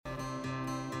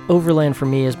Overland for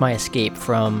me is my escape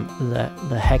from the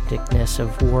hecticness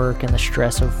of work and the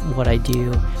stress of what I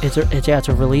do. It's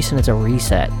a release and it's a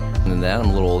reset. And that, I'm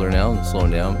a little older now, I'm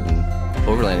slowing down, and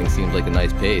overlanding seems like a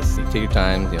nice pace. You take your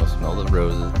time, smell the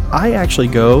roses. I actually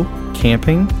go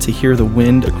camping to hear the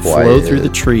wind flow through the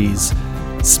trees,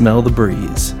 smell the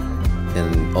breeze.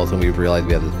 And also we realized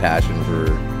we have this passion for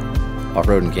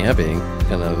off-road and camping,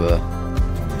 kind of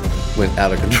went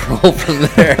out of control from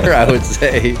there, I would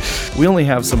say. We only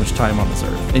have so much time on this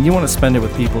earth, and you want to spend it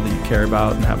with people that you care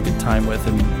about and have a good time with,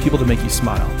 and people to make you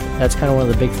smile. That's kind of one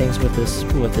of the big things with this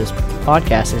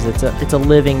podcast is it's a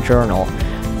living journal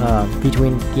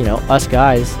between us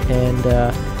guys and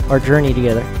our journey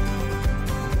together.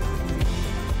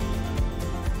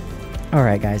 All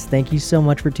right, guys, thank you so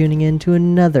much for tuning in to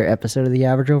another episode of the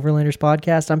Average Overlanders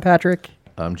podcast. I'm Patrick.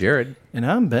 I'm Jared. And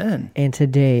I'm Ben. And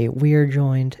today we are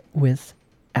joined with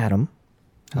Adam.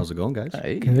 How's it going, guys?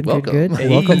 Hey, Good. Hey. Welcome.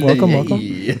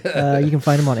 You can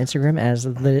find him on Instagram as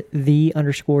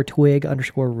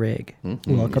the_twig_rig.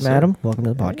 Welcome, Adam. Welcome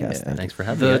to the podcast. Yeah, thanks for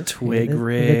having me. The Twig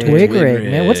Rig. The Twig Rig,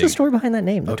 man. What's the story behind that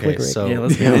name? The Twig Rig. So yeah,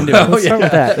 let's get into it. Let's start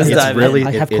with that. It's really,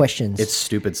 I have questions. It's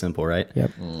stupid simple, right?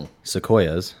 Yep.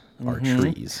 Sequoias are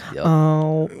trees. Yep.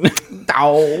 Oh.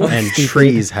 And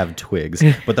trees have twigs.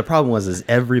 But the problem is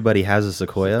everybody has a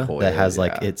sequoia that has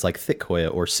it's like thick-coya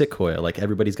or sick-coya. Like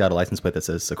everybody's got a license plate that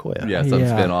says sequoia. Yeah, some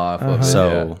spin-off of it.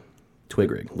 So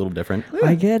twig rig, a little different.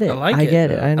 I get it. I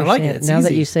get it. I understand. I like it. It's now easy.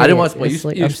 that you say I didn't it, want to spoil it's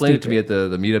like, you I'm explained it to me stupid.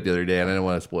 at the meetup the other day, and I didn't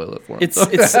want to spoil it for him. It's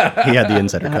He had the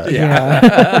insider cut.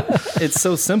 Yeah. it's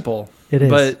so simple. It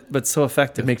is. But so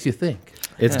effective. It makes you think.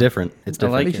 It's different. It's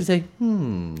different. like It makes you say,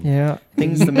 Yeah.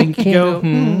 Things that make you go,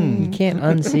 You can't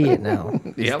unsee it now.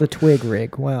 It's Yep. the Twig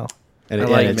Rig. Wow. And, I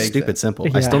like it's it. stupid simple.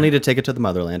 Yeah. I still need to take it to the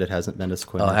motherland. It hasn't been to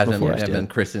sequoia it hasn't before. been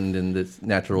christened in this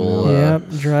natural Yep.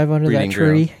 Drive under that breeding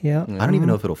tree. ground. Yeah. I don't even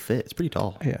know if it'll fit. It's pretty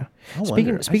tall. Yeah. I Speaking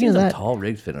wonder. of I've seen that, some tall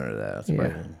rigs fit under that. That's Yeah.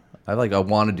 probably- I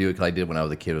want to do it because I did when I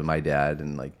was a kid with my dad,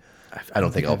 and I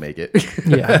don't think I'll make it. I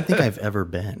don't think I've ever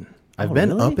been. I've been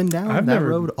really? up and down I've that never-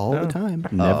 road all the time.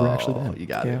 Never actually been. You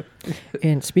got yeah. it.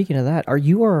 And speaking of that,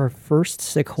 you are our first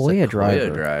Sequoia driver.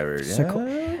 driver.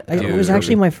 Yeah. It was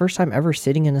actually my first time ever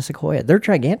sitting in a Sequoia. They're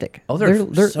gigantic. Oh, they're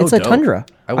so it's a dope. Tundra.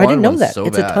 I I wanted didn't know one that. so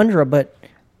It's bad. a Tundra, but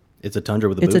It's a Tundra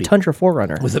with a it's booty. a Tundra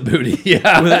 4Runner. With a booty.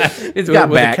 Yeah. It's got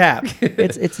with back. a cap.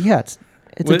 It's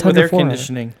a with Tundra air 4Runner.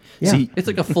 conditioning. Yeah. See, It's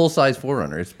like a full-size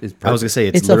 4Runner. It's perfect. I was going to say,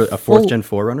 It's it's a literally a full- fourth-gen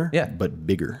 4Runner, Yeah. but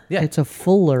bigger. Yeah. It's a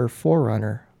fuller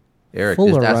 4Runner. Eric,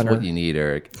 fuller that's runner. what you need,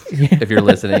 Eric. If you're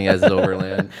listening as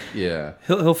Overland. Yeah.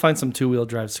 He'll find some two-wheel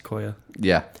drive Sequoia.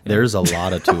 Yeah. There's a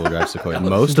lot of two-wheel drive Sequoia.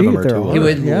 Most of Dude, them are there two-wheel are. He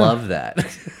drive. would Yeah. love that.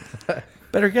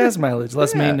 Better gas mileage,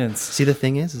 less maintenance. See, the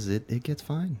thing is it gets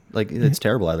fine. Like, it's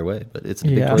terrible either way, but it's a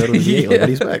big Yeah. Toyota V8. Like, what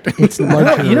do you expect? It's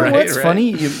luxury. You know Right, what's right.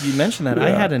 funny? You mentioned that. I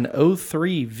had an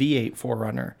 03 V8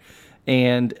 4Runner,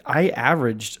 and I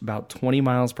averaged about 20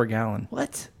 miles per gallon.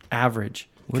 What? Average.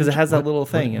 Because it has that little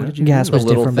thing. what did you Gas The was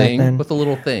little different back thing. then. What's the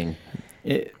little thing?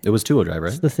 It, It was two-wheel drive,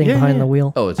 right? The thing Yeah, behind yeah. the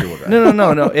wheel. Oh, it's your drive.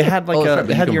 no. It had like Oh, that's right, but it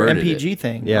you had your converted it. MPG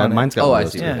thing. Yeah, on it. mine's got Oh, one I of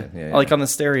those see. too. Yeah. Yeah. Like on the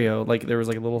stereo, like there was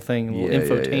like a little thing, a little Yeah, yeah,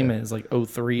 infotainment yeah. is like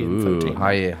 03 Ooh, infotainment.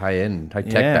 high end, high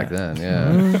tech Yeah. back then.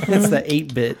 Yeah. It's the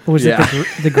 8-bit. Was Yeah. it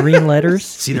the green letters?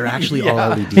 See, they're actually all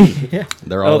LED.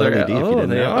 They're all LED if you didn't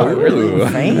they know. are. Really?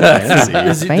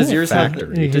 Fancy. Does yours have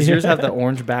Factory. does yours have the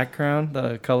orange background,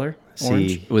 the color? Orange?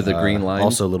 See, With the green lines?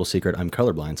 Also, a little secret, I'm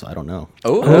colorblind, so I don't know.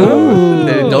 Oh,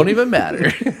 it don't even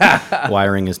matter.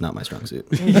 Wiring is not my strong suit.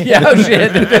 Yeah, oh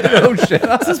shit. Oh shit.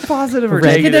 This is positive or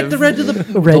Red. negative? Connect the red to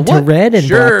the Red to what? red and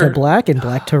Sure. black to black and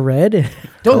black to red.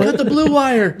 Don't cut the blue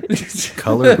wire.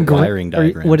 Color wiring Are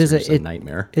you- diagrams what is are it? just a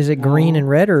nightmare. Is it green and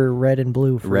red or red and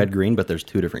blue? for- Red, green, but there's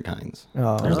two different kinds.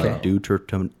 Oh, There's okay.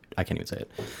 like I can't even say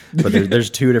it. But there's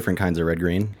two different kinds of red,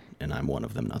 green, and I'm one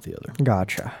of them, not the other.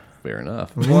 Gotcha. Fair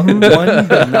enough. one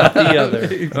but not the other.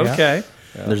 Okay.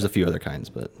 There's a few other kinds,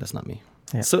 but that's not me.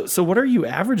 So what are you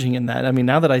averaging in that? I mean,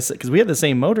 now that I said, because we have the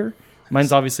same motor.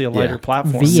 Mine's obviously a lighter Yeah.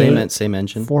 platform. V8. Same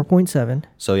engine. 4.7.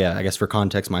 So yeah, I guess for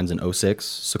context, mine's an 06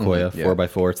 Sequoia, yeah.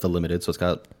 4x4. It's the limited, so it's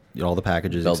got all the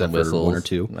packages Bells and except for whistles. one or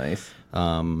two. Nice.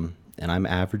 And I'm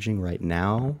averaging right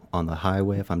now on the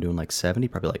highway, if I'm doing like 70,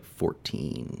 probably like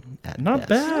 14 at Not best.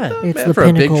 bad. It's bad the for a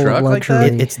big pinnacle of truck like that.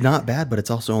 luxury. It's not bad, but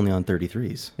it's also only on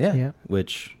 33s. Yeah. Yeah.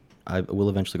 Which I will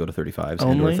eventually go to 35s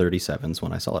Only? and or 37s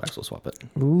when I solid axle swap it.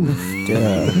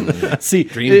 See,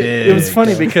 it was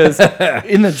funny because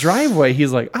in the driveway,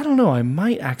 he's like, I don't know, I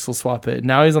might axle swap it.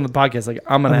 Now he's on the podcast, like,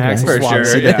 I'm going to axle For swap sure, it.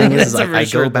 See, the thing is That's a like, for I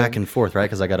sure go back thing. and forth, right?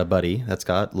 Because I got a buddy that's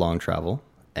got long travel,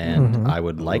 and I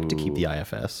would like to keep the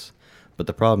IFS, But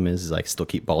the problem is I still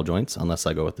keep ball joints unless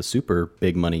I go with the super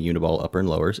big money uniball upper and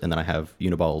lowers, and then I have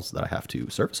uniballs that I have to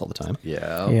service all the time.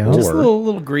 Yeah. Just a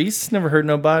little grease, never hurt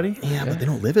nobody. Yeah, but they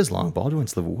don't live as long. Ball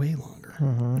joints live way longer.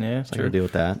 Yeah, So I gotta deal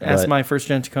with that. Ask But my first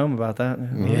gen Tacoma about that.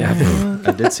 Yeah.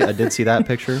 I did see that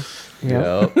picture.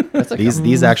 Yeah. That's like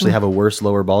These actually have a worse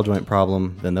lower ball joint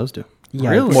problem than those do.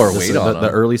 Really? more The- weight the, on the them.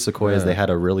 early Sequoias, they had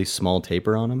a really small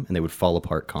taper on them, and they would fall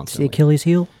apart The constantly. Achilles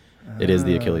heel. It is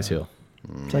the Achilles heel.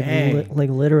 It's like, Dang. like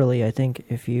literally, I think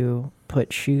if you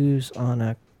put shoes on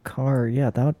a car,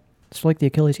 it's like the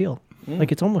Achilles heel.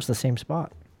 Like it's almost the same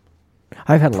spot.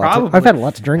 I've had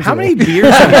lots of drinks. How today. many beers?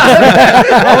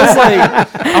 I was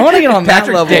like, I want to get on that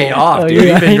Patrick level. day off, Oh, dude.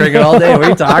 yeah, You've been I drinking all day. What are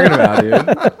you talking about,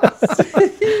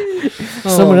 dude?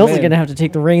 Someone else is man. gonna have to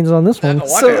take the reins on this one.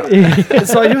 So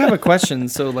I do have a question.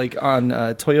 So like on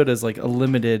Toyota's like a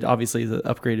limited, obviously the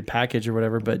upgraded package or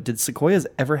whatever, but did Sequoias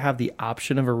ever have the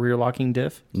option of a rear locking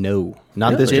diff? No,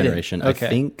 not this Didn't. generation. Okay. I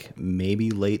think maybe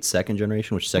late second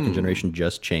generation, which second generation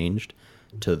just changed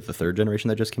to the third generation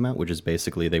that just came out, which is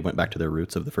basically they went back to their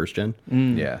roots of the first gen.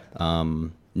 Yeah.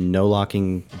 No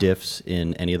locking diffs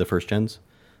in any of the first gens.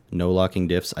 No locking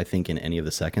diffs, I think, in any of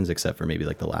the seconds, except for maybe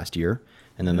like the last year.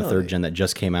 And then the third gen that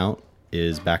just came out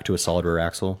is back to a solid rear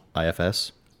axle,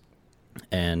 IFS.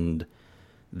 And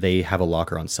they have a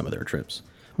locker on some of their trips.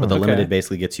 But the Okay. limited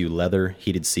basically gets you leather,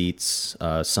 heated seats,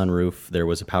 sunroof. There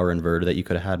was a power inverter that you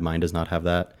could have had. Mine does not have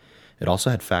that. It also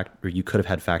had you could have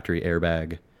had factory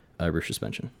airbag rear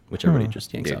suspension, which everybody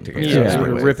just yanks Yeah, out. yeah. Yeah, Yeah.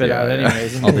 you would rip it out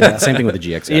anyways. Same thing with the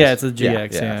GX. Yeah, it's a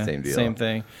GX. Yeah, Yeah, same deal. Same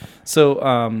thing. So,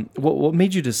 what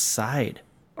made you decide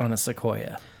on a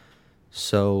Sequoia?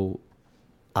 So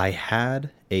I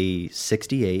had a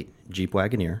 68 Jeep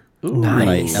Wagoneer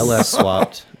Nice. that I LS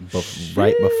swapped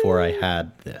right before I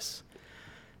had this.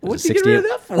 It was What a did you get rid of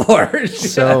that for?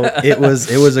 So it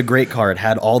was a great car. It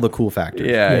had all the cool factors.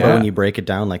 Yeah, But yeah. when you break it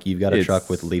down, like you've got a It's- truck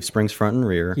with leaf springs front and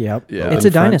rear. Yep. Yeah. It's open a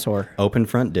front- dinosaur. Open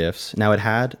front diffs. Now it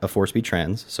had a 4-speed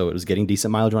trans, so it was getting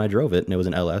decent mileage when I drove it, and it was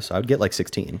an LS. So I would get like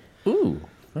 16. Ooh.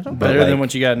 Better like, than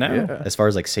what you got now. As far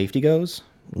as like safety goes,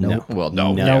 no. Well,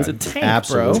 no. No. It's a tank,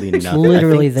 Absolutely bro. nothing.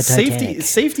 Literally I think- the Titanic.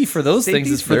 Safety for those things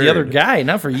Safety's is for the third. other guy,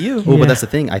 not for you. Well, Yeah. but that's the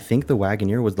thing. I think the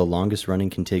Wagoneer was the longest running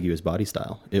contiguous body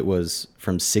style. It was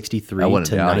from 63 I wouldn't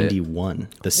to doubt it. 91.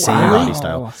 The same Wow. body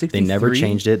style. They never 63?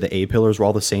 changed it. The A pillars were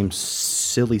all the same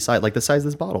silly size, like the size of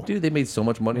this bottle. Dude, they made so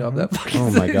much money off that fucking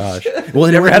Oh my gosh! Well,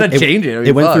 and Never it had went- to change it. I mean,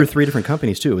 It went fuck. through 3 different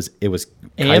companies too. It was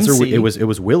Kaiser. AMC. It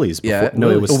was Willys. Before, Yeah, no,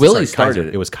 it was Willys Kaiser. started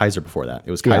it. It was Kaiser before that.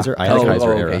 It was Kaiser. I had Oh, a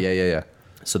Kaiser oh, era. okay. Yeah.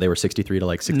 So they were 63 to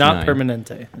like 69. Not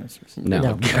Permanente. No,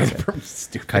 No.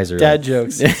 Stupid. Kaiser. Dad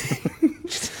jokes.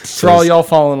 For all y'all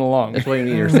following along, That's why you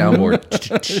need your soundboard.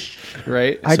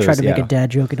 right? I So try to make yeah. a dad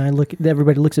joke, and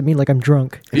everybody looks at me like I'm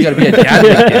drunk. You gotta be a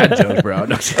dad joke, bro.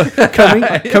 No.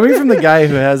 coming from the guy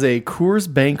who has a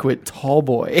Coors Banquet tall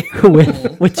boy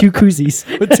with 2 koozies.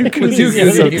 with 2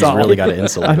 koozies so He's tall. really got to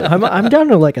insulate it. I'm down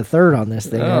to like a third on this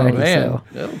thing Oh, already. man. So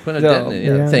No, put a No. dent in it.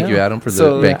 Yeah. Yeah, Thank you, no. Adam, for the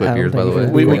So- banquet Yeah, beers, by the thank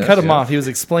you way. for we Yeah. cut him Yeah. off. He was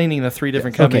explaining the 3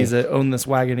 different companies that own this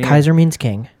Wagoneer. Kaiser means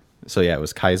king. So yeah, it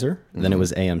was Kaiser, then it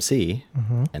was AMC,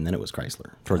 and then it was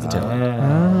Chrysler towards the tail.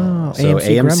 Oh, So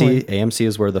Gremlin. AMC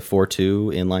is where the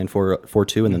 4.2 inline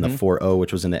 4.2, and then the 4.0,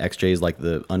 which was in the XJs, like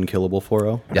the unkillable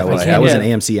 4.0. Yeah, That was an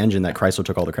yeah. AMC engine that Chrysler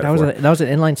took all the credit That was an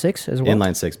inline 6 as well.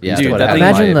 Inline 6. Yeah, boosted Dude, by that that. thing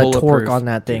Imagine the bulletproof. torque on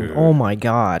that thing. Oh my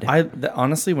god.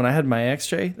 Honestly, when I had my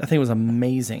XJ, that thing was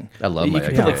amazing. I love you my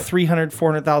could XJ. put like 300,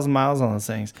 400,000 miles on those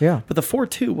things. Yeah. But the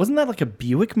 4.2, wasn't that like a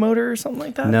Buick motor or something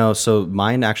like that? No, so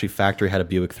mine actually factory had a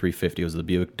Buick 350. It was the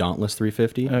Buick Dauntless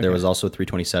 350. Okay. There was also a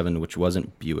 327, which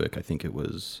wasn't Buick. I think it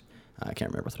was, I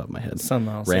can't remember off the top of my head. Some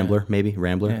else, Rambler, maybe?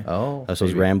 Rambler. Yeah. Oh, So it was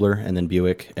maybe. Rambler and then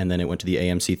Buick, and then it went to the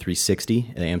AMC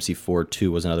 360. And the AMC 4.2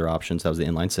 was another option, so that was the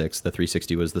inline 6. The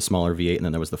 360 was the smaller V8, and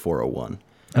then there was the 401.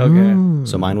 Okay.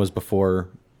 So mine was before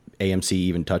AMC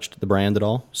even touched the brand at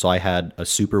all. So I had a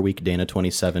super weak Dana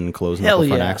 27 closing Hell up the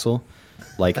front yeah. axle.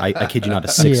 Like I kid you not,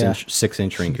 a Yeah.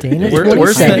 6-inch ring gear. Dana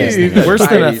Worse than, 27. worse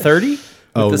than a 30?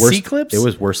 Oh, With the worse, C-clips? It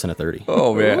was worse than a 30.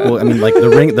 Oh, man. Well, I mean, like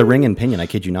the ring and pinion, I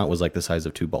kid you not, was like the size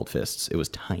of 2 bald fists. It was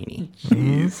tiny.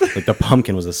 Like the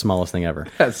pumpkin was the smallest thing ever.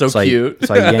 That's so cute.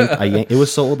 So I yanked. It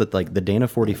was so old that like the Dana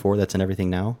 44 that's in everything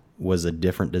now was a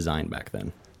different design back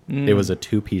then. It was a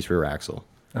 2-piece rear axle.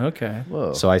 Okay.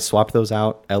 Whoa. So I swapped those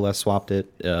out. LS swapped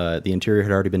it. The interior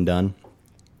had already been done.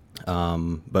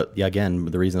 But yeah, again,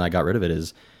 the reason I got rid of it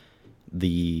is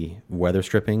the weather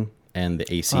stripping and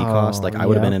the AC cost. Like I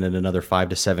would have yeah. been in another $5,000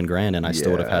 to $7,000, and I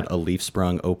still would have Yeah. had a leaf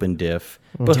sprung open diff,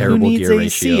 But who terrible needs gear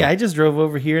AC? ratio. I just drove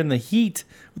over here in the heat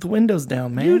with the windows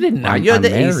down, man. You did not. I'm- You had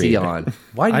I'm the AC married. on.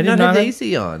 Why I did you did not have not the have-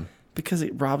 AC on? Because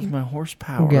it robs my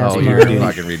horsepower. Gas Oh, you're mileage.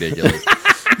 fucking ridiculous.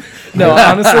 No,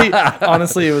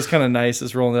 honestly, it was kind of nice.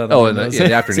 Just rolling out. The Oh, and the windows.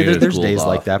 afternoon See, is there's cooled days off.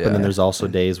 like that, but then Yeah. there's also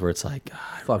days where it's like, God,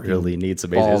 I Fucking really need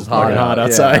some balls It's fucking hot yeah.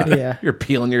 outside. Yeah. You're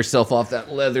peeling yourself off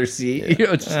that leather seat. You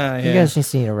know, just- Yeah. You guys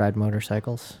need to ride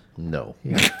motorcycles. no.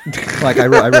 Like I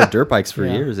rode dirt bikes for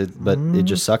Yeah. years, but it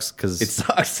just sucks because It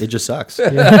sucks. It just sucks.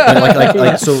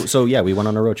 And so yeah, we went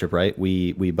on a road trip, right?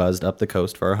 We buzzed up the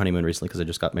coast for our honeymoon recently because I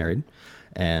just got married.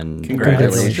 And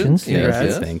Congratulations.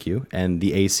 Yes. Thank you. And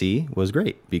the AC was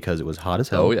great because it was hot as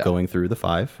hell Oh, yeah. going through the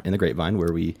 5 in the Grapevine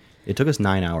where it took us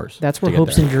 9 hours. That's where to get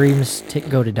hopes there. and dreams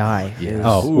go to die. Yeah.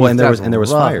 Oh, Ooh, well, and there that's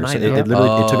was rough. fire. So 9 it hours.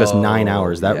 literally it took us 9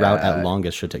 hours. That route yeah. at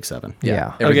longest should take 7.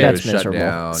 Yeah. Everything Okay. was That's shut miserable.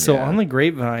 down. So yeah. on the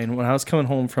Grapevine, when I was coming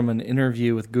home from an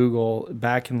interview with Google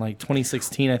back in like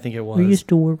 2016, I think it was. We used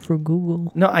to work for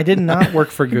Google. No, I did not work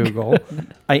for Google.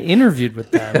 I interviewed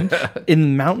with them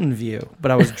in Mountain View,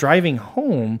 but I was driving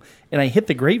home and I hit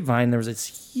the Grapevine. There was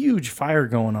this huge fire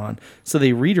going on. So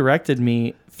they redirected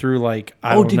me through like,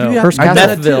 I don't did know, you have- I did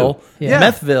that Methville. too. Yeah.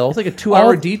 Methville. It's like a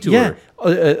 2-hour All- detour. Yeah,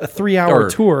 a 3-hour Or-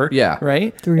 tour. yeah.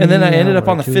 Right? And then I ended up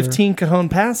on the 3-hour tour. 15 Cajon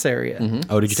Pass area.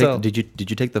 Oh, did you So- did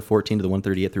you take the 14 to the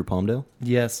 138 through Palmdale?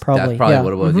 Yes. Probably. That's probably yeah.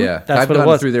 what it was. Yeah, That's I've what it gone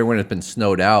was. through there when it's been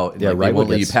snowed out. And Yeah, like, right They won't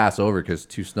when let you it's- pass over because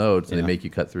too snowed, so they make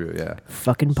you cut through. Yeah.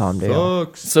 Fucking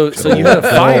Palmdale. So you had a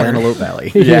Oh, fire. Antelope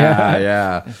Valley. Yeah,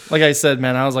 yeah. Like I said,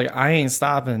 man, I was like, I ain't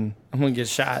stopping. I'm gonna get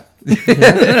shot.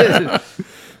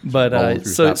 But Follow through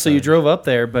so stop you sign. drove up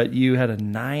there, but you had a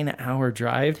 9-hour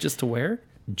drive just to where?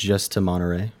 Just to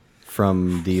Monterey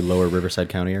from the lower Riverside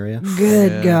County area.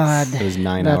 Good God. It was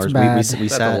 9 That's hours. bad. We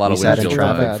That's sat, a lot we of sat in windshield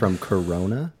traffic time. from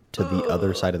Corona to the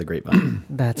other side of the Grapevine.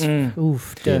 That's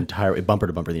oof. The entire bumper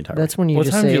to bumper the entire. That's when you What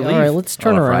just time did say, you "All right, leave? let's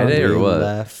turn On a around." Friday or we what?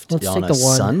 left Let's on take a the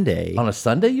one. Sunday On a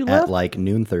Sunday you at left? like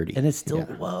noon 30. And it's still,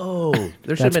 whoa. There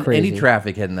should That's have been any crazy.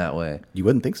 traffic heading that way. You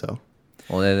wouldn't think so.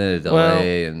 Well, and then a Well-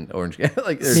 delay and Orange County.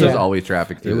 Like, there's Yeah. just always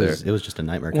traffic It through was there. it was just a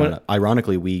nightmare. When- Coming up.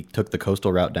 Ironically, we took the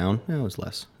coastal route down. Yeah, it was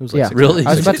less. It was like Yeah, 6 Really? I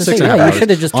was about to say, 6.5 yeah, you hours should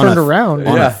have just on turned a- around.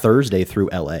 on Yeah. a Thursday through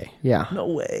LA. Yeah. No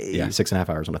way. Yeah, 6.5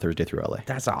 hours on a Thursday through LA.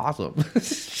 That's awesome.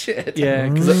 Shit. Yeah,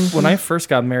 because when I first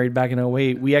got married back in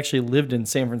 08, we actually lived in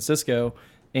San Francisco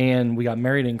and we got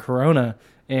married in Corona.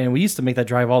 And we used to make that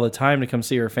drive all the time to come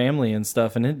see our family and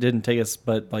stuff. And it didn't take us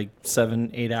but like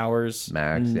 7-8 hours.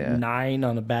 Max, yeah. 9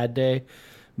 on a bad day.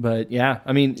 But yeah,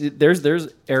 I mean, there's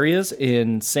areas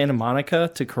in Santa Monica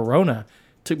to Corona.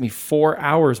 Took me 4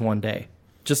 hours one day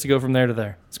just to go from there to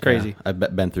there. It's crazy. Yeah,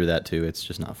 I've been through that too. It's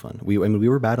just not fun. We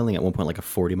were battling at one point like a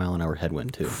 40-mile-an-hour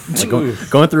headwind too. Like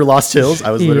going through Lost Hills,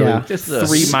 I was literally Yeah. Just a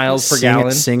 3 miles per singing,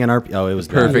 gallon. singing our. Oh, it was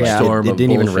Perfect bad. storm It of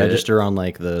didn't even bullshit. register on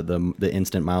like the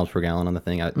instant miles per gallon on the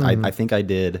thing. I think I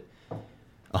did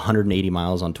 180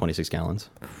 miles on 26 gallons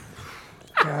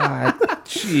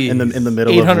Jeez. in the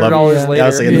middle of $800 lovely, later. I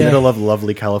was like in the Yeah. middle of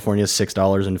lovely California,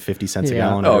 $6.50 a Yeah.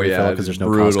 gallon. Oh, every yeah, fill it's because there's no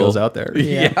brutal. Costco's out there.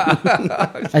 Yeah.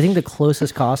 I think the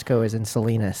closest Costco is in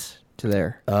Salinas to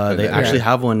there. They Okay. actually Yeah.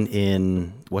 have one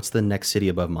in what's the next city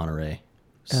above Monterey?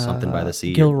 Something by the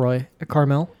sea. Gilroy,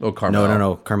 Carmel. Oh, Carmel.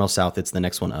 No. Carmel South. It's the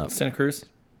next one up. Santa Cruz?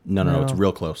 No. It's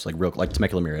real close, like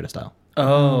Temecula Murrieta style.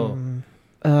 Oh.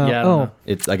 Yeah, I don't know.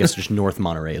 It's I guess just North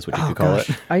Monterey is what you could call it.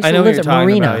 I used I to know what live you're at talking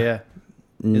Marina. about, yeah.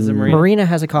 Is it Marina? Marina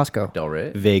has a Costco. Del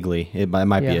Rey. Vaguely, it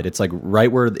might Yeah. be it. It's like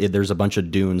right where there's a bunch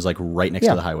of dunes, like right next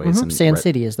Yeah. to the highways. Mhm. And Sand right-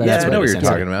 City is that. Yeah, that's I know what it is, you're Sand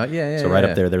talking City. about. Yeah, yeah. So right yeah.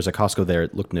 up there, there's a Costco there.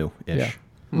 It looked new-ish.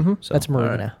 Yeah. So, That's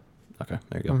Marina. Okay,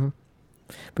 there you go.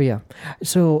 But yeah,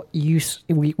 so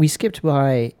we skipped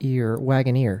by your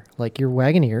Wagoneer. Like your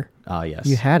Wagoneer, Yes.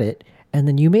 you had it, and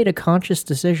then you made a conscious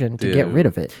decision to get Dude. rid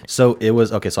of it. So it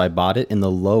was okay. So I bought it in the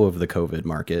low of the COVID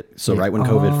market. So right when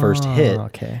COVID first hit,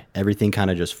 okay. everything kind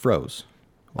of just froze.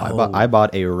 I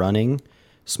bought a running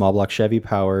small block Chevy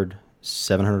powered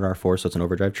 700 R4, so it's an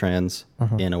overdrive trans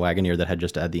in a Wagoneer that had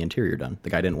just had the interior done. The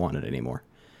guy didn't want it anymore.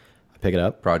 I pick it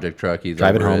up, Project Truck. He's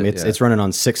drive it over home. yeah. It's running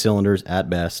on 6 cylinders at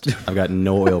best. I've got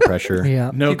no oil pressure. Yeah.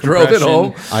 No He drove it compression.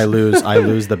 home. I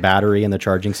lose the battery and the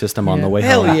charging system on the way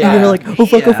Hell home. yeah. And you're like, oh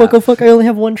fuck, oh fuck, oh fuck! I only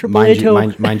have one AAA Mind you,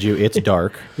 tow. mind you, it's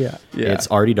dark. Yeah. Yeah. It's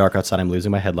already dark outside. I'm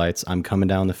losing my headlights. I'm coming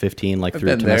down the 15 like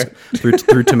through been there. through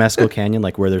Temescal Canyon,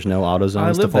 like where there's no auto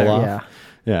zones to live pull there. off. Yeah.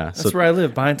 Yeah. That's So where I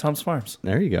live, behind Tom's Farms.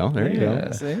 there you go. There you Yeah,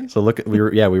 go. see? So look, we were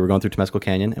going through Temescal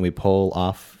Canyon and we pull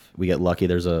off. We get lucky.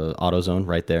 There's a auto zone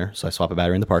right there. So I swap a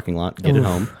battery in the parking lot, get it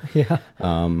home. Yeah.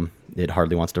 It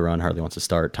hardly wants to run, hardly wants to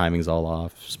start. Timing's all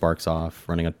off, sparks off,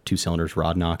 running on 2 cylinders,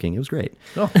 rod knocking. It was great.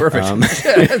 Oh, perfect.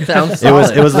 Sounds It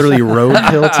was literally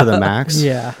roadkill to the max.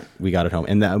 Yeah. We got it home.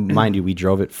 And mind you, we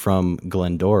drove it from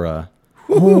Glendora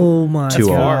Oh my to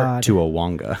god. to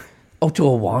Owanga. Oh, to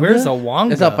Awanga? Where's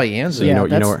Awanga? It's out by Anza. So Yeah,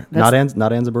 you know where that's-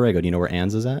 not Anza Borrego. Do you know where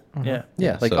Anza's at? Yeah.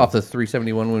 Yeah, like So- off the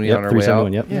 371 when we Yep, on our way out.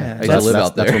 371. Yep. Yeah. I used to live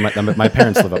out there. That's where my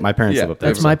parents live up. My parents Yeah, live up there.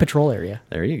 That's my patrol area.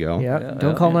 There you go. Yeah.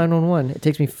 Don't call 911. It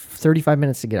takes me 35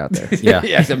 minutes to get out there. Yeah.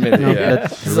 Yeah, it's a minute. Yeah.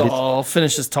 So I'll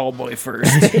finish this tall boy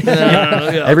first.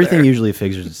 Everything usually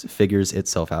figures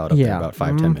itself out up there Yeah. about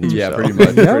 5-10 minutes. Yeah, or so. pretty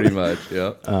much. Pretty much.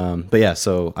 Yeah. But yeah,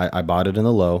 so I bought it in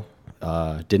the low.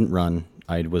 Didn't run.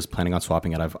 I was planning on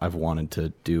swapping it. I've wanted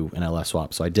to do an LS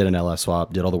swap, so I did an LS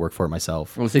swap. Did all the work for it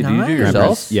myself. Well, say, do you do Nice.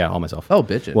 yourself? Yeah, all myself. Oh,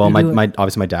 bitch. Well, You do my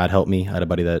obviously my dad helped me. I had a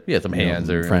buddy that Yeah, some hands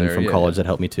are in friend there, from yeah, college yeah. that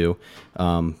helped me too.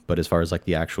 But as far as like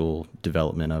the actual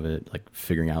development of it, like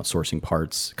figuring out sourcing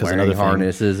parts, because wiring another thing,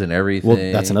 harnesses and everything.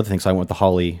 well, that's another thing. So I went with the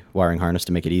Holly wiring harness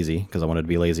to make it easy because I wanted to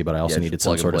be lazy, but I also just needed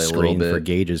some plug and sort of play a little screen for bit.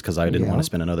 gauges because I didn't want Yeah. to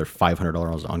spend another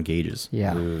 $500 on gauges.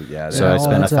 Yeah. Ooh, yeah. So that- I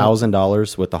spent that's a-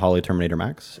 $1,000 with the Holly Terminator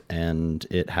Max, and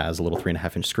it has a little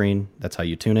 3.5-inch screen. That's how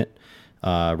you tune it.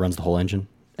 Runs the whole engine,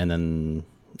 and then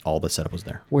all the setup was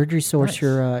there. Where'd you source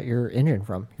your engine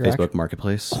from? Your Facebook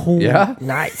Marketplace. Yeah.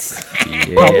 Nice.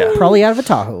 Yeah. Probably out of a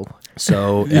Tahoe.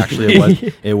 So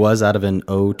actually, it was out of an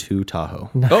 02 Tahoe.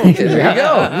 Oh, okay, there you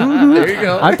go. There you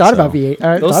go. I've thought about V8.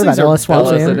 I Those thought things about are LS swaps.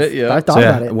 LS in and it, yeah. I thought So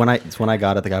about it. when I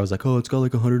got it, the guy was like, "Oh, it's got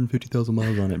like 150,000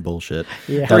 miles on it." Bullshit.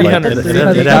 Yeah. It had like,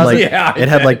 300,000. Yeah, it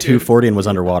had like 240 and was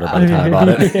underwater by the time I bought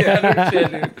it. Yeah, no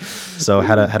shit, dude. So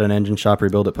had an engine shop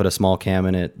rebuild it, put a small cam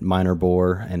in it, minor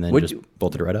bore, and then What'd just you-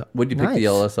 bolted it right up. What'd you pick the Nice.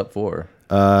 LS up for?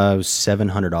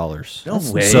 $700.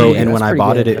 No way. So and That's when I pretty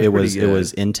bought good. it, That's it pretty was good. it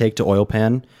was intake to oil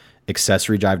pan,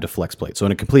 accessory drive to flex plate. So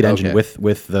in a complete engine Okay.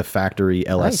 with the factory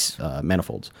LS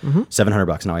manifolds,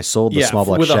 $700. Now I sold the Yeah, small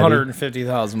block with Chevy.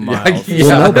 150,000 miles. Yeah.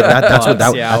 Well, no, but that's what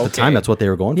that, Yeah, at the time that's what they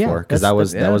were going Yeah, for because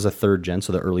that's- that was a third gen,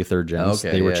 so the early third gens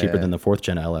Okay, they were yeah, cheaper yeah. than the fourth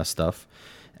gen LS stuff,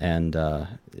 and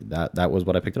that was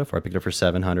what I picked it up for. I picked it up for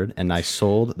 $700, and I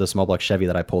sold the small block Chevy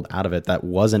that I pulled out of it that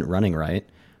wasn't running right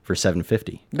for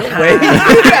 $750. No way.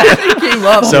 He came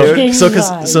up, So dude.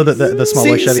 the small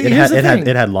block See, Chevy here's the thing.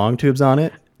 it had long tubes on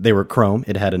it. They were chrome.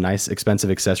 It had a nice expensive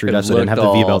accessory It drive, so it didn't have the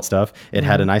looked V all- belt stuff. It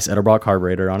had a nice Edelbrock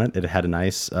carburetor on it. It had a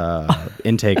nice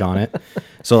intake on it.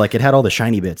 So like it had all the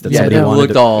shiny bits that Yeah, somebody it wanted.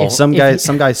 looked to, all- some If guy you-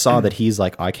 some guy saw that he's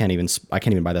like I can't even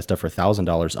buy that stuff for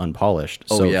 $1,000 unpolished.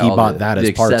 Oh, So yeah, he all bought the- that the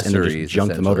as parts and then accessories, just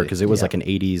junked the motor essentially. because it was Yeah. like an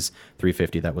 80s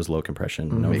 350 that was low compression,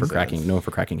 known for sense.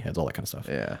 cracking heads, all that kind of stuff.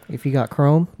 Yeah. If you got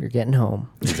chrome, you're getting home.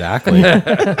 Exactly.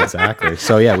 Exactly.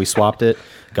 So yeah, we swapped it,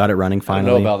 got it running I don't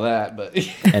know finally. about that, but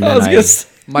And then I,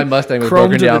 my Mustang was Chrome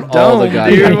broken to the down all the dome,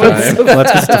 goddamn dude. time. well,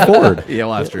 that's 'cause it's a Ford. Yeah,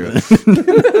 well, that's true.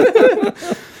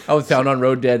 I was found on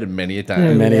road dead many a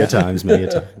time. Many a times. So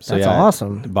That's yeah,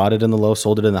 awesome. Bought it in the low,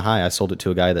 sold it in the high. I sold it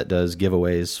to a guy that does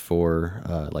giveaways for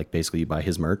like basically you buy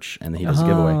his merch and then he does a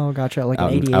giveaway. Oh, gotcha. Like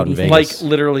Out an in- out in 80 thing. Vegas. Like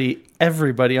literally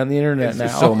everybody on the internet It's now.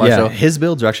 so much. Yeah, so. his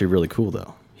builds are actually really cool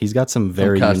though. He's got some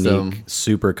very custom. unique,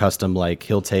 super custom. Like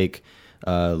he'll take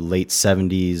late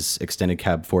 '70s extended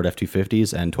cab Ford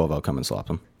F-250s and 12L come and swap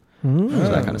them. So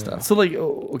that kind of stuff. So like,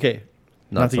 okay,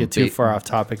 not to some get too bait- far off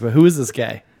topic, but who is this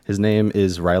guy? His name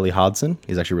is Riley Hodson.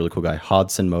 He's actually a really cool guy.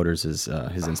 Hodson Motors is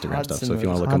his Instagram stuff. Hodson So if you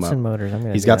want to look Hodson him up, Motors. I'm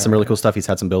gonna he's do got that some right really cool stuff. He's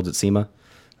had some builds at SEMA.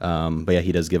 But yeah,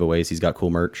 he does giveaways. He's got cool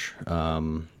merch.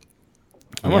 I'm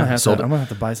gonna have sold to. it. I'm gonna have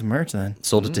to buy some merch then.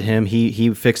 Sold it to him.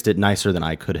 He fixed it nicer than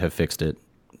I could have fixed it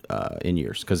in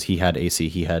years because he had AC,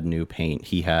 he had new paint,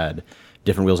 he had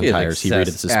different wheels and He has tires. He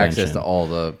rated the suspension. access to all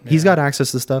the. He's got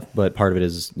access to stuff, but part of it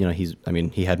is,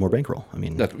 he had more bankroll. I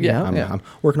mean, Yeah, I'm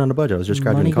working on a budget. I was just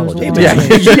graduating Money college. goes at the a time.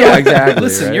 long Yeah, yeah, exactly.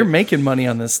 Listen, right? you're making money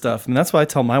on this stuff, and that's why I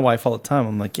tell my wife all the time.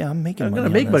 I'm like, yeah, I'm making I'm money. gonna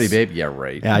on make money, this. babe. Yeah,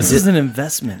 right. Yeah, I This did. is an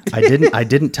investment. I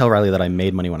didn't tell Riley that I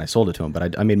made money when I sold it to him,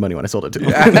 but I made money when I sold it to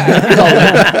him.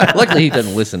 Luckily, he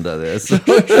doesn't listen to this.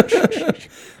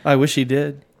 I wish he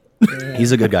did.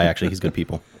 He's a good guy, actually. He's good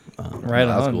people. Right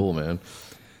That's on. cool, man.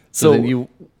 So then you.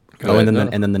 Oh, and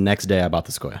then the next day I bought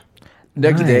the Sequoia.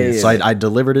 Next day. So I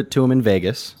delivered it to him in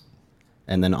Vegas,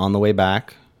 and then on the way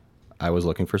back, I was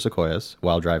looking for Sequoias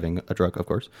while driving a truck, of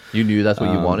course. You knew that's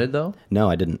what you wanted, though. No,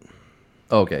 I didn't.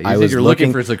 Okay, you I said was you're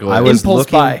looking for Sequoia. I was Impulse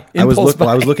looking. buy. I was Impulse well,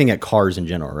 I was buy. looking at cars in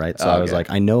general, right? So I was Okay. like,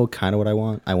 I know kind of what I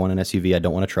want. I want an SUV. I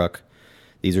don't want a truck.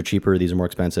 These are cheaper. These are more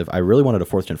expensive. I really wanted a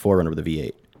fourth gen 4Runner with a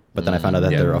V8, but then I found out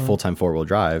that yeah. they're a full time 4-wheel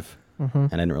drive, and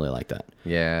I didn't really like that.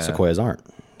 Yeah. Sequoias aren't.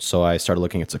 So I started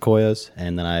looking at Sequoias,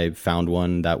 and then I found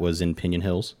one that was in Pinion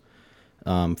Hills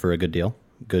for a good deal.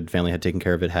 Good family had taken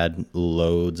care of it, had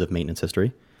loads of maintenance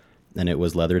history, and it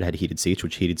was leather. It had heated seats,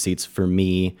 which heated seats for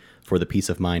me, for the peace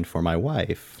of mind for my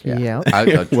wife, Yeah.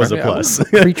 was a plus.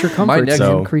 Creature comfort. next- Sam,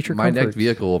 so- creature My comfort. next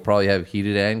vehicle will probably have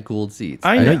heated and cooled seats.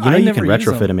 I You know, I you never can use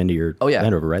retrofit them. them into your Oh, yeah.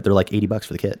 Land Rover, right? They're like $80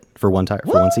 for the kit for one tire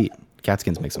for one seat.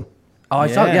 Catskins makes them. Oh, I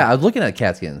saw. Yeah. Yeah, I was looking at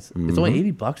Catskins. It's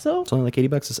only $80 though. It's only like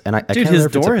 $80, and I Dude, can't his remember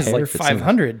if it's a door is pair or like if it's single.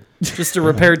 $500 just to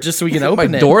repair, just so we can My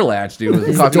open it. door latch, dude. Was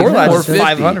His costing door latch is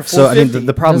 $450. $500. So I mean,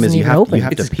 the problem is Doesn't you even have open. you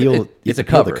have to peel. It's a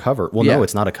peel the cover. cover. Well, Yeah. no,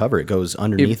 it's not a cover. It goes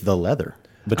underneath the leather,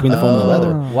 between the foam and the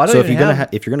leather. Why do so I if you're even gonna have-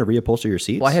 if you're gonna reupholster your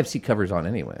seats, Well, I have seat covers on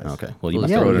anyways. okay. Well, you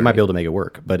Let's might, throw it you in. might be able to make it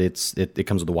work, but it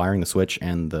comes with the wiring, the switch,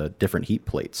 and the different heat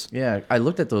plates. Yeah, I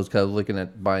looked at those because I was looking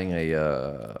at buying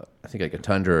a, I think like a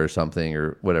Tundra or something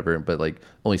or whatever, but like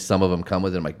only some of them come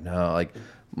with it. I'm like, no, like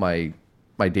my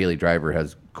daily driver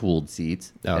has cooled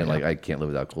seats, Oh, and yeah. like I can't live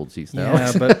without cooled seats now.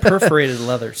 Yeah, but perforated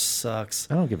leather sucks.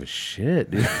 I don't give a shit,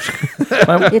 dude.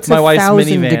 It's My wife's 1,000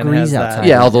 minivan degrees has that. outside.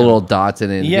 Yeah, all the little dots in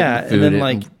it. Yeah, getting and then food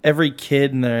like every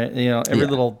kid in there, every Yeah.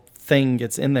 little thing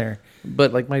gets in there.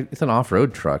 but like it's an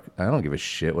off-road truck. I don't give a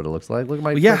shit what it looks like. Look at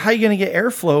my But yeah, truck. how you gonna get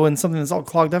airflow in something that's all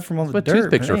clogged up from all the What dirt?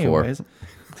 toothpicks But are for. anyways,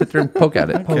 Sit there and poke at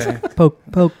it. Okay.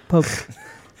 Poke.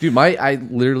 Dude, I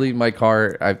literally, my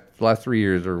car, the last 3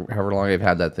 years or however long I've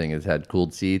had that thing has had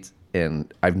cooled seats,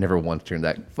 and I've never once turned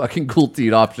that fucking cooled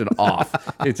seat option off.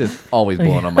 It's just always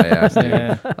blowing on my ass, dude.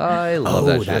 Yeah. I love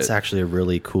that shit. That's actually a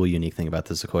really cool, unique thing about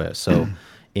the Sequoia. So,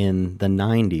 in the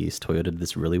 '90s, Toyota did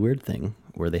this really weird thing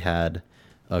where they had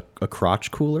a crotch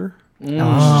cooler,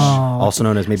 also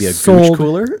known as maybe a Sold. gooch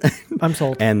cooler. I'm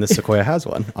sold. And the Sequoia has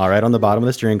one. All right, on the bottom of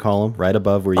the steering column, right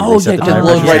above where you Oh, reset yeah, the it tire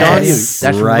blows pressure. right on you. Yes.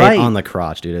 That's right right. on the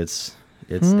crotch, dude. It's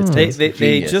They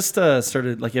Genius. just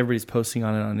started, like, everybody's posting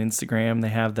on it on Instagram. They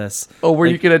have this. Oh, where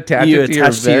like, you can attach it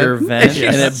to your vent?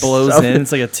 and it blows So- in.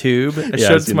 It's like a tube. I Yeah, showed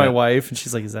I've it to seen my that. wife, and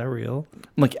she's like, "Is that real?"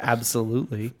 I'm like,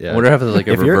 "Absolutely." yeah. I wonder if it's like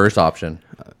a If you're- reverse option.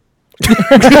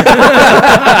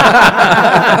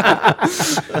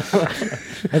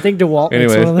 I think DeWalt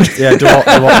makes Anyways. one of those. Yeah, DeWalt.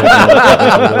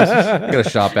 I got a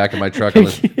shop back in my truck on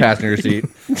the passenger seat.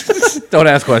 Don't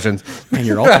ask questions. Man,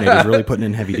 your alternator's really putting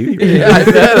in heavy duty. Yeah, I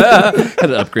bet. Had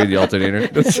to upgrade the alternator.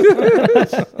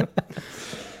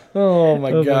 Oh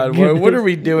my god, what are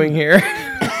we doing here?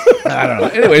 I don't know.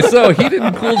 Anyway, so heated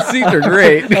and cooled seats are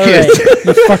great. All right,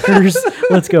 you fuckers.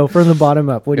 Let's go from the bottom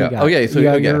up. What do you got? Okay, so you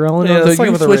got okay. your rolling Yeah, on? let's So talk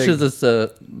you about the switched to rig. this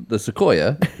the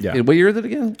Sequoia. Yeah. What year is it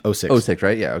again? 06. 06,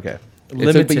 right? Yeah. Okay.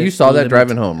 Limited, but you saw that limited.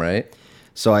 driving home, right?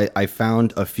 So I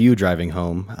found a few driving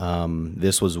home.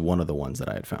 This was one of the ones that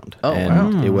I had found. Oh,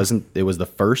 and wow. it was the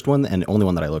first one and only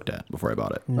one that I looked at before I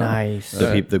bought it. Nice.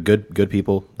 The good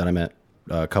people that I met,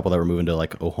 a couple that were moving to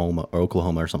like Oklahoma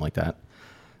or something like that.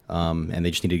 And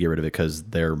they just needed to get rid of it because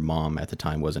their mom at the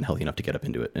time wasn't healthy enough to get up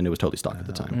into it, and it was totally stocked at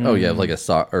the time. Oh yeah, like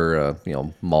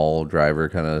a mall driver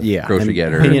kind of grocery and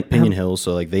getter. Pinion Hills.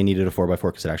 So like they needed a 4x4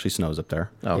 because it actually snows up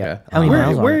there. Okay. Yeah. How many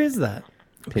miles on Where it? is that?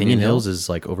 Pinion Hills is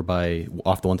like over by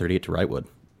off the 138 to Wrightwood.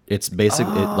 It's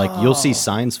basically like you'll see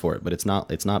signs for it, but it's not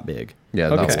big. Yeah,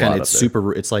 Okay. not It's a kind lot of it's up there.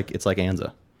 super. It's like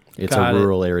Anza. It's Got a it.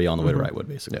 rural area on the way to Wrightwood,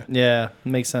 basically. Yeah,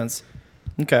 makes sense.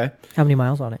 Okay. How many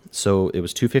miles on it? So it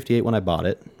was 258 when I bought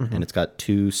it, and it's got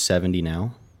 270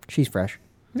 now. She's fresh.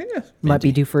 Yeah. Might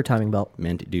be due for a timing belt.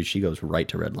 Man, dude, she goes right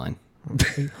to red line.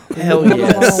 Hell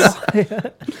yes.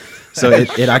 So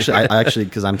it actually, I actually,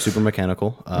 because I'm super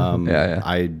mechanical, Yeah.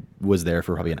 I was there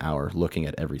for probably an hour looking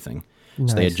at everything.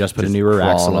 So they had Nice. just put Just a newer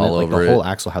crawling axle in it. all Like over the whole it.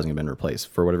 axle hasn't been replaced.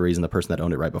 For whatever reason, the person that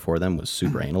owned it right before them was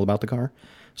super anal about the car.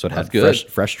 So it had That's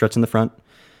good. fresh struts in the front.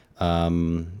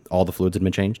 All the fluids had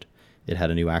been changed. It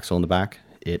had a new axle in the back.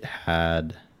 It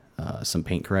had some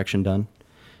paint correction done.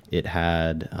 It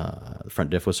had the front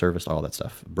diff was serviced, all that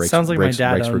stuff. Sounds like my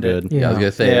dad brakes were owned it. good. Yeah, I was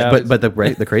gonna say. Yeah. But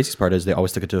the craziest part is they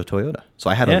always took it to a Toyota. So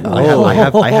I had Yeah. I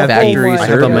have Factory I have a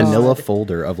service. manila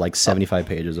folder of like 75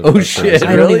 pages of Oh, of shit. service.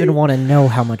 I Really? don't even want to know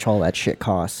how much all that shit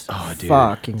costs. Oh, dude.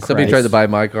 Fucking Somebody Christ. tried to buy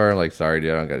my car. I'm like, sorry,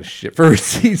 dude, I don't got shit for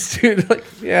receipts, dude. Like,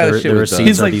 yeah, The, the shit the was done. receipts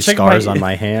He's are like, these check scars my- on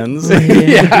my hands.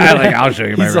 Yeah, like I'll show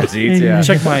you my He's like, receipts. Yeah,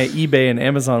 Check my eBay and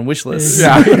Amazon wish list.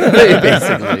 yeah,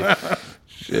 basically.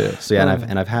 Shit. So yeah,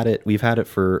 and I've had it. We've had it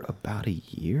for about a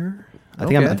year. I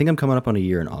think I'm coming up on a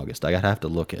year in August. I gotta have to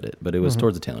look at it, but it was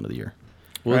towards the tail end of the year.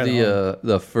 What was Right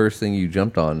the first thing you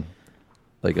jumped on,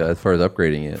 like as far as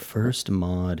upgrading it? First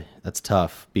mod, that's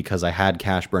tough because I had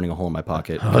cash burning a hole in my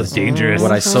pocket. Oh, it's dangerous.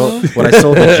 What I sold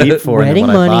the Jeep for, and Ready then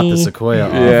when I bought money. the Sequoia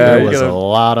off, Yeah, there you was gotta- a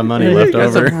lot of money left Got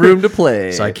over. some room to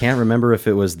play. So I can't remember if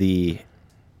it was the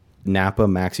Napa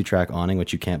Maxi Track awning,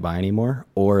 which you can't buy anymore,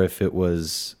 or if it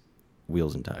was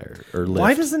wheels and tire or lift.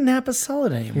 Why doesn't Napa sell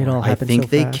it anymore? It all I happens think so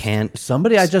they fast. can't.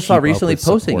 Somebody I just saw keep up recently with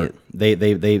posting support.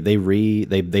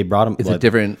 it. They brought them. It's a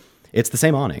different. It's the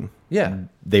same awning. Yeah.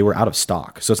 They were out of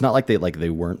stock, so it's not like they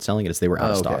weren't selling it. It's they were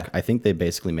out of okay. stock. I think they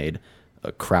basically made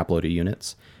a crap load of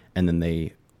units, and then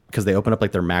because they opened up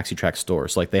like their Maxi Track store.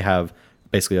 So like they have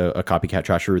basically a copycat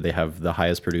trasher. They have the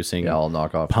highest producing all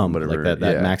knockoff pump, whatever. like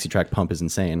that Maxi Track pump is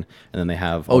insane. And then they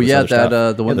have Oh all this yeah, other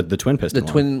stuff. the one, the twin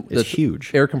piston, is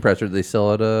huge. air compressor they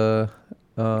sell at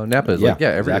Napa. Is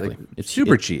exactly. Like, it's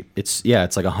super cheap. It's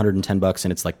like $110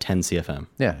 and it's like 10 CFM.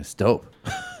 Yeah, it's dope.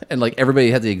 And like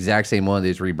everybody has the exact same one. They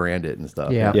just rebrand it and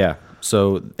stuff. Yeah. Yeah.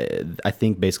 So I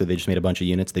think basically they just made a bunch of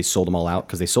units. They sold them all out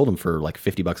because they sold them for like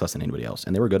 $50 less than anybody else,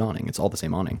 and they were good awning. It's all the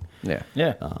same awning. Yeah.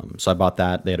 Yeah. So I bought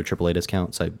that. They had a AAA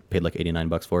discount, so I paid like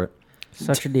 $89 for it.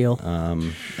 Such a deal.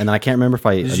 And then I can't remember if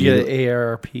I Did you get an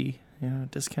AARP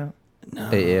discount?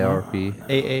 AARP.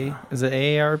 AA? Is it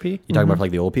AARP? You talking about for, like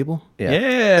the old people?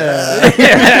 Yeah.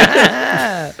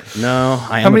 No,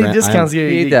 I am. How many discounts do you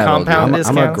Eat get? that old Compound dude.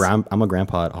 discounts? I'm a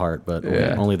grandpa at heart, but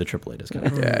only the AAA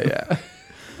discount. Yeah.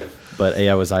 But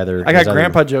I was either. I got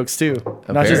grandpa jokes too,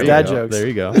 not just dad jokes. There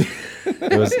you go.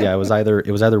 It was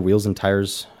either wheels and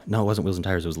tires. No, it wasn't wheels and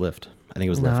tires. It was lift. I think it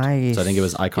was lift. Nice. So I think it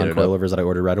was Icon Get it up. coilovers that I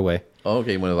ordered right away. Oh,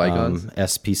 okay, one of the icons.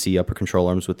 SPC upper control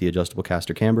arms with the adjustable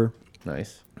caster camber.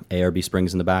 Nice. ARB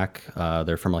springs in the back.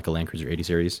 They're from like a Land Cruiser 80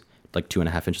 series, like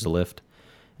 2.5 inches of lift,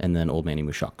 and then Old Man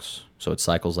Emu shocks. So it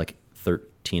cycles like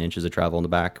 13 inches of travel in the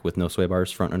back with no sway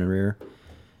bars, front and rear.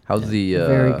 How's the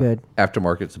Very good.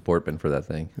 aftermarket support been for that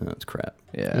thing? That's crap.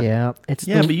 Yeah. Yeah, it's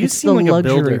Yeah, the, but you it's seem the like a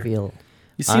luxury builder. vehicle.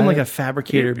 You seem like a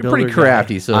fabricator You're builder. pretty guy.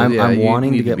 crafty, so I'm you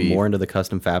wanting need to get be- more into the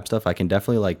custom fab stuff. I can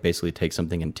definitely like basically take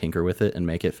something and tinker with it and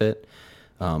make it fit.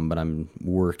 But I'm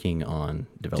working on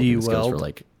developing you the skills for weld?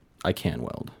 like I can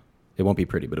weld. It won't be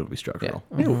pretty, but it'll be structural.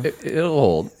 It'll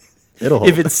hold. It'll hold.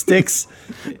 If it sticks,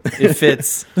 it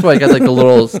fits. That's why I got like the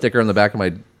little sticker on the back of my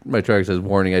truck that says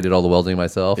 "Warning: I did all the welding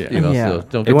myself." Yeah. You know, Yeah. so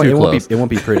don't it get won't, too it won't close. be it won't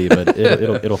be pretty, but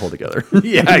it'll hold together.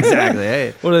 Yeah, exactly.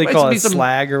 Hey, What do they might call be it? some-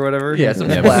 Slag or whatever? Yeah, some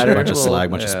Yeah, splatter. bunch of little-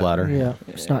 slag, bunch of splatter. Yeah,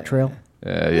 snot trail.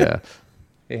 Yeah.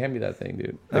 Hey, hand me that thing,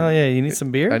 dude. Oh yeah, you need some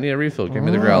beer. I need a refill. Give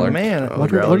me the Oh growler. man,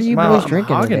 What are you boys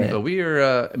drinking today? So we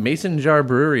are Mason Jar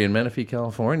Brewery in Menifee,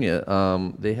 California.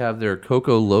 They have their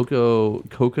Coco Loco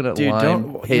coconut Dude, lime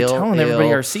don't. pale You're telling ale.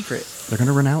 everybody our secret. They're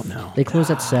gonna run out now. They close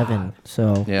at 7,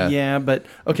 so Yeah. Yeah, but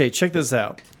okay, check this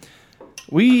out.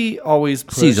 We always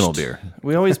pushed, Seasonal beer.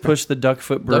 We always push the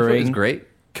Duckfoot Duckfoot Brewing is great.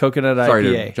 coconut Sorry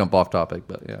IPA. to jump off topic,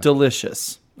 but yeah.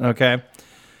 Delicious. Okay.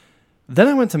 Then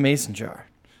I went to Mason Jar,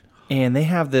 and they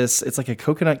have this. It's like a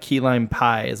coconut key lime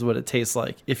pie, is what it tastes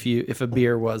like. If a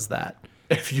beer was that.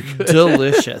 If you could.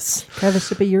 Delicious. can I have a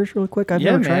sip of yours real quick? I've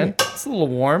Yeah, never tried man. it. It's a little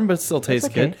warm, but it still tastes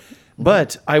okay. good.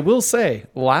 But I will say,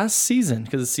 last season,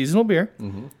 because it's seasonal beer,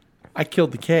 I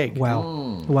killed the keg.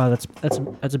 Wow, wow,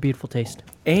 that's a beautiful taste.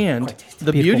 And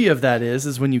the Beautiful. beauty of that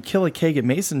is when you kill a keg at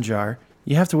Mason Jar,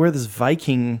 you have to wear this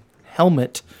Viking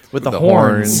helmet with the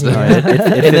horns. horns.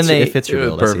 And then they it fits your it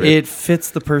was build. I see perfect. it. it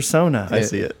fits the persona. I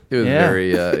see it. It was Yeah.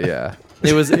 very yeah.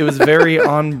 It was very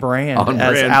on brand, On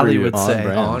as brand for Ali you. would On say.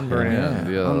 brand. On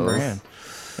brand. Yeah. On brand.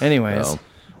 Anyways, Well.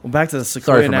 well, back to the Sorry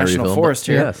Sequoia for my National refill, Forest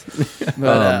but here. Yes.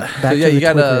 But, So Back yeah, to you the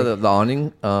got Twitter. the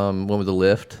awning. One with the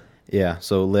lift. Yeah,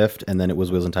 so lift, and then it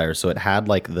was wheels and tires. So it had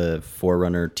like the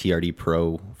Forerunner TRD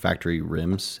Pro factory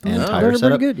rims and They're tire pretty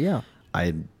setup. good, yeah.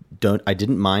 I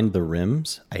didn't mind the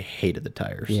rims. I hated the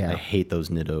tires. Yeah. I hate those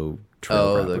Nitto trail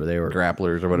Oh, grappler. the They were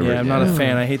grapplers or whatever. yeah, I'm not a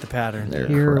fan. I hate the pattern. they're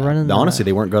You're crap. running the- Honestly,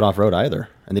 they weren't good off road either,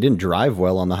 and they didn't drive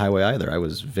well on the highway either. I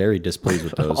was very displeased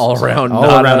with those. All around, all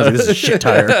not around. I a- was like, this is a shit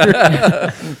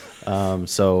tire.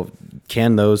 So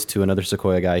canned those to another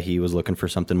Sequoia guy. He was looking for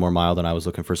something more mild, and I was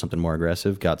looking for something more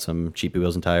aggressive. Got some cheapy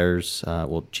wheels and tires.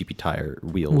 Cheapy tire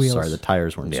wheels. Wheels. Sorry, the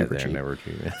tires weren't Yeah, super they're cheap. never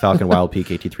cheap. Yeah. Falcon Wild Peak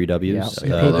AT3Ws.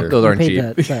 Yeah, you they're- those aren't you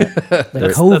cheap. paid the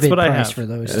That's COVID what I price have. for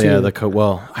those too.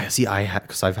 Yeah,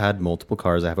 because I've had multiple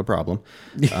cars. I have a problem.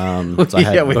 So I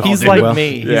had, Yeah, we all He's do. like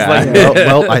me. He's Yeah.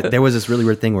 like me. there was this really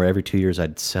weird thing where every 2 years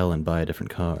I'd sell and buy a different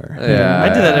car. Yeah, I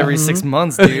did that every 6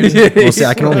 months, dude. Well, see,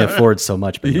 I can only afford so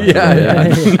much. But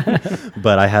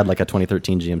But I had like a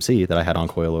 2013 GMC that I had on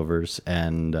coilovers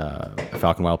and a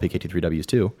Falcon Wild Peak AT3Ws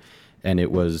too, and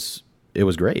it was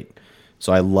great.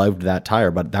 So I loved that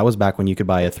tire, but that was back when you could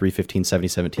buy a 315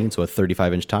 7017, so a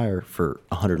 35-inch tire for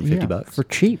 $150 for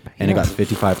cheap. and it yeah. got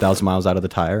 55,000 miles out of the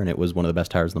tire, and it was one of the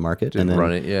best tires in the market. And then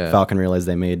run it, yeah. Falcon realized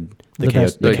they made the, The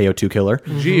best. KO2 killer.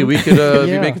 Gee, we could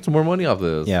be Yeah. making some more money off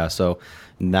this. Yeah, so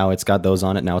now it's got those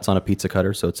on it. Now it's on a pizza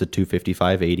cutter, so it's a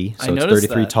 255/80. I So it's noticed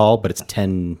 33 that. tall, but it's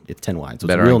 10 wide. So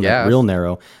Better it's real on gas. real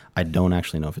narrow. I don't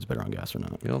actually know if it's better on gas or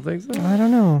not. You don't think so? I don't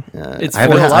know. It's I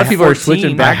haven't for had- a lot of people are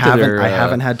switching back I to haven't their, I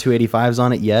haven't had 285s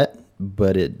on it yet,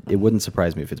 but it wouldn't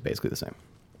surprise me if it's basically the same.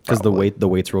 Because the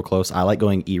weight's real close. I like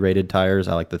going E-rated tires.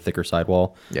 I like the thicker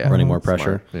sidewall, Yeah. running more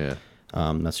pressure. Yeah.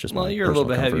 That's just Well, my you're a little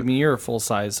bit personal heavy. I comfort. mean, you're a full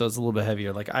size, so it's a little bit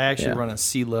heavier. Like I actually Yeah. run a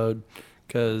C load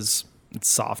because It's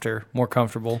softer, more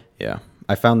comfortable. Yeah.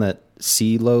 I found that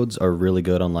C loads are really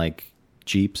good on like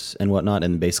Jeeps and whatnot,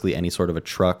 and basically any sort of a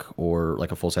truck or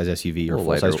like a full-size SUV or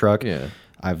full-size truck. Yeah.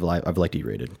 I've liked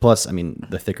E-rated. Plus, I mean,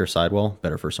 the thicker sidewall,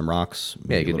 better for some rocks.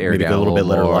 Yeah, you Maybe can a air maybe down get a little bit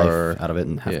litter more. life out of it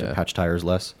and have to patch tires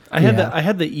less. I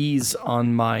had the ease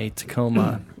on my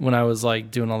Tacoma when I was like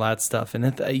doing all that stuff,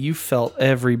 and you felt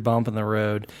every bump in the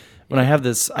road. When I have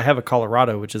a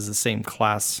Colorado, which is the same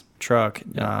class truck.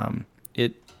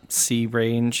 It C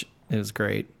range, it was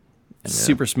great.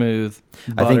 Super smooth.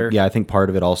 Butter. I think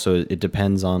part of it also, it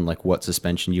depends on like what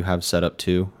suspension you have set up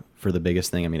too for the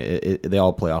biggest thing. I mean, they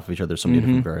all play off of each other. There's so many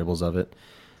different variables of it.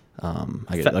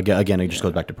 Again, it just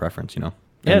goes back to preference, you know.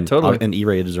 Yeah, totally. And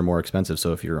E-rated are more expensive,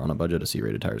 so if you're on a budget, a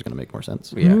C-rated tire is going to make more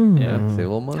sense. Yeah. Save a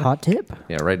little money. Hot tip.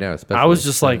 Yeah, right now especially. I was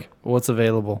just like, what's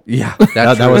available? Yeah,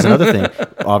 That was another thing.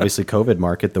 Obviously, COVID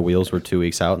market, the wheels were 2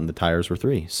 weeks out and the tires were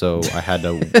 3. So I had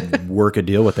to work a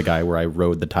deal with the guy where I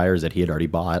rode the tires that he had already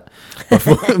bought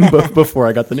before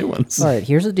I got the new ones. All right,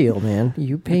 here's the deal, man.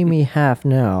 You pay me half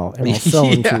now, and I'll sell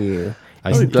them to you.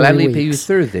 I would gladly pay you weeks.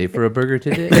 Thursday for a burger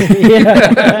today.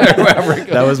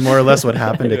 That was more or less what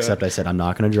happened, except I said, I'm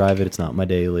not going to drive it. It's not my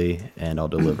daily, and I'll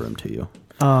deliver them to you.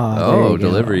 Oh,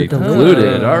 delivery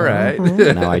included. All right.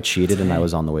 Now I cheated, and I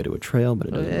was on the way to a trail, but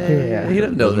it doesn't matter. Yeah. He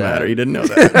doesn't know Doesn't that. matter. He didn't know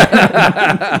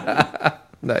that.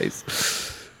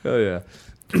 Nice. Oh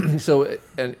yeah. So,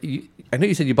 and I know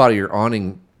you said you bought your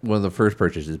awning one of the first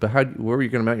purchases, but where were you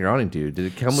going to mount your awning to? Did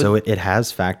it come with? So it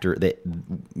has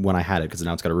when I had it, because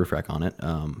now it's got a roof rack on it,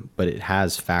 but it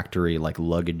has factory like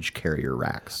luggage carrier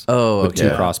racks. Oh, with okay.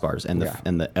 2 crossbars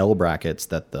and the L brackets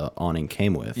that the awning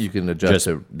came with. You can adjust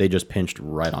it. They just pinched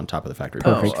right on top of the factory.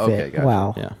 Perfect Oh, okay, fit. gotcha.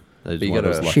 Wow. Yeah. But you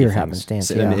gotta- Sheer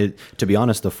happenstance, And yeah. to be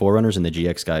honest, the 4Runners and the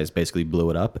GX guys basically blew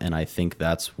it up, and I think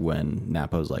that's when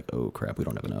Napa was like, "Oh crap, we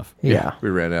don't have enough." Yeah. We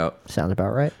ran out. Sounds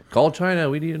about right. Call China.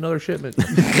 We need another shipment.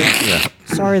 Yeah.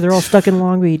 Sorry, they're all stuck in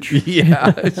Long Beach.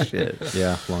 Yeah. Shit.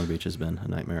 Yeah, Long Beach has been a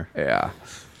nightmare. Yeah.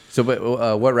 So, but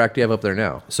what rack do you have up there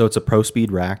now? So it's a Pro Speed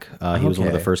rack. He was one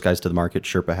of the Okay. first guys to the market.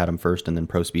 Sherpa had him first, and then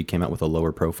Pro Speed came out with a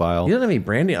lower profile. You don't have any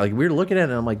branding. Like we were looking at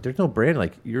it, and I'm like, "There's no brand."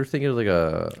 Like you're thinking it was like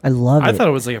a. I love it. I thought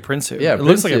it was like a Prinsu. Yeah, it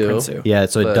looks like a Prinsu. Prinsu. Yeah,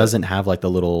 so But- it doesn't have like the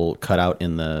little cutout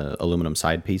in the aluminum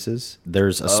side pieces.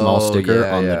 There's a small sticker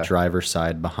on the driver's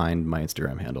side behind my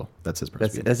Instagram handle. That's his Pro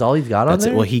Speed. That's all he's got on That's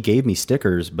there. it. Well, he gave me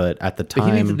stickers, but at the But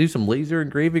he needs to time, do some laser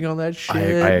engraving on that shit.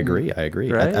 I agree.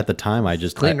 Right? At the time, I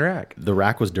just Clean rack. The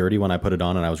rack was dirty when I put it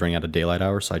on, and I was running out of daylight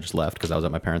hours, so I just left because I was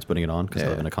at my parents putting it on because I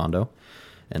live in a condo,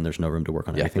 and there's no room to work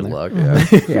on Yeah. anything Good there.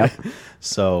 luck. Yeah. Yeah.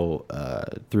 So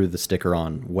threw the sticker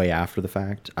on way after the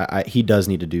fact. He does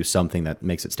need to do something that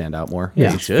makes it stand out more. Yeah.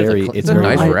 it's He should. very, It's a it's cl-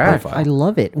 very nice high rack. profile. I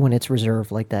love it when it's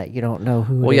reserved like that. You don't know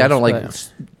who. Well, it yeah, I is, don't like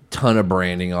but- a ton of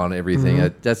branding on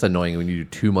everything. That's annoying when you do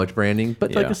too much branding. But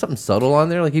like Yeah. there's something subtle on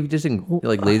there. Like if you just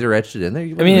like laser etched it in there.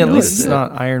 You I mean, at wouldn't least notice it's it.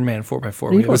 not Iron Man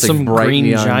 4x4. You We know, have it's like some bright green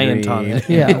neon giant green. on it.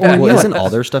 Yeah. Well, isn't all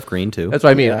their stuff green too? That's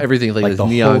what I mean. Everything like, Like this the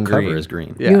neon whole green cover is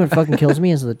green. Yeah. You know what fucking kills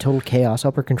me is the Total Chaos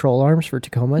upper control arms for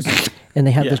Tacomas, and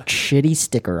they have this shitty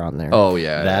sticker on there. Oh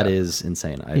yeah. That yeah. is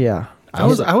insane. Yeah. I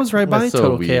was right by That's so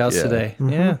Total weak, Chaos yeah. today. Mm-hmm.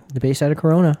 Yeah. The base side of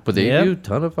Corona. But they Yep. do a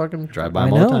ton of fucking Drive by I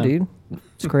them all the know, time. dude.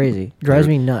 It's crazy. Drives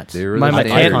me nuts. They were My the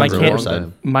mechanic, standard my, for a can- long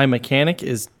time. my mechanic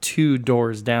is 2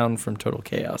 doors down from Total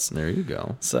Chaos. There you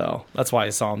go. So that's why I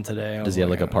saw him today. I Does was he have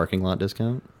like a parking lot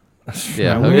discount?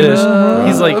 Yeah. I okay. wish.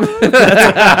 He's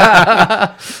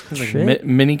like, Shit.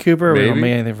 Mini Cooper. We don't Maybe.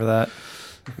 make anything for that.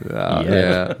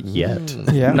 Yeah. Yet.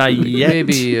 Yeah. Not yet.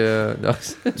 Maybe. No. But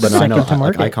no, I Second know to like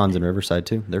market. Icons in Riverside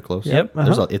too. They're close. Yep.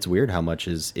 There's it's weird how much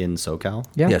is in SoCal.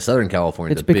 Yeah. Yeah, Southern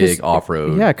California is It's a because big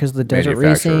off-road. Yeah, because the desert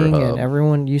manufacturer racing hub. and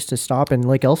everyone used to stop in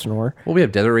Lake Elsinore. Well, we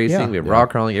have desert racing, Yeah. we have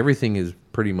rock crawling. Everything is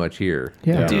pretty much here.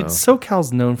 Yeah. Dude,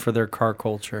 SoCal's known for their car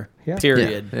culture. Yeah.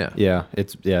 Period. Yeah.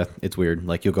 It's weird.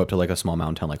 Like you'll go up to like a small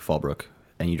mountain town like Fallbrook,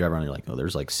 and you drive around and you're like, oh,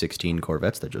 there's like 16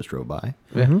 Corvettes that just drove by.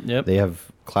 Yep. They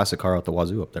have classic car out the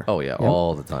wazoo up there. Oh yeah,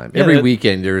 all the time. Yeah, Every that-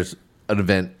 weekend there's an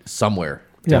event somewhere.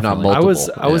 If not Definitely.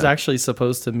 multiple. I was Yeah. actually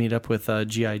supposed to meet up with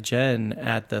GI Jen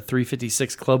at the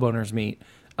 356 Club Owners meet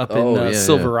up Oh, in yeah,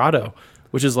 Silverado,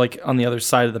 which is like on the other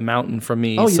side of the mountain from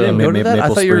me. Oh, you so didn't go to that? I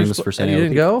Maple thought you were. Springs for San You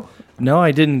didn't Diego. go. no,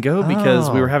 I didn't go because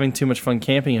we Oh. were having too much fun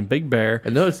camping in Big Bear. I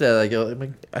noticed that. I'm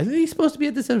like, I think he's supposed to be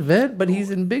at this event, but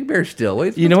he's in Big Bear still.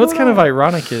 You know what's kind of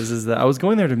ironic is that I was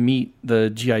going there to meet the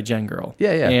GI Jen girl.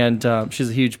 Yeah, yeah. And she's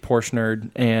a huge Porsche nerd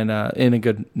and in a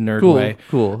good nerd Cool, way.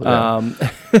 cool, yeah.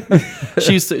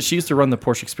 She used to run the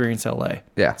Porsche Experience LA.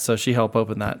 Yeah. So she helped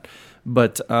open that.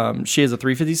 But she has a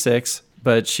 356,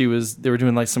 but they were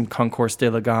doing like some Concours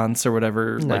d'Elegance or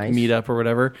whatever, like Nice. meetup or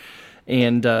whatever.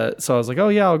 And so I was like, oh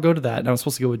yeah, I'll go to that. And I was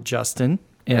supposed to go with Justin,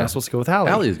 and I was supposed to go with Allie.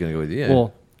 Allie was gonna go with you. Yeah.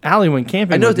 Well, Allie went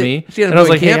camping I know with me, she had and I was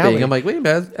like, camping. hey, Allie. I'm like, wait a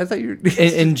minute, I thought you were.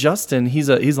 and Justin, he's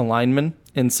a lineman,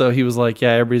 and so he was like,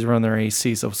 yeah, everybody's running their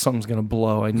AC, so something's gonna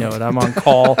blow. I know it. I'm on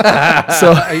call,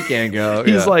 so you can't go.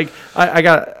 he's like,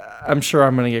 I'm sure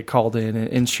I'm gonna get called in,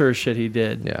 and sure as shit he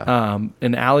did. Yeah.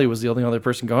 And Allie was the only other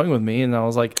person going with me, and I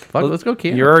was like, Fuck, let's go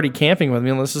camping. You're already camping with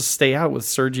me, and let's just stay out with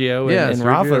Sergio and Sergio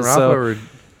Rafa. and Rafa So were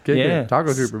kicking yeah.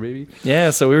 Taco Trooper, baby. yeah,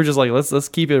 so we were just like, let's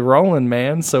keep it rolling,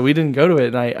 man. So we didn't go to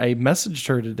it, and I messaged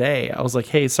her today. I was like,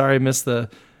 hey, sorry I missed the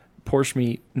Porsche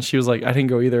meet, and she was like, I didn't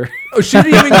go either. Oh, she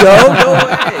didn't even go? No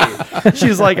way. She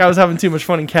was like, I was having too much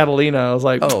fun in Catalina. I was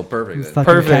like, Oh, perfect. then. Fucking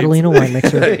Perfect. Catalina wine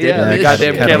mixer. yeah, the Yeah,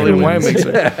 goddamn Catalina Catalina wine wins.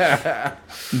 mixer.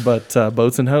 But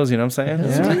boats and hoes, you know what I'm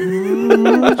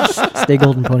saying? Yeah. Stay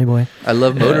golden, pony boy. I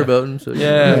love motorboating. So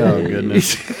Yeah. Oh,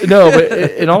 goodness. No, but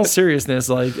in all seriousness,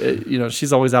 like,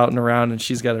 she's always out and around, and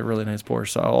she's got a really nice Porsche,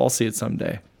 so I'll see it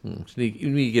someday. You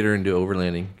need to get her into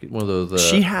overlanding. Get one of those.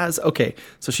 She has, okay,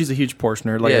 so she's a huge Porsche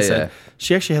nerd, like Yeah, I said. yeah.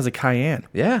 She actually has a Cayenne.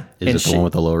 Yeah. Is And it the one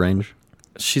with the low range?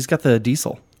 She's got the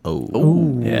diesel.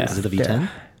 Oh. Yeah. Is it the V10?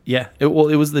 Yeah. It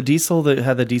was the diesel that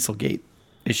had the diesel gate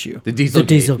issue. The diesel. The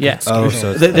diesel. gate. Yeah. Oh,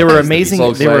 so They were amazing. They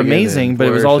were Volkswagen amazing, and but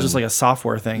it was all Porsche just like a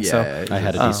software thing. Yeah. So I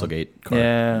had a Dieselgate car.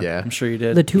 yeah, I'm sure you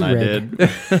did. The two I rig.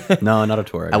 did. No, not a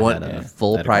Touareg. I want had a-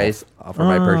 full I had a price offer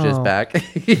my purchase Oh. back.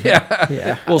 Yeah.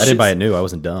 Yeah. Well, I didn't buy it new. I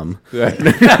wasn't dumb. yeah,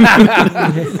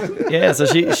 so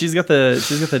she's got the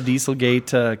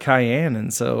Dieselgate Cayenne,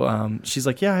 and so she's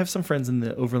like, yeah, I have some friends in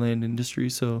the overland industry,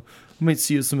 so I might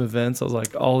see you at some events. I was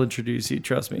like, I'll introduce you.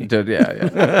 Trust me. Dude,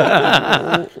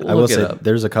 yeah. I will Look it say up.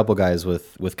 there's a couple guys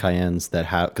with Cayennes that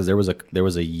have, because there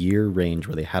was a year range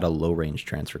where they had a low range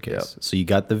transfer case. Yep. So you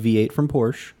got the V8 from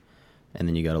Porsche, and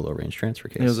then you got a low range transfer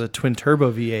case. It was a twin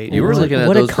turbo V8. You were What a- looking at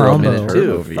what a those for a minute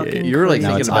combo. too. Fucking You were like now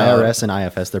thinking it's about IRS and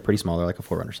IFS. They're pretty small. They're like a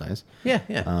 4Runner size. Yeah,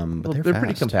 yeah. But Well, they're pretty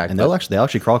fast. compact. and they'll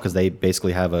actually crawl because they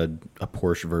basically have a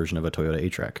Porsche version of a Toyota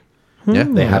A-Track. yeah.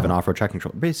 They have an off-road traction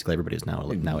control. Basically, everybody's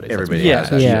nowadays. Everybody Yeah, has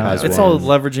that. yeah. It's all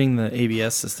leveraging the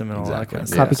ABS system and all that kind of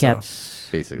stuff. Copycat. So-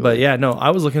 basically. But yeah, no,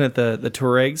 I was looking at the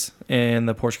Touaregs and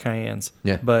the Porsche Cayennes.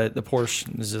 Yeah. But the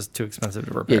Porsche is just too expensive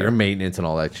to yeah, repair. your maintenance and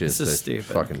all that shit. It's just is stupid.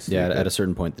 Fucking stupid. Yeah, at a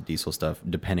certain point, the diesel stuff,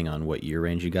 depending on what year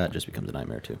range you got, just becomes a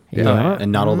nightmare too. Yeah. Oh, yeah.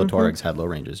 And not all the Touaregs had low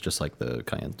ranges, just like the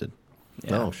Cayennes did.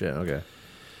 Oh shit. Okay.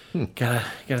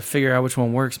 Gotta figure out which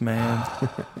one works, man.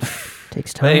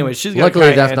 Takes time. But anyway, she's got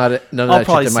Luckily, a that's Cayenne. not none I'll of that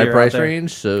probably shit's in see my her price out there.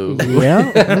 range. So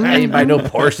Yeah. I ain't buy no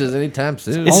Porsches anytime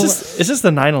soon. It's just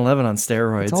the 911 on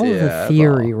steroids. It's all in Yeah, the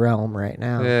theory realm right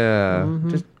now. yeah.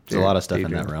 Just There's a lot of stuff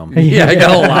in that realm. Yeah, I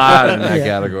got a lot in that Yeah.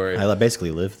 category. I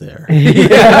basically live there.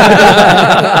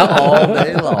 All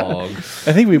day long.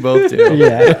 I think we both do.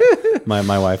 Yeah.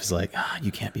 My wife is like,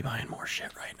 you can't be buying more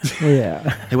shit right now. Yeah.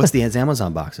 Hey, what's the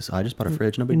Amazon boxes? I just bought a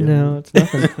fridge. Nobody did. No, it's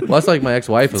nothing. Well, that's like my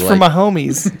ex-wife was It's for my like,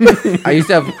 homies. I used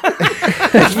to have.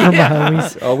 It's for my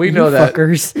homies. Oh, we You know that.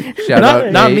 fuckers. Shout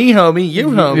out, not Nate. me, homie. You,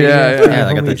 homie. Yeah, Yeah,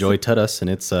 I got the Homies. Joy Tutus, and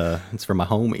it's for my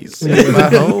homies. My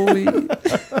homie.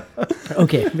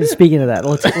 Okay, but speaking of that,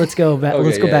 let's go back. Okay,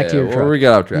 let's go yeah, back to yeah. your Where truck. we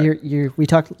got off track. We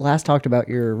talked about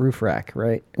your roof rack,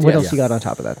 right? What Yeah. else you got on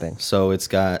top of that thing? So it's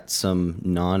got some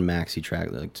non-maxi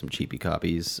track, like some cheapy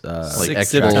copies. Like Six X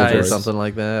zip Bulls or ties. something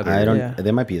like that. Or, I don't. Yeah.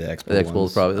 They might be the X The X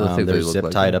Bulls probably- those things There's look zip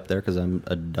like tied that. up there because I'm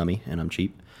a dummy and I'm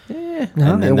cheap. No,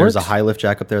 And it then there's a works. high lift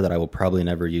jack up there that I will probably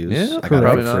never use. Yeah, I got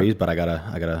probably it not. for free, but I gotta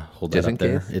hold Just that in up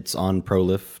there. case. It's on Pro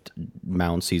Lift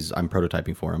mounts. I'm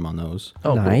prototyping for him on those.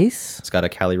 Oh, cool. Nice. It's got a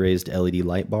Cali raised LED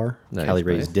light bar, Nice, Cali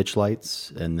raised nice. ditch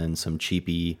lights, and then some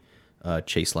cheapy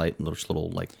chase light,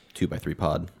 little like 2x3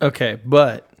 pod. Okay,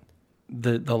 but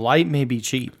the light may be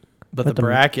cheap, but the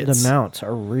brackets. the mounts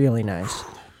are really nice.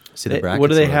 See the brackets?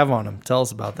 What do they are have on them? Tell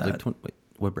us about that. Like wait,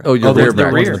 what bracket? Oh, your rear the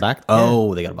brackets. rear. One's in the back.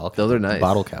 Oh, they got a bottle cap. Those are nice.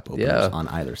 Bottle cap openers Yeah. on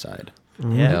either side.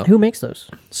 yeah. Who makes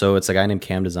those? So it's a guy named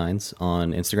Cam Designs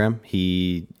on Instagram.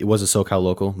 It was a SoCal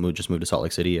local, just moved to Salt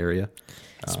Lake City area.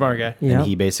 Smart guy. Yeah. And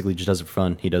he basically just does it for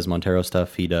fun. He does Montero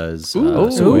stuff. He does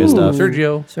Ooh. Sequoia stuff.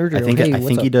 Sergio. Sergio. I think hey, I what's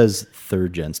think he up? does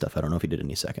third gen stuff. I don't know if he did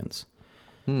any seconds.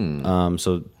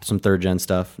 So some third gen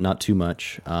stuff, not too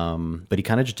much. But he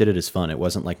kind of just did it as fun. It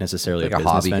wasn't like necessarily Like a a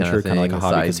business hobby kinda venture, kind of like thing, a a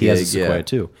hobby side because he has a gig, yeah. Sequoia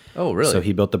too. Oh, really? So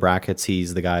he built the brackets.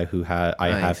 He's the guy who I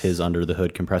have Nice. his under the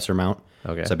hood compressor mount.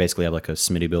 Okay. So I basically have like a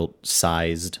Smitty built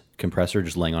sized compressor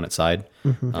just laying on its side,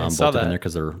 saw bolted in that. there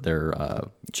because they're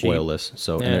Cheap. oilless.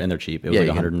 So Yeah. and they're cheap. It was Yeah, like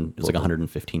you can 100. It was like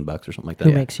 $115 or something like that.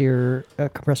 Who makes your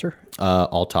compressor?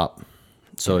 All top.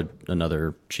 So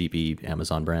another cheapy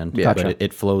Amazon brand. Yeah. But Gotcha.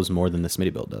 it flows more than the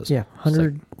Smittybilt does. Yeah,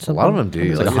 100 A lot of them do.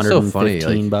 It's like Like, it's so funny.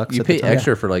 $115 Like, you at the pay time.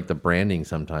 extra for like the branding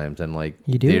sometimes, and like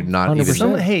You do? they're not 100%.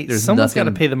 even. Hey, there's someone's got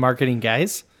to nothing- pay the marketing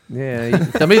guys. Yeah,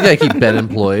 somebody's got to keep Ben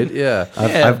employed. Yeah,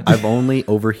 I've only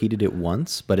overheated it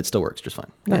once, but it still works just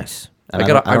fine. Nice. And I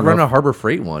don't run know a if- Harbor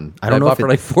Freight one. I don't know bought if for it-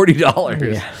 like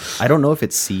 $40. Yeah, I don't know if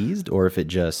it's seized or if it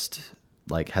just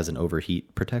like has an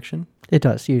overheat protection. it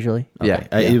does usually. Yeah,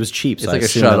 It was cheap, so It's I like a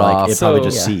assume that, shut-off. it probably So-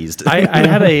 just Yeah. seized. I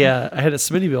had a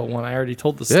Smittybilt one. I already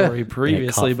told the Yeah. story And it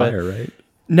previously, caught but fire, right?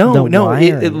 no, The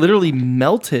wiring. it literally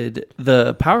melted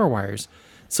the power wires.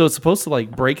 So it's supposed to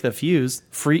like break the fuse.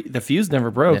 The fuse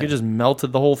never broke. Yeah. It just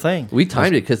melted the whole thing. we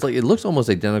timed it because like it looks almost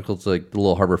identical to like the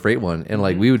little Harbor Freight one, and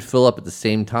like we would fill up at the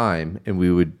same time, and we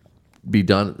would be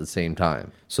done at the same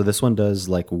time. So this one does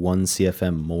like 1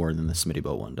 CFM more than the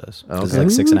Smittybilt one does. It's Okay. like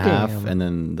 6.5, Damn. and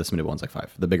then the Smittybilt one's like 5.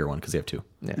 The bigger one because they have 2.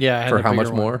 Yeah, I had for the how bigger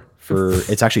much one. more? For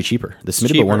it's actually cheaper. The Smittybilt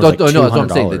cheaper. one No, was like no, that's what I'm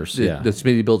saying. $200. The, Yeah. the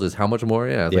Smitty build is how much more?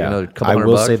 Yeah, it's like Yeah, another couple I hundred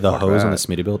will bucks. say the Fuck hose on the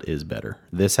that. Smittybilt is better.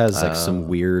 This has like some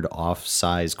weird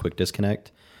off-size quick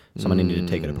disconnect. So I'm gonna need to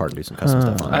take it apart and do some custom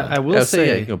stuff on it. I will Yeah,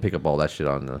 say, you can pick up all that shit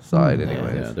on the side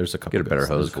anyway. Yeah, there's a couple. Get a better bits-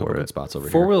 there's hose a couple for good it. spots over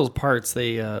Four here. Wheels Parts,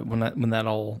 they when that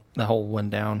whole went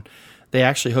down, they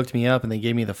actually hooked me up and they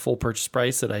gave me the full purchase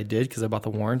price that I did because I bought the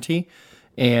warranty,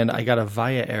 and I got a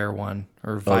Via Air one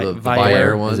or The Via Air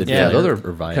Air ones, it yeah, Via those Air are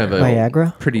or Via kind of Air? a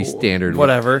Viagra? pretty standard,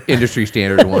 Whatever. industry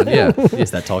standard one. Yeah,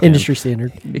 Is that tall can? Industry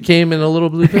standard. it came in a little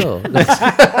blue pill. I'm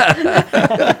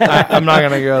not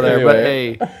gonna go there, but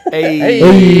hey,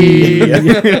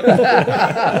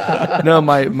 no,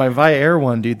 my Via Air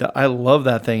one, dude. I love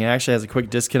that thing. It actually has a quick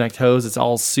disconnect hose. It's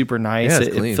all super nice. Yeah, it's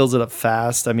It clean. fills it up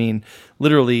fast. I mean,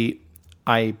 literally,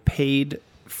 I paid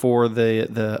for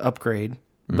the upgrade,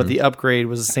 but the upgrade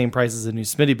was the same price as the new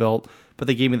Smittybilt. But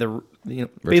they gave me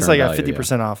basically I got value,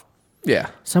 50% off. Yeah,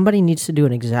 Somebody needs to do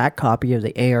an exact copy of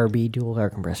the ARB dual air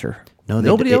compressor. No,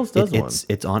 Nobody else does one.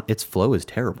 It's on. Its flow is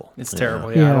terrible. It's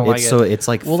terrible. Yeah. Yeah, I don't like It's it. so it's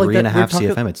like Well, like three and a that- we're half talking-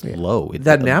 CFM. It's low. It's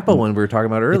that like Napa one we were talking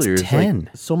about earlier is 10. like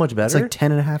so much better. It's like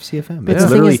 10 and a half CFM. But It's the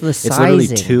thing literally is the it's literally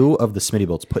sizing. 2 of the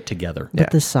Smittybilts put together. But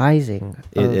the sizing.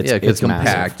 yeah, because it's massive.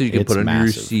 compact. You can It's put it under your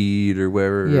massive. seat or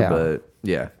wherever. Yeah. But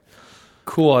yeah,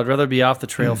 cool. I'd rather be off the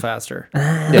trail faster.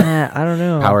 I don't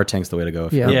know. Power tank's the way to go.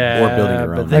 If Yeah. you're, Yeah, or building your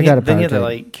but own. then, I got a then you have power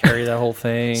to tank. like carry that whole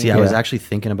thing. See, I was Yeah. actually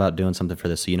thinking about doing something for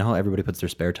this. So you know how everybody puts their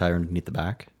spare tire underneath the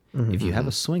back? If you have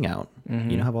a swing out, you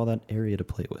don't have all that area to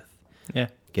play with. Yeah,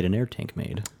 Get an air tank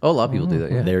made. oh, a lot of people do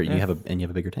that. Yeah, There you have a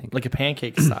bigger tank. like a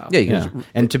pancake style. yeah, you can Yeah. just-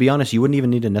 And to be honest, you wouldn't even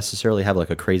need to necessarily have like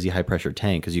a crazy high pressure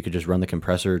tank because you could just run the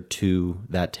compressor to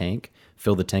that tank,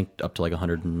 fill the tank up to like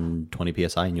 120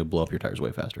 psi, and you'll blow up your tires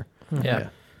way faster. Yeah.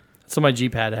 So my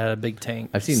Jeep had a big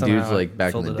tank. I've seen Somehow dudes like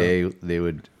back in filled the it up. day, they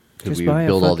would Just we buy would a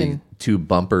build all these fucking- tube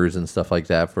bumpers and stuff like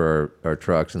that for our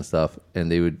trucks and stuff,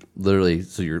 and they would literally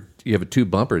you have a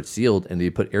tube bumper, it's sealed, and they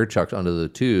put air chucks onto the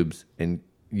tubes and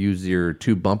use your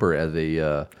tube bumper as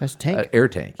a As a tank. air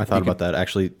tank. I thought about that.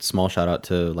 Actually, small shout out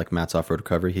to like Matt's Off Road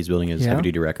Recovery. He's building his Yeah. heavy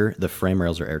duty wrecker. The frame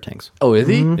rails are air tanks. Oh, is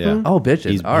he? Yeah. Oh,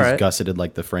 bitches. He's All right. gusseted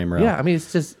like the frame rail. Yeah, I mean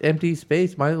it's just empty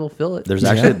space. Might as well fill it. There's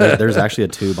actually there's actually a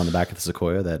tube on the back of the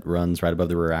Sequoia that runs right above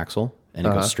the rear axle, and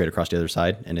it goes straight across the other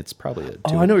side, and it's probably a 2.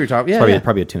 Oh, I know what you're talking. It's Yeah, probably, yeah.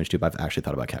 probably a 2-inch tube. I've actually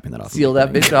thought about capping that off. Seal that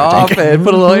and bitch putting a off tank. and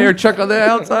put a little air chuck on the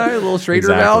outside, a little straighter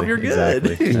valve. You're good.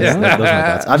 Exactly. Those are my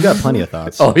thoughts. I've got plenty of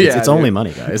thoughts. Oh, yeah, it's only dude.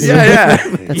 money, guys. Yeah,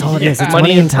 yeah, That's all it is. It's money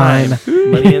money and time.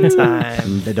 Money and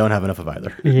time. They don't have enough of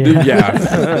either. Yeah.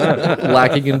 yeah.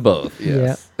 Lacking in both.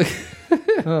 Yes.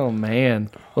 Oh man.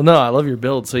 Well, no, I love your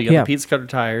build. So you got Yeah. the pizza cutter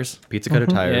tires. Pizza cutter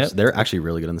tires. Yep. They're actually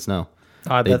really good in the snow.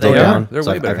 I They bet go they are. down. They're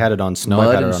So way better. I've had it on snow. Mud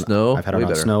I've had it and on, snow, I've had way it on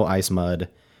better. snow, ice, mud,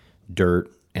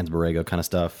 dirt, Ansborrego kind of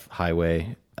stuff,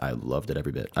 highway. I loved it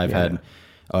every bit. I've had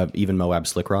even Moab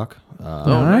Slick Rock.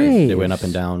 Nice. They went up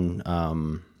and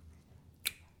down.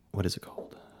 What is it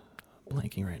called?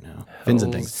 Blanking right now. Fins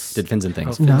and Things. Did Fins and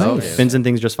Things. Nice. Oh, yeah. Fins and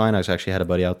Things just fine. I actually had a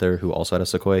buddy out there who also had a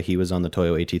Sequoia. He was on the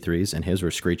Toyo AT3s, and his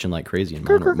were screeching like crazy. And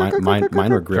mine were gripping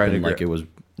Trying to like it was,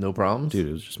 No problems. dude,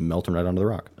 it was just melting right onto the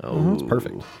rock. Oh, it was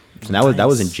perfect. So that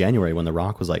was in January when the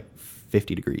rock was like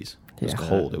 50 degrees. It was Yeah.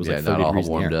 cold. It was yeah, like not 30 all degrees in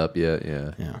the warmed air. up yet.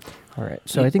 Yeah. Yeah. All right.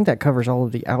 So I think that covers all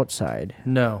of the outside.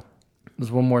 No.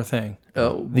 There's one more thing.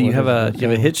 Oh, You have a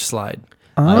hitch slide.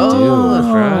 oh,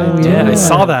 that's right. Yeah, I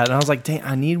saw that and I was like, dang,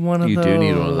 I need one of You those. do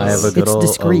need one of those. I have a good It's old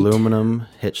discreet. aluminum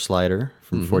hitch slider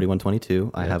from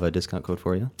 4122. I have a discount code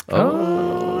for you.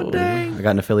 Oh, dang. I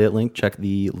got an affiliate link. Check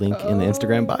the link in the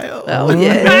Instagram bio. Oh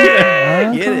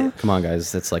yeah. Get it. Come on,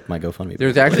 guys. That's like my GoFundMe.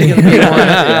 There's actually going to be one.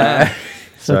 Yeah.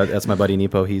 So that's my buddy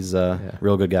Nepo. He's a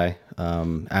real good guy.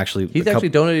 Actually, He's actually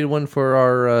donated one for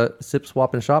our Sip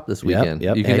Swap and Shop this weekend.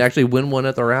 yep. You can actually win one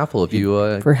at the raffle if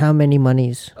you For how many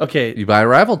monies? Okay. you buy a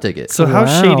raffle ticket. So how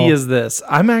Wow. shady is this?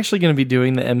 I'm actually going to be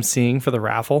doing the emceeing for the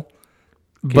raffle.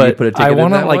 you But put a ticket I in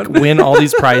want to that like one? win all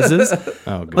these prizes.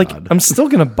 Oh god. Like I'm still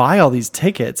going to buy all these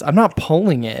tickets. I'm not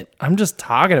pulling it. I'm just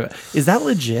talking about it. Is that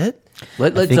legit?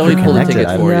 Let think Zoe you're pull the connected.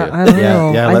 ticket for Yeah, you. I don't Yeah,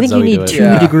 know. yeah, I let think Zoe you do need it. 2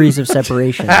 Yeah. degrees of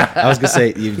separation. I was gonna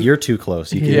say you're too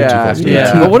close. You're too close. to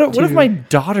Yeah. that. But what if my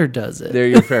daughter does it? There,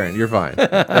 you're fair. You're fine.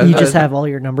 You just have all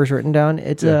your numbers written down.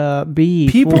 It's B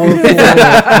People- 4 4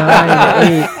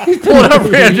 9 8. pull it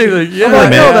up randomly. Yeah. Oh, no,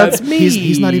 Man, that's me.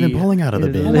 He's not even pulling out of the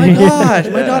bin. Oh my gosh,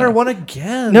 my daughter won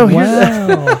again. No, here's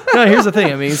Wow. no. Here's the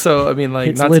thing. I mean, like,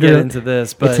 It's not to get literally- into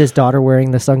this, but It's his daughter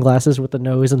wearing the sunglasses with the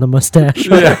nose and the mustache.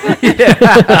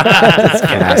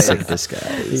 Classic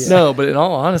disguise. no. But in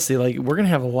all honesty, like, we're gonna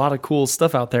have a lot of cool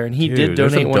stuff out there, and he Dude, did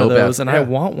there's donate some one of dope-ass- those, and I yeah.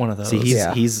 want one of those. See,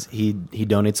 Yeah. he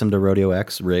donates them to Rodeo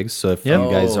X rigs. So if Yeah.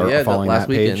 you guys Oh, are yeah, that following last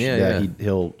that page, weekend, yeah.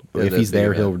 he'll Yeah, if the he's there,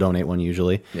 bigger he'll event. donate one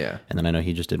usually. Yeah. And then I know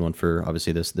he just did one for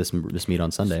obviously this meet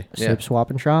on Sunday. Yeah. Sip, swap,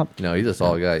 and shop. No, he's a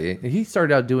solid guy. He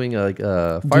started out doing like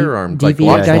firearm DV like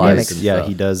Glock Dynamics. slides and Yeah, stuff.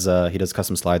 he does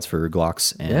custom slides for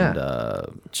Glocks and Yeah.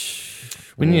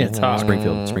 we need to talk.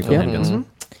 Springfield Yeah. handguns.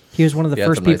 He was one of the Yeah,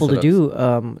 first some nice people to setups.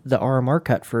 do the RMR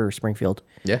cut for Springfield.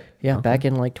 Yeah. Yeah, back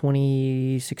in like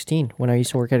 2016 when I used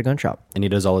to work at a gun shop. And he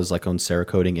does all his like own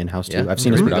Cerakoting in-house too. Yeah. I've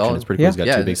seen his Pretty production. solid. It's pretty cool. He's got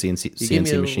Yeah. two big CNC, He gave me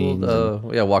CNC a machines. little,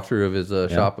 walkthrough of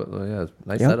his shop. Yeah,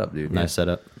 nice Yeah. setup, dude. and nice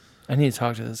setup. I need to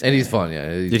talk to this. And guy. he's fun, yeah.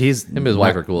 Dude, he's him and his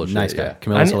wife are cool as shit. Nice guy. Yeah.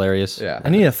 Camilla's I- hilarious. Yeah. I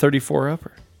need a 34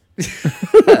 upper.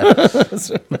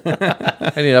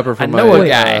 I need an upper for I my. know a wait,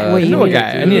 guy. wait, I know a wait,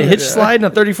 guy. I need a hitch slide and a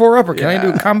 34 upper. Can I do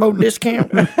a combo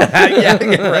discount?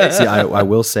 See, I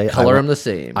will say Color I him the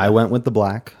same. I went with the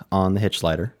black on the hitch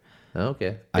slider.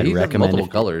 Okay. I'd He's got recommend multiple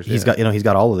if- colors. He's yeah. got he's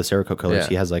got all of the Cerakote colors. Yeah.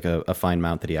 He has like a fine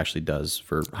mount that he actually does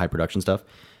for high production stuff.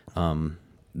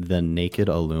 The naked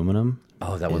aluminum.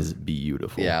 Oh, that is one's-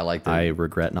 beautiful. Yeah, I like that. I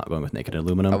regret not going with naked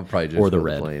aluminum I would probably just or the go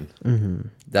red. plain. Mm-hmm.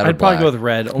 That or I'd probably black. go with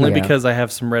red, only Yeah. because I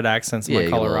have some red accents in Yeah, my you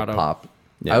get a little Colorado. pop.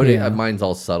 Yeah. I would. Yeah. Mine's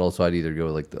all subtle, so I'd either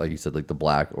go with like you said, like the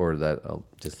black or that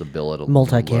just the billet.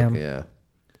 Multicam. Look, yeah.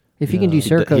 If you can do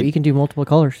Cerakote, you can do multiple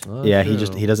colors. Yeah, he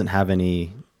doesn't have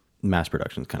any mass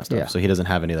production kind of stuff. Yeah. So he doesn't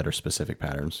have any that are specific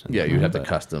patterns. Yeah, you'd have to But-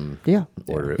 custom. Yeah.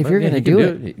 Order it. If But you're yeah, gonna you can do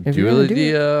it, if do you're gonna the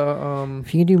do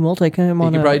If you can do multicam you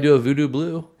on can a probably do a voodoo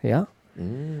blue. yeah.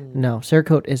 No,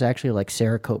 Cerakote is actually like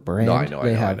Cerakote brand. No, I know, I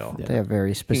They know, I have know. they have very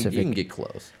You specific. can get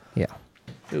close. Yeah.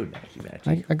 Ooh,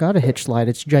 matchy. I got a hitch slide.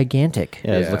 It's gigantic.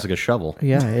 Yeah, Yeah. it looks like a shovel.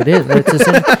 Yeah, it is. But it's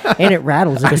and it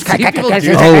rattles. It goes, see people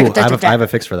do Oh, I have a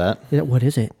fix for that. What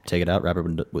is it? Take it out, wrap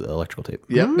it with electrical tape.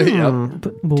 Yep.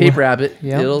 Mm. Yep. Tape wrap it.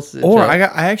 Yeah. It'll Or I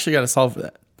actually got to solve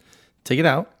that. Take it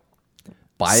out,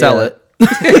 buy sell it.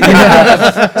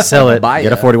 Sell it. Buy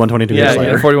Get a it. 4122 Yeah,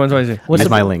 slider. yeah, 4122. Use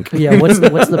my link. Yeah, what's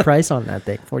the price on that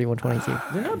thing?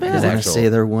 4122. They're not I bad. want to actual. say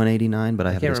they're 189, but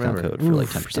I have a can't discount remember. code for like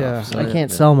 10% Yeah, off. So I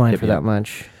can't sell mine for me that up.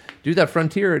 much. Dude, that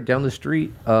Frontier down the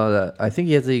street. I think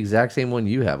he has the exact same one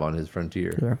you have on his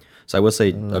Frontier. So I will say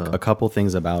a couple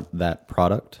things about that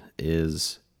product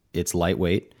is it's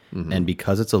lightweight, and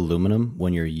because it's aluminum,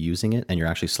 when you're using it and you're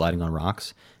actually sliding on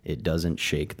rocks, it doesn't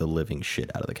shake the living shit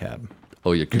out of the cab.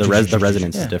 Oh, yeah. The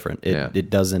resonance is different. It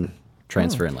doesn't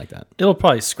transfer in like that. It'll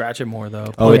probably scratch it more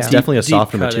though. Oh, it's yeah. definitely a Deep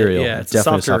softer cut it. material. Yeah, it's it's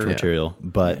definitely a softer- softer material.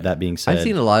 But that being said, I've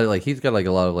seen a lot of he's got like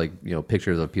a lot of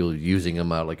pictures of people using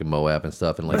them out like in Moab and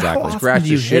stuff and like How often scratch do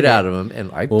the you shit hit out of them. And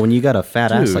I well, when you got a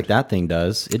fat ass Dude. like that thing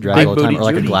does, it drags Big all the time. booty Or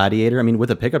like a Judy. Gladiator. I mean, with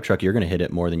a pickup truck, you're going to hit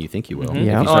it more than you think you will. If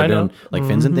Yeah. you Oh, I start know. doing like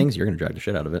fins and things, you're going to drag the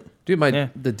shit out of it. dude, Yeah.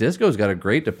 the Disco's got a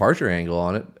great departure angle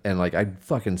on it, and like I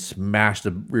fucking smashed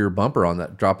the rear bumper on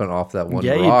that, dropping off that one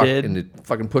Yeah, you rock, did. and it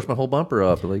fucking pushed my whole bumper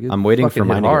up. Like I'm waiting for fucking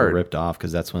mine hit to hard. get ripped off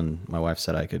because that's when my wife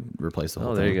said I could replace the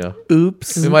whole Oh, thing. there you go.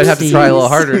 Oops. We might have to try a little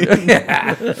harder.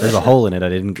 There's a hole in it. It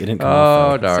didn't come Oh,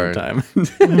 off at the darn. same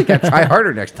time. Gotta try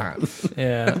harder next time.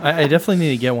 Yeah, I definitely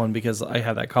need to get one because I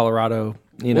have that Colorado.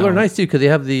 You know, Well, they're nice too because they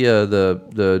have the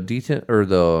detent or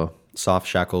the Soft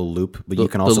shackle loop, but you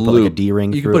can the also put like a loop.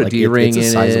 D-ring You through can it. put a Like, D-ring it's a in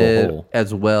sizable it hole.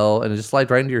 as well, and it just slides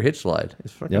right into your hitch slide.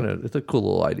 It's fucking Yep. it's a cool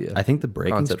little idea. I think the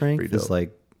braking Concept's strength pretty is dope.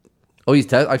 like Oh,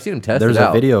 I've seen him test there's it out.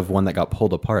 a video of one that got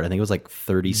pulled apart. I think it was like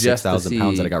 36,000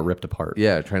 pounds that see- it got ripped apart.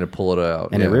 Yeah, trying to pull it out.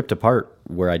 And yeah. it ripped apart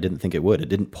where I didn't think it would. It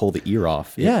didn't pull the ear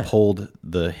off. Yeah. It pulled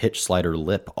the hitch slider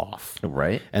lip off.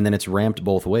 Right. And then it's ramped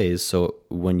both ways. So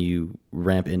when you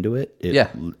ramp into it, Yeah.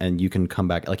 and you can come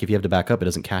back. Like if you have to back up, it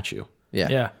doesn't catch you. Yeah.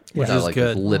 Yeah, It's which not is like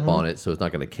good. this lip on it, so it's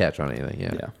not going to catch on anything.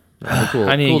 Yeah. Yeah. That's a cool,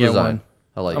 I need cool to get design. one.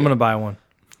 I like I'm it. gonna buy one.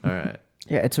 All right.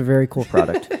 Yeah, it's a very cool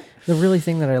product. The really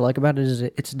thing that I like about it is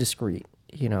it's discreet.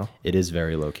 You know, It is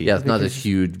very low key. Yeah, it's not this Because-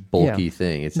 huge bulky yeah.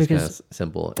 thing. It's just kind of Because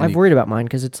simple. I've worried about mine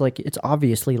because it's like it's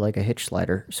obviously like a hitch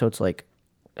slider, so it's like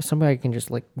somebody can just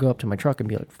like go up to my truck and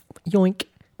be like, "Yoink,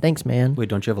 thanks, man." Wait,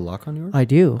 don't you have a lock on yours? I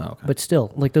do, Oh, okay. but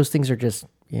still, like those things are just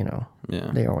Yeah.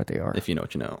 they are what they are. If you know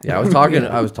what you know. Yeah, I was talking.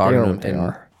 I was They talking are to what him, they and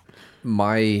are.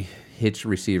 my hitch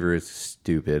receiver is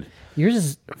stupid. Yours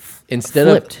is Instead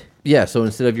flipped. of so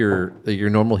instead of your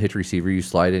normal hitch receiver, you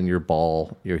slide in your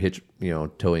ball, your hitch,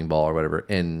 towing ball or whatever,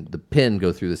 and the pin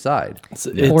go through the side. It's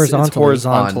Horizontally.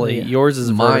 horizontally. On- Yours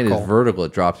is Mine vertical. is vertical.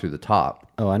 It drops through the top.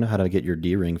 Oh, I know how to get your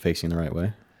D-ring facing the right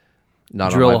way.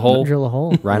 Not Drill on my, a hole. drill a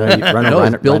hole. Rhino, No,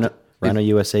 it's built- Rhino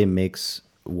USA makes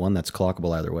one that's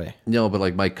clockable either way. No, but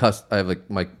like I have like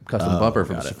my custom bumper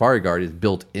from Safari Guard is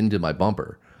built into my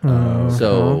bumper,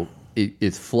 so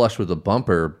it's flush with the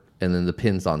bumper, and then the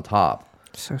pin's on top.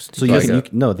 So So stupid. you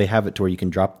can, no, they have it to where you can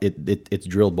drop it. It's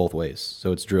drilled both ways,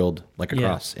 so it's drilled like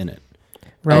across in it.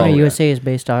 Rhino Oh, yeah. USA is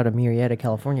based out of Murrieta,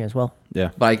 California, as well. Yeah.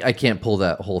 But I can't pull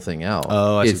that whole thing out.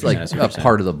 Oh, I see it's what like you're saying, I see a what you're saying.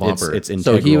 part of the bumper. It's so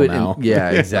he integral would, now. yeah,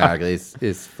 exactly.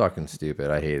 It's fucking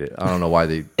stupid. I hate it. I don't know why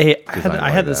they. Hey, designed it I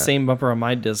had like the that. same bumper on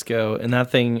my disco, and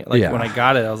that thing, like Yeah. when I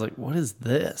got it, I was like, "What is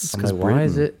this?" I'm like, why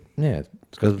is it? Yeah,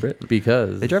 because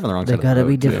They drive on the wrong They side of the gotta road,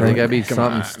 be too. different. They gotta be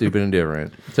something stupid and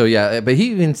different. So yeah, but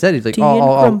he even said he's like, Tea and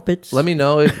crumpets. let me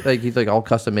know if he's like, I'll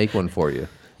custom make one for you.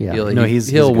 Yeah. he'll, No, he- he's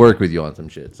he'll a good work with you on some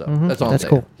shit. So that's all. That's I'm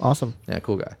cool. saying. Awesome. Yeah,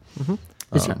 cool guy.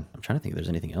 I'm trying to think if there's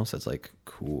anything else that's like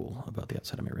cool about the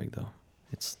outside of my rig though.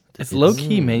 It's low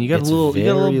key, man. You got a it's little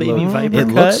very baby low- viper It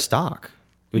cut. looks stock.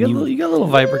 You got a little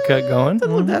viper cut going.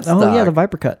 That's Oh yeah, the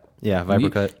Viper cut. Yeah, viper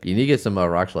cut. You need to get some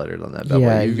rock sliders on that. Bad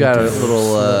Yeah, boy. You've you got do. a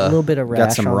little a little bit of rash.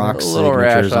 got some on rocks. it. a little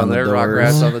rash signatures on on the there, rock doors.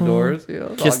 rash on the doors. You know,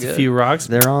 it's all Kissed a good. few rocks.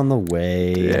 They're on the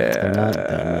way. They're not done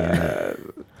yet.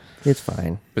 It's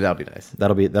fine. But that'll be nice.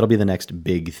 That'll be the next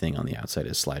big thing on the outside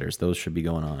is sliders. Those should be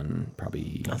going on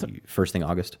probably first thing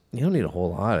August. You don't need a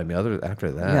whole lot. I mean, after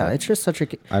that. Yeah, it's just such a.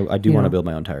 I do You want know. to build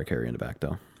my own tire carrier in the back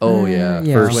though. Oh yeah,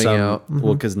 yeah. first For swing out.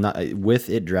 Well, because with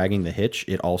it dragging the hitch,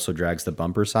 it also drags the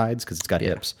bumper sides because it's got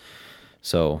hips.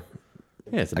 So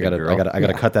Yeah, it's a I big gotta girl.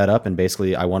 Yeah. cut that up, and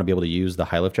basically I want to be able to use the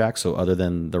high lift jack. So other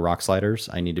than the rock sliders,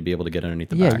 I need to be able to get underneath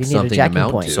the Yeah, back. you need something a to jacking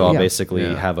mount point. to. So I'll Yeah. basically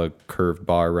Yeah. have a curved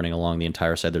bar running along the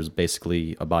entire side. There's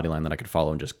basically a body line that I could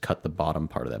follow and just cut the bottom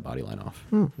part of that body line off.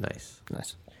 Nice.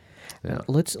 Nice. Yeah.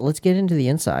 Let's get into the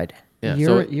inside. Yeah,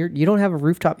 You're, so- you don't have a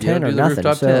rooftop You don't tent or do the nothing.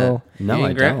 rooftop So tent. No, You I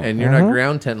ain't don't. And you're not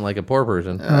ground tenting like a poor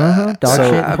person. dog So-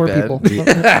 shit I and poor bet. people.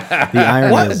 The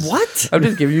iron is What? I'm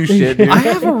just giving you shit, dude. I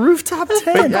have a rooftop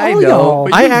tent. I all know. y'all.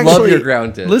 But I you love actually your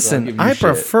ground tent. so I'll Listen, give you I shit.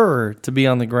 prefer to be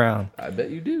on the ground. I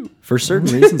bet you do. for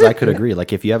certain reasons I could agree.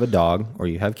 Like if you have a dog or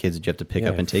you have kids that you have to pick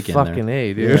up and take in Fucking there.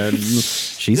 A, dude. Yeah,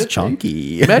 she's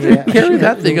chunky. Imagine carrying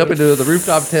that thing up into the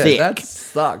rooftop tent. Thick. That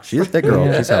sucks. She's a thick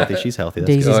girl. She's healthy. She's healthy. That's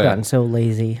Daisy's good. yeah. gotten so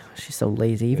lazy. She's so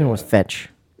lazy, even with fetch.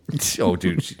 Oh,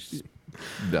 dude.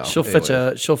 No. She'll fetch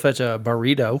a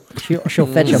burrito. She'll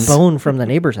fetch a bone from the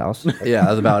neighbor's house. Yeah,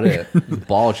 that's about it.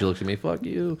 Ball. She looks at me. Fuck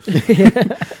you.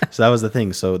 So that was the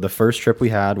thing. So the first trip we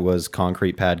had was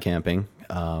concrete pad camping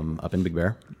up in Big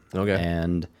Bear. Okay.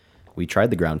 And we tried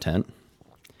the ground tent.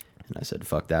 And I said,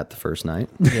 fuck that the first night.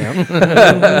 Yeah.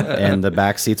 And the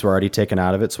back seats were already taken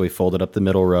out of it. So we folded up the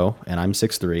middle row. And I'm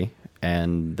 6'3".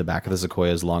 And the back of the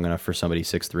Sequoia is long enough for somebody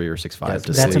 6'3" or 6'5"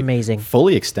 to That's sleep. amazing.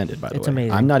 Fully extended, by the It's way.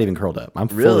 amazing. I'm not even curled up. I'm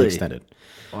fully Really? extended.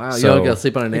 Wow. You So- don't got to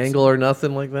sleep on an angle or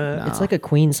nothing like that? It's like a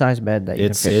queen size bed that you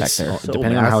It's can fit back there. So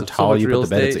depending on how massive, so tall much you real put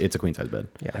the bed, estate. it's a queen size bed.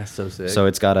 Yeah. That's so sick. So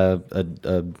it's got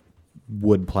a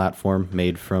wood platform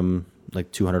made from like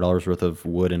 $200 worth of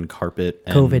wood and carpet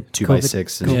and COVID.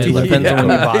 2x6. And Yeah, two by- depends on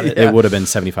when you bought it. It would have been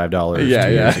 $75 Yeah,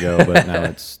 2 years yeah. ago, but now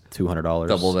it's $200.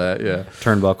 double that. Yeah.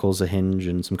 Turnbuckles, a hinge,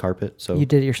 and some carpet. So You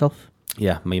did it yourself?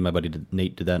 yeah, me and my buddy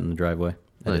Nate did that in the driveway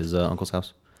at Nice. his uncle's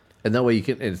house. And that way you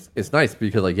can. It's nice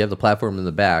because like you have the platform in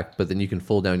the back, but then you can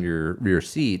fold down your rear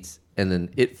seats, and then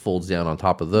it folds down on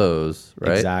top of those.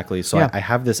 Right. Exactly. So Yeah. I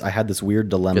had this weird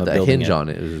dilemma Got that building hinge it. on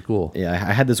it. It was cool. Yeah,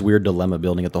 I had this weird dilemma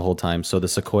building it the whole time. So the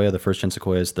Sequoia, the first gen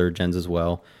Sequoias, third gens as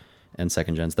well, and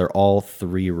second gens, they're all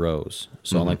 3 rows.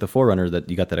 So unlike the Forerunner,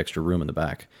 that you got that extra room in the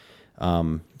back.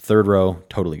 Third row,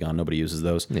 totally gone. Nobody uses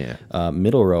those. Yeah.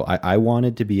 Middle row, I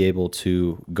wanted to be able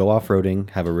to go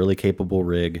off-roading, have a really capable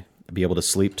rig, be able to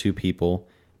sleep 2 people,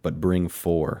 but bring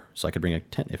 4. So I could bring a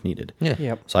tent if needed. Yeah.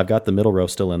 Yep. So I've got the middle row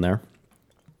still in there.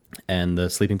 And the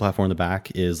sleeping platform in the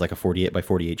back is like a 48 by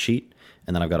 48 sheet.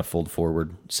 And then I've got a fold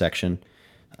forward section.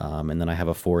 And then I have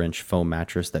a 4-inch foam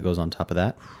mattress that goes on top of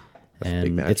that.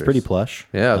 and mattress. it's pretty plush.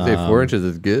 Yeah, I'd say 4 inches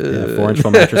is good. Yeah, 4-inch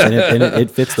foam mattress, and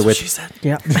it fits the width. She said.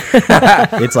 Yeah. It's like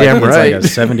Damn it's like a right.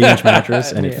 70-inch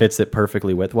mattress, and it Yeah. fits it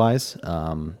perfectly width-wise.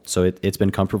 So it's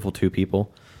been comfortable for 2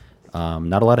 people.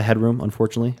 Not a lot of headroom,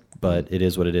 unfortunately, but it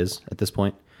is what it is at this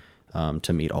point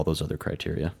to meet all those other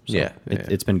criteria. So Yeah.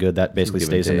 it's been good. That basically give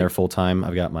and stays in there take. full time.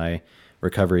 I've got my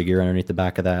recovery gear underneath the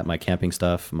back of that, my camping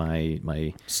stuff, my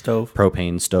Stove.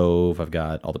 propane stove. I've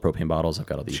got all the propane bottles. I've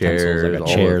got all the utensils. Chairs, I've got all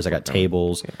chairs. those I got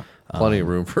tables. Plenty of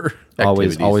room for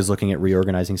Always activities. looking at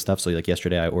reorganizing stuff. So like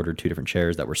yesterday I ordered 2 different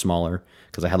chairs that were smaller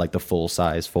because I had like the full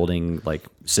size folding like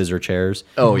scissor chairs.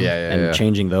 Oh, yeah. And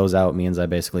changing those out means I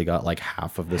basically got like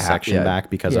half of the section yeah. back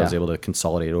because I was Yeah. able to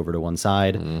consolidate over to one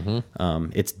side.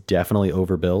 It's definitely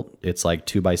overbuilt. It's like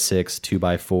 2x6,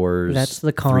 2x4s. That's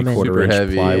the common- 3/4 Super inch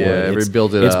heavy, plywood. yeah, everybody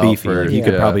builds it It's out beefy. for- Like, you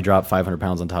could yeah. probably drop 500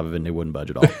 pounds on top of it and it wouldn't budge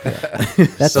at all.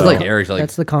 That's Sounds like Eric's like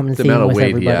that's the common the theme amount of with weight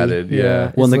everybody. he added.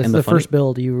 Yeah. Well, It's and the the first funny-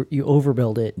 build, you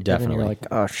overbuild it. And then Definitely. you're like,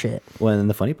 oh shit. Well, and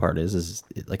the funny part is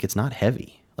like it's not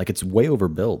heavy. Like it's way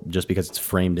overbuilt just because it's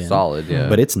framed in. Solid, yeah.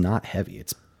 But it's not heavy.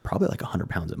 It's probably like 100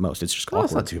 pounds at most. It's just Oh, awkward.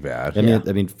 that's not too bad.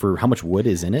 I mean, for how much wood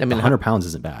is in it, 100 pounds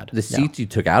isn't bad. The seats you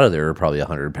took out of there are probably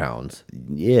 100 pounds.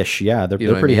 Ish, yeah, they're know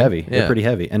what I pretty mean? heavy. Yeah. They're pretty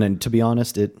heavy. And then, to be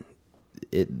honest,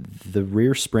 the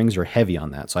rear springs are heavy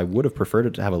on that, so I would have preferred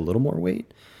it to have a little more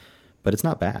weight, but it's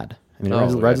not bad. I mean, it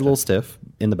rides a gotcha. little stiff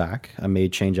in the back. I may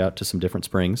change out to some different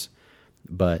springs,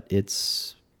 but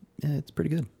it's pretty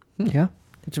good. Yeah.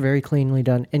 It's very cleanly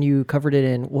done. And you covered it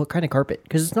in what kind of carpet?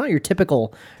 Because it's not your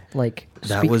typical like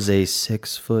That was a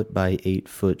 6-foot by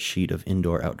 8-foot sheet of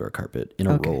indoor-outdoor carpet in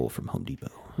a Okay. roll from Home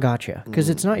Depot. Gotcha. Because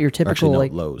it's not your typical Actually, no,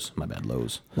 like Lowe's. My bad,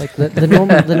 Lowe's. like the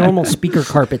normal speaker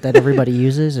carpet that everybody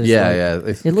uses. Is Yeah, like, yeah.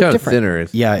 It's it kind looked of different. thinner.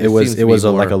 Yeah, it was seems to it be was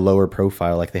like more- a lower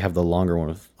profile. Like they have the longer one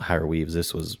with higher weaves.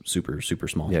 This was super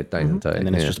small. Yeah, nice and tight. And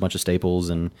then it's yeah. just a bunch of staples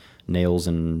and nails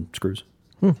and screws.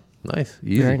 nice.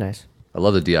 Easy. Very nice. I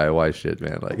love the DIY shit,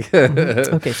 man. Like,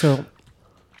 Okay, so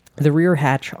the rear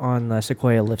hatch on the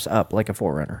Sequoia lifts up like a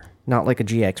 4Runner, not like a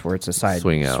GX where it's a side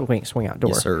Swing out. swing out door.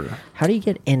 Yes, sir. How do you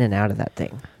get in and out of that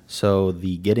thing? So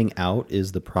the getting out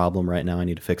is the problem right now. I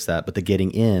need to fix that. But the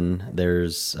getting in,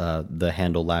 there's the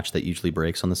handle latch that usually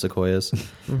breaks on the Sequoias.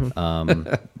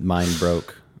 Mine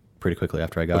broke pretty quickly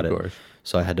after I got Of it. course.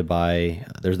 So I had to buy.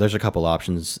 There's a couple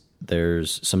options.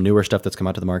 There's some newer stuff that's come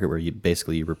out to the market where you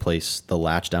basically replace the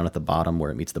latch down at the bottom where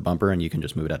it meets the bumper, and you can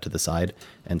just move it out to the side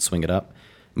and swing it up,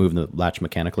 move the latch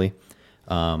mechanically.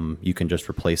 You can just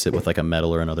replace it with like a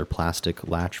metal or another plastic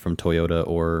latch from Toyota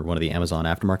or one of the Amazon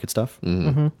aftermarket stuff.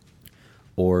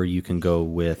 Or you can go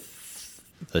with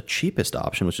the cheapest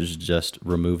option, which is just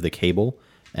remove the cable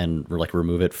and like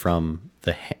remove it from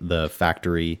the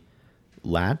factory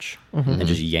latch and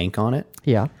just yank on it.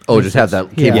 Yeah. oh, just have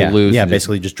that cable Yeah, loose. yeah. and just-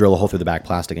 Basically, just drill a hole through the back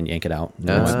plastic and yank it out.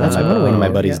 That's one one way of to my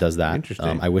do it, buddies yeah. does that.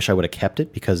 Interesting. I wish I would have kept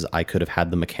it because I could have had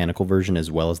the mechanical version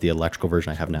as well as the electrical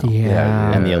version I have now.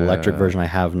 Yeah. And the electric version I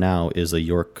have now is a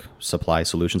York Supply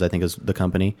Solutions, I think is the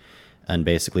company. And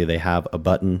basically, they have a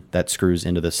button that screws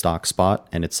into the stock spot,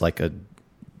 and it's like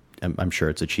I'm sure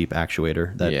it's a cheap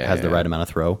actuator that has the Yeah. right amount of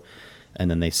throw. And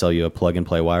then they sell you a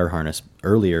plug-and-play wire harness.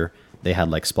 Earlier, they had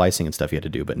like splicing and stuff you had to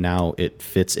do, but now it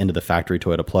fits into the factory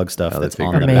Toyota plug stuff they that's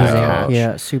figured on the it back out. hatch.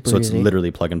 Yeah, super So it's easy.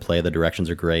 literally plug and play. The directions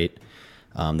are great.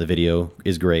 The video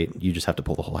is great. You just have to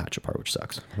pull the whole hatch apart, which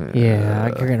sucks. Yeah,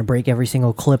 you're gonna break every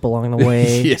single clip along the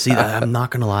way. See, I'm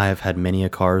not gonna lie. I've had many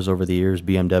cars over the years: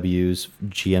 BMWs,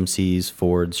 GMCs,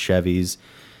 Fords, Chevys,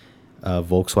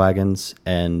 Volkswagens,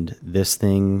 and this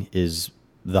thing is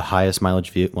the highest mileage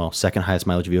vehicle, well, second highest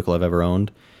mileage vehicle I've ever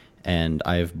owned, and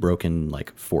I've broken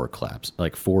like 4 clips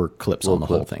on the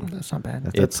whole thing. That's not bad.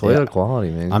 That's Toyota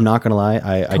quality, man. I'm not gonna lie.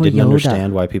 I didn't Toyota.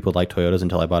 understand why people like Toyotas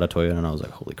until I bought a Toyota, and I was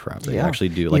like, "Holy crap! They Yeah. actually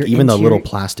do." Like Your even the little interior-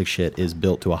 plastic shit is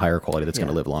built to a higher quality that's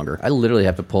gonna live longer. I literally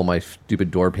have to pull my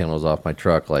stupid door panels off my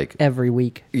truck, like Every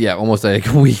week. yeah, almost like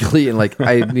weekly, and like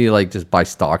I need to like just buy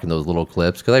stock in those little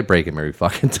clips because I break them every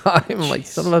fucking time. I'm like,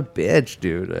 son of a bitch,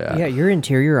 dude. Yeah, your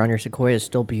interior on your Sequoia is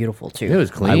still beautiful too. It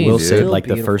was clean. I will dude. say, Still like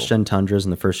the beautiful. first gen Tundras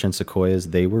and the first gen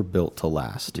Sequoias, they were built to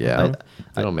last. Yeah.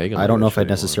 They don't make 'em I don't know like if that I'd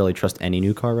anymore. necessarily trust any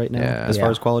new car right now Yeah. as far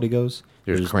Yeah. as quality goes.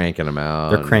 They're just cranking them out.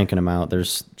 They're cranking them out.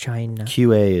 There's China.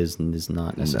 QA is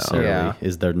not necessarily Yeah.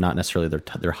 they're not necessarily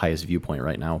their highest viewpoint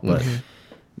right now, but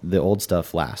the old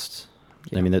stuff lasts.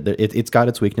 I mean, it's got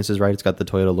its weaknesses, right? It's got the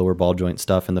Toyota lower ball joint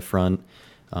stuff in the front.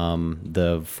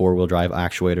 The 4-wheel drive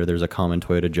actuator. There's a common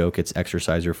Toyota joke. It's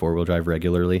exercise your 4-wheel drive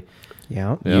regularly.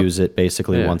 Yeah. Yep. Use it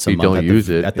basically Yeah, once if a you month don't at use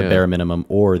the, it, at the yeah. bare minimum,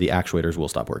 or the actuators will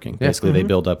stop working. Yeah. Basically, they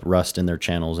build up rust in their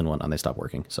channels and whatnot. They stop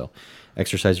working. So,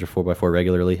 exercise your 4x4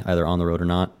 regularly, either on the road or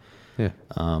not. Yeah.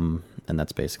 And and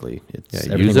that's basically it's.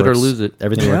 Yeah, everything use it or works- lose it.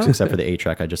 Everything Yeah. works except for the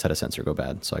 8-track. I just had a sensor go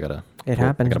bad, so I gotta.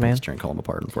 happens, I gotta man. Put the steering column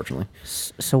apart, unfortunately.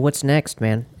 So what's next,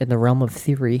 man? In the realm of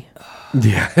theory.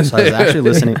 Yeah. So I was actually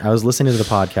listening. I was listening to the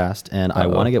podcast, and I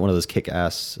want to get one of those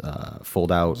kick-ass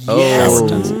fold-out shower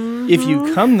tents. If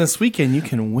you come this weekend, you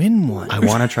can win one. I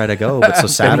want to try to go, but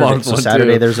so wants one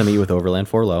Saturday too. there's a meet with Overland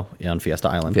 4 Low on Fiesta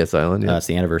Island. Fiesta Island, yeah. It's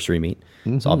the anniversary meet,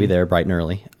 so I'll be there bright and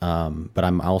early. But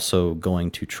I'm also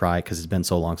going to try, because it's been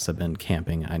so long since I've been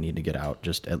camping. I need to get out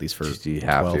just at least for You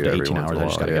have 12 to to every 18 once hours. in a I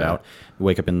just while, got to get yeah. out,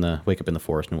 wake up in the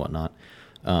forest and whatnot.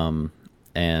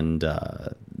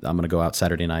 I'm gonna go out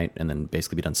Saturday night and then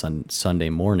basically be done Sunday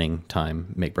morning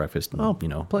time, make breakfast, and,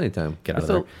 Plenty of time. get out of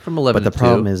So there from 11 But the to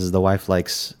problem 2. is the wife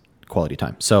likes quality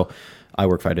time. So I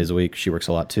work 5 days a week. She works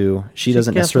a lot too. She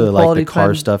doesn't gets necessarily some like the quality car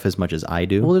time. stuff as much as I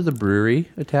do. Well, there's a brewery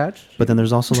attached. But then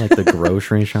there's also like the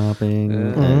grocery shopping.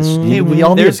 Hey, we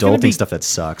all the there's gonna adulting be- stuff that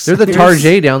sucks. There's a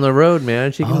Target down the road,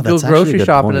 man. She can go that's actually a grocery good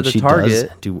shopping point. at the She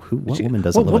Target. What woman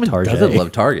doesn't What love woman a Target? doesn't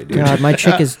love Target, dude? God, my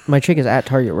chick is at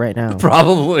Target right now.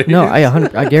 Probably. No,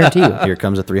 I guarantee you. Here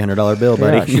comes a $300 bill,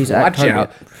 buddy. Yeah, she's at Watch Target.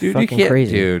 out, dude. You Fucking can't,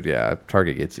 crazy. dude. Yeah,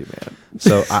 Target gets you, man.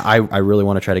 So I really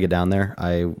want to try to get down there.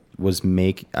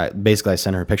 Basically I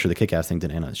sent her a picture of the kick-ass thing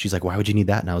today, and she's like, "Why would you need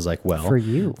that?" And I was like, "Well, For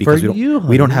you. because For you,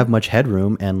 we don't honey. have much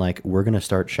headroom, and like we're gonna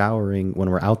start showering when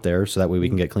we're out there, so that way we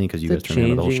can get clean. Because you The guys turn me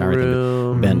into the whole changing showering thing.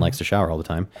 room. Ben likes to shower all the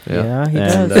time, Yeah, he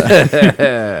and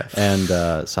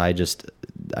does. so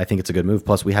I think it's a good move.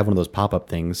 Plus, we have one of those pop-up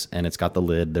things, and it's got the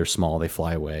lid. They're small. They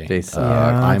fly away. They suck.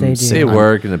 Yeah, they do. They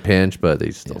work in a pinch, but they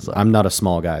still suck. I'm not a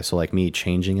small guy, so like me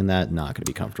changing in that, not going to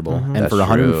be comfortable. And That's for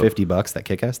true. $150, that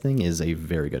kick-ass thing is a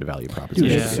very good value proposition.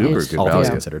 Dude, Yeah. Super it's- good All things value.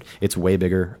 considered, it's way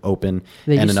bigger, open.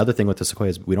 They And just- another thing with the Sequoia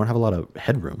is we don't have a lot of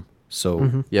headroom.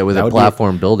 So Yeah, with that a would be-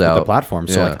 platform build out. with the platform.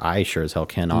 So Yeah. like I sure as hell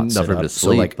cannot Not sit for him up. to So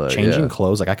sleep, like but changing yeah.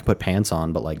 clothes, like I could put pants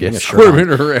on, but like getting Yeah, a shirt on, swerving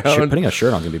around. putting a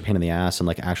shirt on is gonna be a pain in the ass, and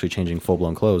like actually changing full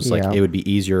blown clothes, like Yeah. it would be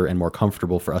easier and more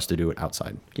comfortable for us to do it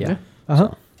outside. Yeah. Uh-huh.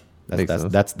 Makes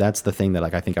sense. That's the thing that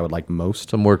like I think I would like most.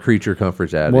 Some more creature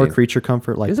comforts added. More creature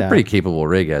comfort like It's that. a pretty capable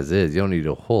rig as is. You don't need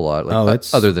a whole lot. Like, Oh,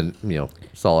 it's- other than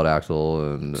solid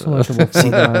axle and Selectable.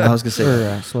 See, I was gonna say-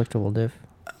 selectable diff.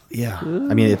 Yeah,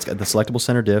 I mean it's got the selectable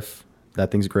center diff. That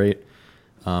thing's great.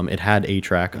 It had a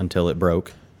track until it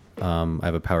broke. I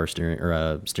have a power steering or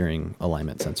a steering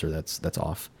alignment sensor that's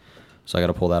off, so I got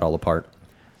to pull that all apart.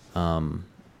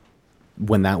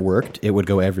 When that worked, it would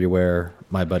go everywhere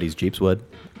my buddy's Jeeps would,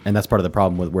 and that's part of the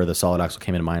problem with where the solid axle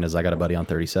came into mind. Is I got a buddy on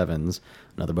 37s,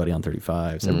 another buddy on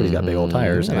 35s. Everybody's got big old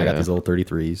tires, and I got yeah. these little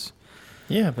 33s.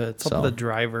 Yeah, but it's up So- to the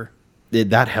driver.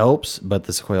 That helps, but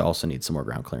the Sequoia also needs some more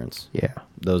ground clearance. Yeah.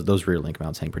 Those rear link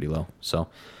mounts hang pretty low. So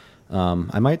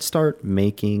I might start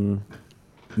making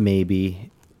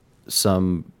maybe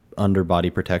some underbody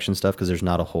protection stuff because there's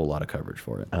not a whole lot of coverage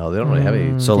for it. oh, they don't really have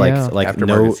any. So Yeah. like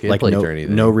Aftermarket skid plates or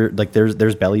anything. no rear like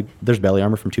there's belly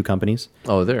armor from 2 companies.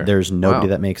 Oh, there. There's nobody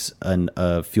Wow. that makes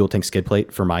a fuel tank skid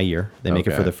plate for my year. They make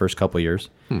it for Okay. the first couple of years.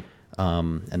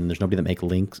 And there's nobody that make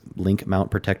link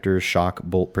mount protectors, shock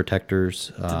bolt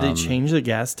protectors. Did they change the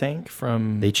gas tank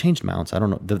from? They changed mounts. I don't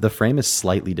know. The frame is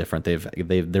slightly different.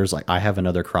 There's like I have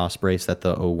another cross brace that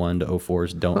the 01 to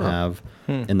 04s don't have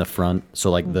in the front.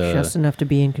 So like Just enough to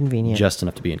be inconvenient. just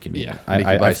enough to be inconvenient. Yeah, make you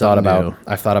buy I've thought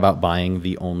something about buying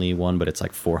the only one, but it's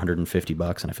like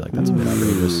 $450, and I feel like that's a bit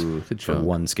outrageous Ooh, it's a for chunk.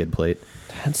 one skid plate.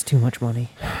 That's too much money.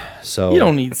 So You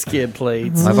don't need skid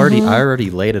plates. I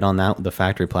already laid it on the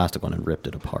factory plastic one and ripped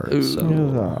it apart. So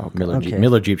Oh,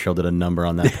 Miller Jeep Trail did a number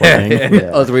on that poor thing.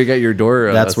 Oh, that's where you got your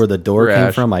door. That's where the door came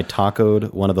rash. from. I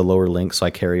tacoed one of the lower links, so I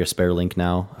carry a spare link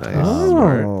now.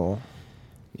 Oh.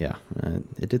 Yeah,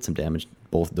 it did some damage.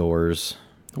 Both doors.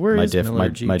 Where my is diff, Miller my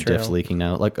Jeep diff's Trail? leaking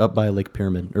now, like up by Lake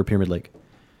Pyramid or Pyramid Lake,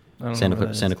 I don't know Santa where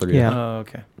that is. Santa Clarita. Yeah. Oh,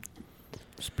 okay.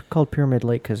 It's called Pyramid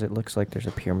Lake because it looks like there's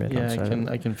a pyramid Yeah, outside.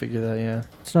 I can figure that. Yeah.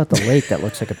 It's not the lake that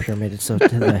looks like a pyramid. It's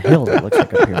the hill that looks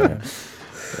like a pyramid.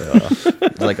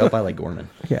 Like up by Lake Gorman.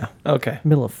 Yeah. Okay.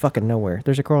 Middle of fucking nowhere.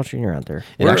 There's a Carl Jr. out there.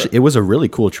 It was a really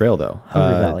cool trail though.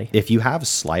 Hungry Valley. If you have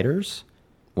sliders,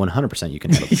 100% you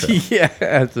can handle the trail.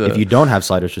 Yeah. If you don't have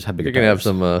sliders, just have bigger you're gonna have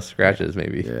tires. some scratches,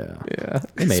 maybe. Yeah. Yeah.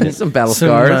 They made it. Some battle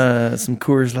scars. Some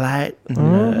Coors Light.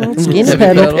 And, Skin Heavy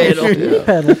pedal. pedal. Skin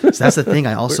pedal. So that's the thing.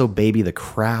 I also baby the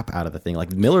crap out of the thing.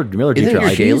 Like Miller Is Jeep it Trail. your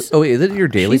I- daily? Oh, wait, is it your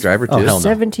daily She's- driver too? Oh, hell no.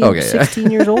 17, Okay. 16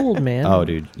 years old, man. Oh,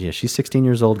 dude. Yeah, she's 16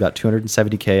 years old, got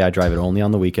 270K. I drive it only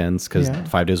on the weekends because Yeah.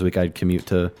 5 days a week I'd commute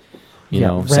to, Yeah,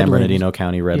 San Redlands. Bernardino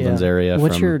County, Redlands Yeah. area.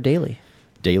 What's from your daily?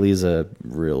 Daily is a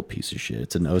real piece of shit.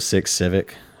 It's an 06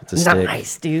 Civic. It's a stick.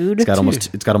 Nice, dude. It's got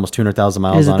almost 200,000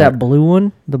 miles Is it on that blue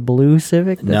one? The blue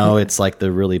Civic? No, it's like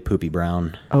the really poopy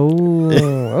brown. Oh,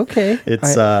 okay.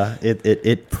 It's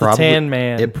it probably tan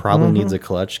man. It probably needs a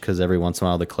clutch because every once in a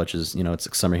while the clutch is,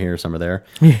 it's summer here, summer there.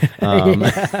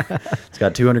 It's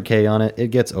got 200K on it. It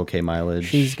gets okay mileage.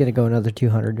 She's gonna go another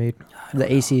 200, dude.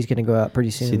 The AC is gonna go out pretty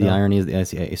soon. See, the though. irony is the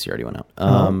AC already went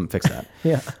out. Fix that.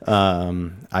 Yeah.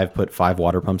 I've put 5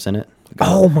 water pumps in it.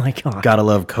 Oh my god. Gotta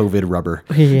love COVID rubber.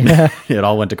 Yeah. It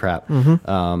all went to crap.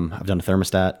 I've done a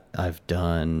thermostat. I've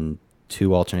done 2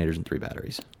 alternators and 3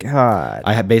 batteries. God.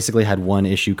 I had basically had one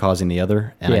issue causing the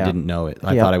other, and Yeah. I didn't know it.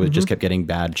 I Yep. thought I was just kept getting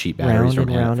bad cheap batteries Round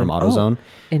and from round. AutoZone,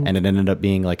 and- and it ended up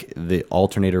being like the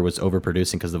alternator was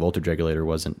overproducing because the voltage regulator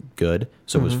wasn't good,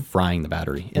 so it was frying the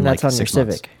battery. In And that's like on your 6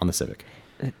 months. Civic. On the Civic.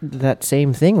 That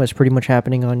same thing was pretty much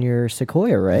happening on your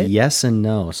Sequoia, right? Yes and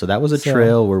no. So that was a So-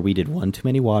 trail where we did one too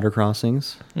many water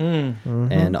crossings,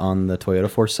 and on the Toyota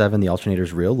 4.7, the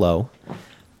alternator's real low.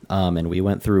 And we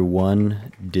went through one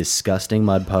disgusting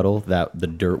mud puddle that the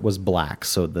dirt was black.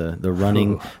 So the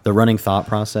running thought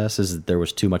process is that there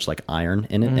was too much like iron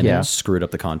in it, and Yeah. it screwed up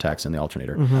the contacts in the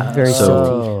alternator. Very salty.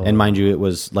 So, and mind you, it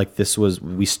was like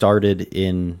we started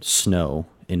in snow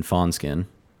in Fawnskin,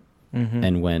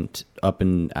 and went up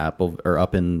in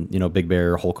Big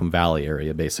Bear, Holcomb Valley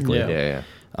area basically. Yeah.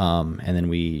 And then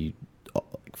we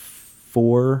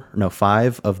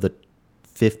 5 of the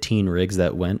 15 rigs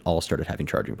that went all started having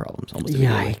charging problems almost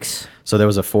immediately. Yikes. So there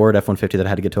was a Ford F-150 that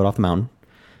had to get towed off the mountain.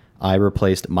 I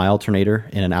replaced my alternator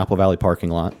in an Apple Valley parking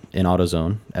lot in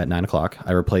AutoZone at 9 o'clock.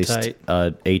 I replaced Tight.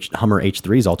 a Hummer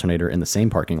H3's alternator in the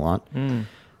same parking lot.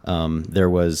 There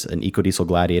was an EcoDiesel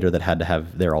Gladiator that had to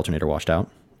have their alternator washed out.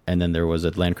 And then there was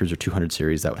a Land Cruiser 200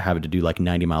 series that had to do like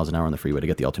 90 miles an hour on the freeway to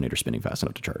get the alternator spinning fast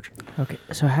enough to charge. Okay,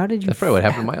 so how did you? That's probably what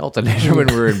happened to my alternator when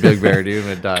we were in Big Bear, dude,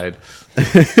 and it died.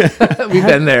 We've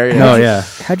been there. Yeah. No, yeah.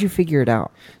 How'd you figure it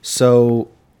out? So,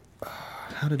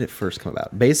 how did it first come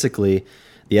about? Basically,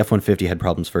 the F-150 had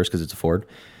problems first because it's a Ford.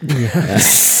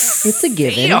 It's a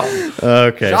given.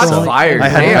 Okay. Shots fired. I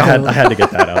had to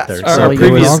get that out there. Our So So you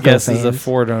previous Bronco guest is a fans.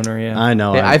 Ford owner. Yeah. I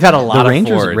know. Yeah, I've had a lot the of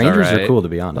Rangers. Fords, Rangers alright. are cool, to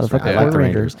be honest. Motherfucker, I like Ford the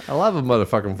Rangers. Rangers. I love a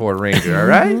motherfucking Ford Ranger, all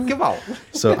right? Come on.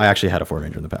 So I actually had a Ford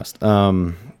Ranger in the past.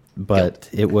 But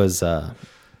it was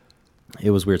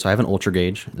weird. So I have an Ultra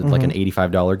gauge, it's like an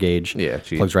 $85 gauge. Yeah,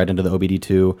 cheap. Plugs right into the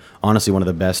OBD2. Honestly, one of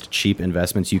the best cheap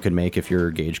investments you could make if your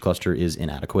gauge cluster is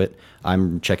inadequate.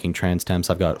 I'm checking trans temps.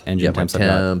 I've got engine Yeah, temps. like I've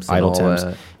temps got and idle all temps.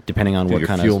 that. Depending on Do what your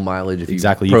kind fuel of mileage if you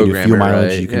exactly you can do program fuel it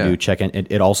mileage. right, You can yeah. do check.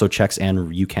 It also checks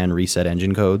and you can reset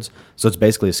engine codes. So it's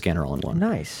basically a scanner all in one.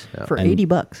 Nice for And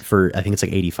 $80. For I think it's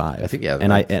like 85. I think, yeah,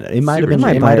 and it might have super been cheap.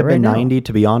 it Might might buy have it been right now. 90.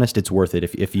 To be honest, it's worth it.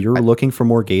 If you're looking for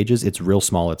more gauges, it's real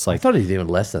small. It's I like thought it was even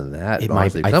less than that, It might-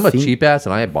 honestly. 'Cause I I'm a think- cheap ass,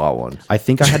 and I bought one. I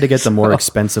think I had to get the more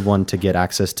expensive one to get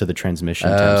access to the transmission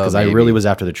temps because I maybe. really was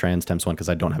after the trans temps one because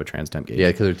I don't have a trans temp gauge. Yeah,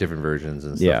 because there's different versions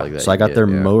and stuff Yeah, like that. so I you got get, their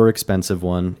yeah. more expensive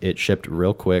one. It shipped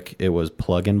real quick. It was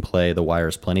plug and play. The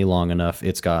wire's plenty long enough.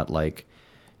 It's got like,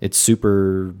 it's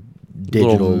super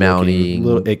digital Little looking.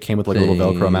 mounting It came with like a little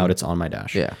thing. Velcro mount. It's on my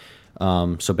dash. Yeah.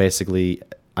 So basically,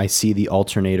 I see the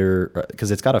alternator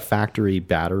because it's got a factory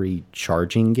battery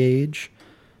charging gauge,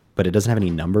 but it doesn't have any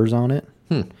numbers on it.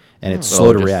 And it's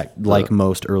slow to just react. the- Like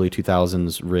most early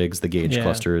 2000s rigs, the gauge Yeah.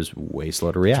 cluster is way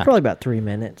slow to react. Probably about 3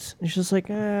 minutes. It's just like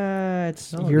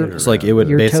it's you're get It's like it would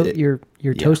you're, basically. you're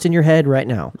yeah. toasting your head right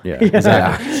now. Yeah,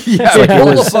 exactly. Yeah, like it pull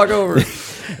the was- fuck over.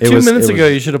 It 2 was- minutes it ago,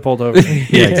 was- you should have pulled over.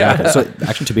 Yeah, exactly. So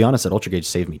actually, to be honest, that Ultra gauge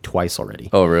saved me twice already.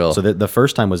 Oh, real? So the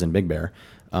first time was in Big Bear.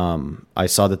 I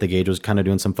saw that the gauge was kind of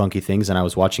doing some funky things, and I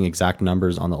was watching exact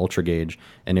numbers on the Ultra gauge,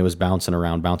 and it was bouncing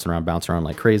around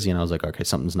like crazy. And I was like, okay,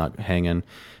 something's not hanging.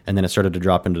 And then it started to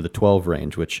drop into the 12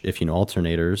 range, which, if you know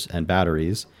alternators and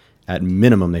batteries, at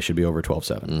minimum they should be over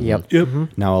 12.7.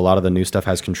 Yep. Now, a lot of the new stuff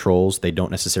has controls. They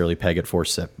don't necessarily peg at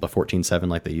 14.7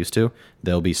 like they used to.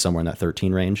 They'll be somewhere in that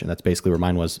 13 range, and that's basically where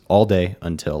mine was all day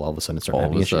until all of a sudden it started All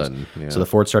having of a issues. sudden, yeah. So the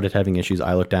Ford started having issues.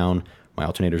 I looked down. My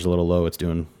alternator's a little low.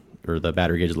 Or the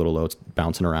battery gauge is a little low. It's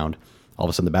bouncing around. All of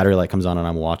a sudden, the battery light comes on, and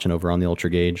I'm watching over on the Ultra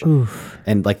gauge.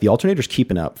 And like the alternator's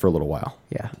keeping up for a little while.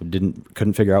 Yeah.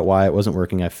 Couldn't figure out why it wasn't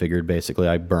working. I figured basically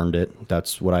I burned it.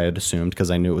 That's what I had assumed because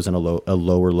I knew it was in a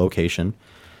lower location.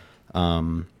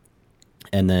 And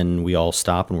then we all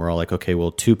stop and we're all like, okay,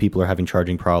 well, 2 people are having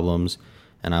charging problems.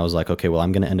 And I was like, okay, well,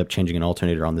 I'm going to end up changing an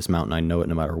alternator on this mountain. I know it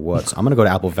no matter what. So I'm going to go to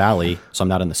Apple Valley so I'm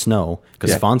not in the snow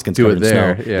because Yeah, Fawnskin's do covered it in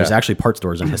there, snow. yeah. There's actually part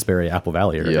stores in Hesperia, Apple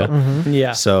Valley area. Yeah.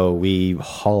 Yeah. So we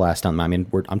haul ass down. I mean,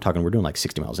 we're doing like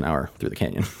 60 miles an hour through the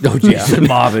canyon. Oh, jeez.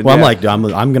 Mobbing. Well, yeah. I'm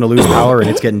going to lose power and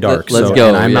it's getting dark. Let's so, go,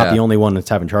 And I'm not yeah. the only one that's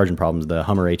having charging problems. The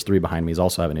Hummer H3 behind me is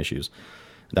also having issues.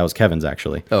 That was Kevin's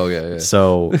actually. Oh yeah.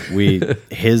 So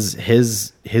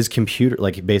his computer,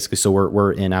 like basically, so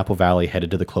we're in Apple Valley,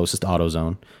 headed to the closest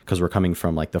AutoZone because we're coming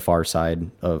from like the far side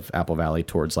of Apple Valley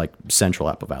towards like central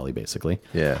Apple Valley, basically.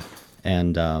 Yeah.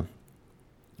 And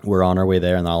we're on our way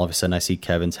there, and all of a sudden I see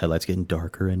Kevin's headlights getting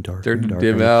darker and darker. Starting and to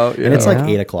darker. dim out. And it's like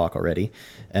Yeah. 8 o'clock already.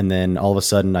 And then all of a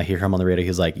sudden I hear him on the radio.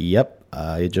 He's like, yep,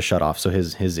 it just shut off. So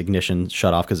his ignition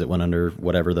shut off because it went under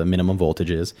whatever the minimum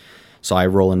voltage is. So I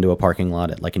roll into a parking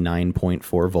lot at like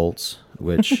 9.4 volts,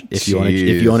 which if you own a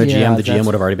GM, Yeah, the GM that's-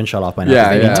 would have already been shut off by now. Yeah,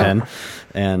 Maybe yeah. 10.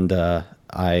 And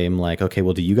I'm like, okay,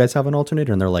 well, do you guys have an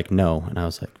alternator? And they're like, no. And I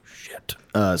was like, shit.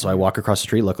 So I walk across the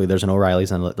street. Luckily, there's an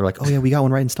O'Reilly's, and they're like, oh yeah, we got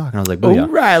one right in stock. And I was like, booyah.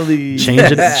 O'Reilly. Change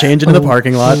it in the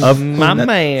parking lot. My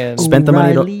man. Spent the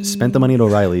money. O'Reilly. Spent the money at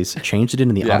O'Reilly's. Changed it in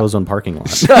the Yeah. AutoZone parking lot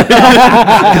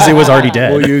because it was already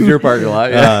dead. We'll use your parking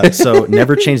lot. Yeah. So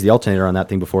never changed the alternator on that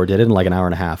thing before. Did it in like an hour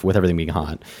and a half with everything being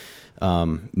hot.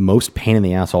 Most pain in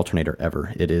the ass alternator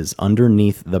ever. It is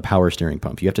underneath the power steering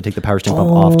pump. You have to take the power steering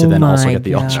pump off to then also my get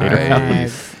the God. alternator out.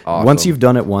 Nice. Awesome. Once you've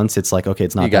done it once, it's like, okay,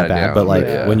 it's not You got that it bad. down, But like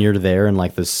yeah. when you're there and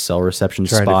like the cell reception's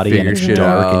Trying to spotty and figure it's shit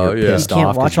dark out, and you're yeah. pissed You can't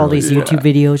off. 'cause watch you're all like- these YouTube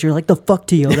videos. You're like, the fuck,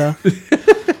 Toyota.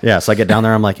 Yeah, so I get down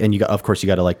there. I'm like, and of course, you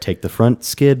got to like take the front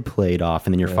skid plate off,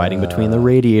 and then you're fighting between the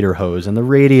radiator hose and the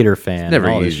radiator fan. and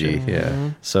Never all this easy. shit. Yeah.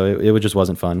 So it just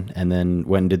wasn't fun. And then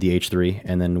went and did the H3,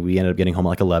 and then we ended up getting home at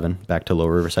like 11 back to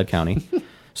Lower Riverside County.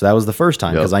 So that was the first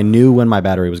time because Yep. I knew when my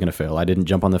battery was going to fail. I didn't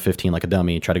jump on the 15 like a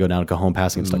dummy, try to go down to Cajon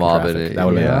Passing and stuck in Mobbing traffic. it, That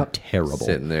would have yeah. been terrible.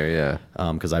 Sitting there.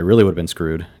 Yeah. Because I really would have been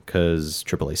screwed because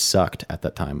AAA sucked at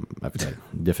that time. I've had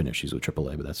different issues with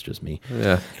AAA, but that's just me.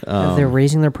 Yeah. They're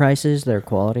raising their prices. Their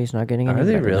quality's not getting any Are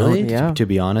they better. really? Yeah. To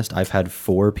be honest, I've had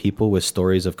 4 people with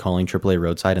stories of calling AAA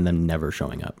roadside and then never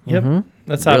showing up. Yep.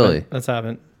 That's Really? happened. That's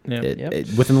happened. Yeah.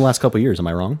 Within the last couple of years, am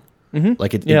I wrong?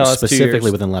 Like Yeah, last 2 specifically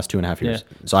years. within the last 2.5 years.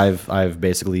 Yeah. So I've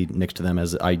basically nixed them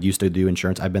as I used to do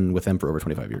insurance. I've been with them for over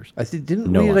 25 years. I think didn't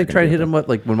No we one's like gonna try to do hit that. them up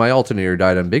like when my alternator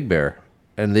died on Big Bear,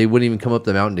 and they wouldn't even come up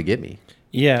the mountain to get me.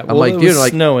 Yeah, I'm well, like, it dude, was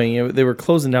like- snowing. They were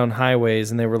closing down highways,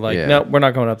 and they were like, Yeah. "No, we're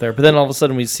not going up there." But then all of a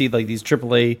sudden, we see like these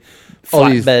AAA All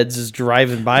these- flatbeds just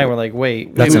driving by. And we're like,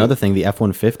 "Wait, That's wait, another thing. The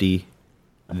F-150,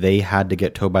 they had to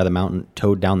get towed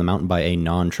down the mountain by a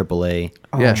non-AAA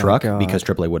Yeah. truck God. because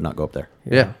AAA would not go up there.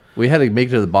 Yeah. We had to make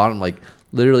it to the bottom, like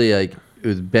literally, like it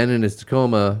was Ben in his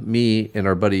Tacoma, me and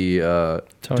our buddy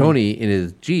Tony in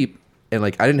his Jeep, and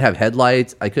like I didn't have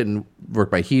headlights. I couldn't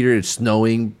work my heater. It's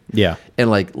snowing. Yeah. And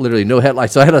like literally no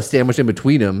headlights, so I had to sandwich in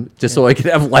between them just so I could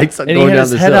have lights And he going had down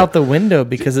his the head hill. out the window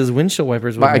because his windshield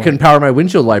wipers were. I couldn't power my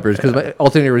windshield wipers because my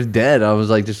alternator was dead. I was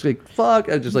like, just like fuck.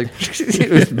 I was just like,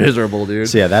 it was miserable, dude.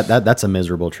 So yeah, that's a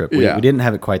miserable trip. We Yeah. didn't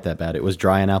have it quite that bad. It was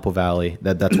dry in Apple Valley.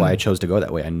 That's why I chose to go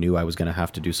that way. I knew I was going to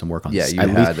have to do some work on Yeah, this. you At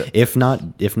had least, to.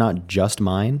 if not just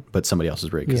mine, but somebody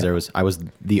else's rig because Yeah. I was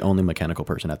the only mechanical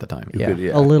person at the time. Yeah. Good,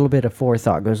 yeah. A little bit of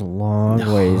forethought goes a long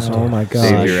ways. Oh my gosh.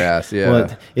 Save your ass. Yeah. Well,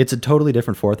 it's a totally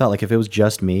different forethought. Like if it was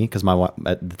just me, because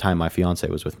at the time my fiance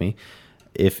was with me.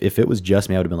 If it was just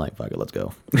me, I would have been like, "Fuck it, let's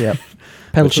go." Yep.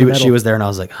 Pedal But to the she metal. was there, and I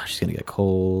was like, "Oh, she's gonna get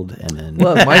cold," and then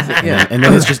well, my thing, yeah. and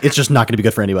then it's just not gonna be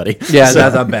good for anybody. Yeah, So-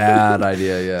 that's a bad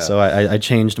idea. Yeah. So I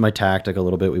changed my tactic a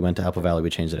little bit. We went to Apple Valley. We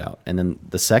changed it out. And then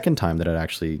the second time that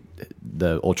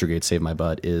the Ultra Gate saved my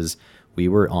butt is we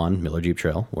were on Miller Jeep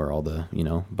Trail where all the,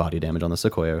 body damage on the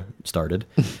Sequoia started.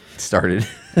 started.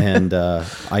 And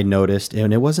I noticed,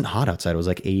 and it wasn't hot outside. It was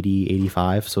like 80,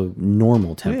 85. So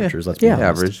normal temperatures. Let's be Yeah. honest.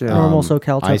 Average, yeah. Normal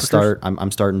SoCal temperatures.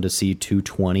 I'm starting to see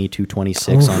 220,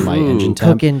 226 on my engine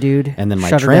temp. Cooking, dude. And then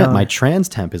Shut her down. my trans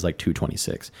temp is like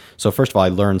 226. So first of all, I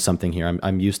learned something here.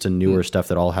 I'm used to newer stuff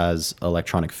that all has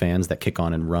electronic fans that kick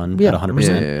on and run Yeah. at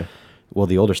 100%. Yeah. Well,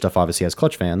 the older stuff obviously has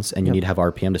clutch fans, and you need to have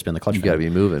RPM to spin the clutch. You fan. gotta be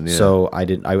moving, yeah. So I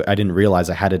didn't realize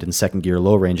I had it in second gear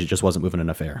low range. It just wasn't moving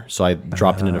enough air. So I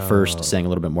dropped it into first, saying a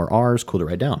little bit more R's, cooled it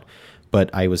right down. But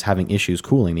I was having issues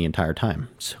cooling the entire time.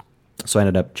 So I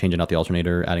ended up changing out the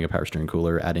alternator, adding a power steering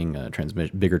cooler, adding a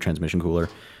bigger transmission cooler,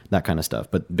 that kind of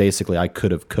stuff. But basically, I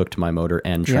could have cooked my motor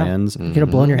and Yeah. trans. You could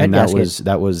have blown your head And that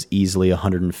gasket. was easily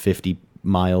 150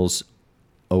 miles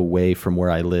away from where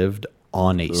I lived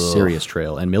on a serious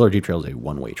trail. And Miller Jeep Trail is a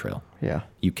one-way trail. Yeah.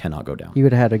 You cannot go down. You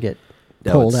would have had to get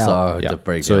That would pulled out. suck Yeah. to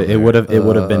break So down it there.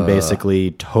 would have been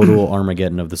basically total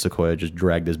Armageddon of the Sequoia. Just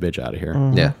dragged this bitch out of here.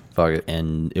 Yeah, fuck it.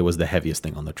 And it was the heaviest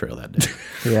thing on the trail that day.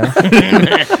 Yeah.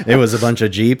 It was a bunch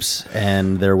of Jeeps,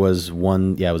 and there was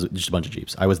one. Yeah, it was just a bunch of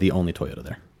Jeeps. I was the only Toyota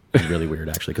there. It was really weird,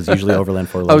 actually, because usually Overland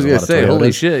 4 low. I was gonna say,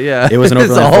 holy shit, yeah. It was an It's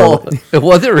Overland all- 4.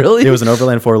 Was it really? It was an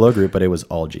Overland 4 low group, but it was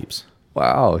all Jeeps.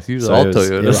 Wow, it's usually So all it was-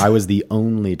 Toyotas. I was the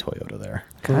only Toyota there.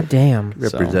 God damn.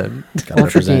 Represent. Gotta Ultra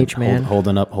represent. gauge, man.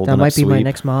 Holding up, That might be my sweep.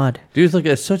 next mod. Dude, it's like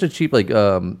it's such a cheap. Like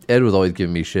Ed was always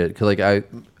giving me shit because like I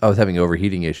was having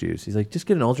overheating issues. He's like, just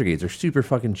get an ultra gauge. They're super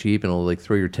fucking cheap and it'll like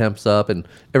throw your temps up. And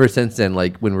ever since then,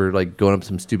 like when we're like going up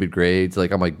some stupid grades,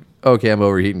 like I'm like, okay, I'm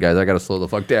overheating, guys. I gotta slow the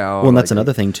fuck down. Well, and that's Like,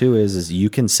 another thing too is you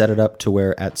can set it up to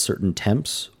where at certain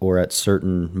temps or at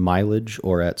certain mileage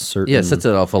or at certain Yeah, it sets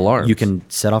it off alarms. You can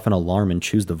set off an alarm and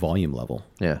choose the volume level.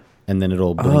 Yeah. And then it'll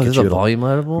Oh, blink there's at a you. volume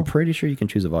level? I'm pretty sure you can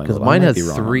choose a volume Because level. I mine might has be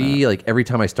wrong on 3. that. Like every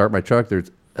time I start my truck, there's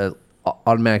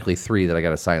automatically 3 that I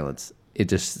gotta silence. It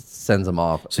just sends them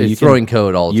off. So it's throwing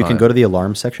code all the time. You can go to the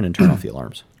alarm section and turn off the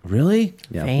alarms. Really?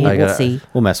 Yeah. Hey, I we'll gotta- see.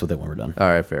 We'll mess with it when we're done. All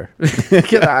right, fair.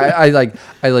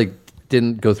 I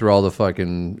didn't go through all the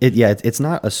fucking It's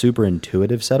not a super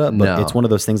intuitive setup, but No. it's one of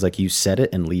those things like you set it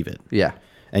and leave it. yeah.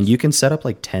 And you can set up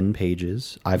like 10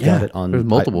 pages. I've Yeah, got it on there's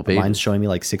multiple pages. Mine's showing me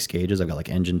like 6 gauges. I've got like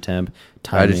engine temp, I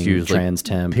timing, just use trans like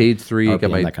temp, page 3. I RPM,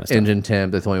 got my that kind of stuff. engine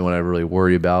temp. That's the only one I really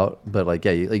worry about. But like,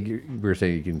 yeah, like we were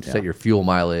saying, you can set your fuel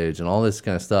mileage and all this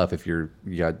kind of stuff. If you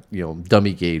got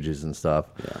dummy gauges and stuff,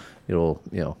 it'll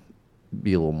be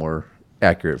a little more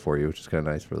accurate for you, which is kind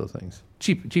of nice for those things.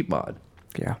 Cheap mod.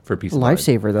 Yeah. For a piece of mind.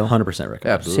 Lifesaver, though. 100% recommend.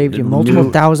 Absolutely. Saved you multiple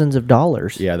thousands of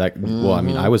dollars. Yeah, well, I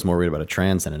mean, I was more worried about a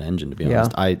trans than an engine, to be Yeah.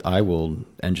 honest. I will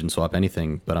engine swap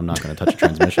anything, but I'm not going to touch a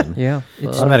transmission. Yeah.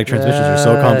 Automatic transmissions are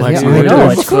so complex. yeah, I dude. know,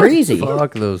 it's crazy.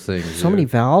 Fuck those things. So many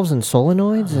valves and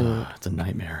solenoids and It's a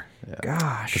nightmare.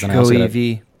 gosh. 'Cause then I Go also gotta-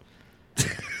 EV.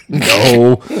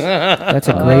 No. That's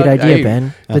a great idea, hey,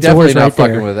 Ben. The Definitely door's not right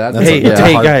fucking there. with that. That's Hey, a- that's a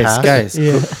hey, hard guys, pass.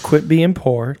 guys, quit being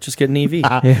poor. Just get an EV.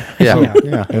 Yeah. Yeah.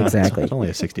 Yeah, Exactly. It's only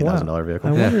a $60,000 vehicle.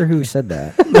 I wonder who said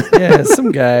that. Yeah,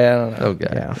 some guy. I don't know. Okay.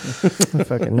 Yeah.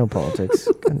 Fucking no politics.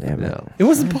 God damn it. No. It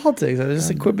wasn't politics. I just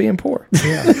said quit being poor.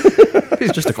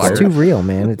 It's just a It's too real,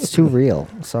 man. It's too real.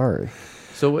 Sorry.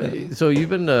 So you've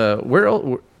been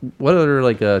what other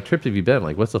like trips have you been?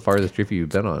 Like, what's the farthest trip you've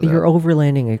been on? Your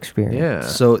overlanding experience. yeah.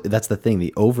 So that's the thing.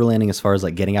 The overlanding, as far as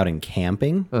like getting out and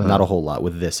camping, not a whole lot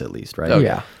with this, at least, right? Okay.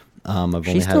 Yeah. I've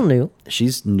Still new.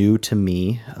 She's new to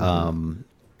me.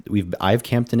 I've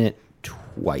camped in it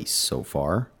twice so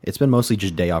far. It's been mostly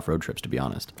just day off road trips, to be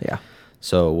honest. Yeah.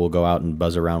 So we'll go out and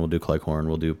buzz around. We'll do Cleghorn.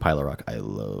 We'll do Pilot Rock. I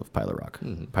love Pilot Rock.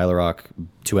 Pilot Rock,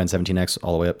 2N17X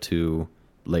all the way up to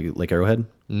Lake Arrowhead.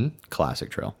 Classic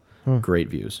trail. Great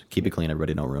views. Keep it clean,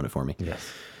 everybody. Don't ruin it for me.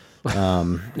 Yes.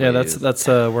 Yeah, that's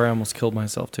where I almost killed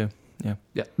myself too. Yeah,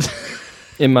 Yeah.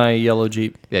 in my yellow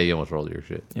Jeep. Yeah. You almost rolled your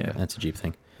shit. Yeah, That's a Jeep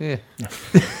thing. Yeah.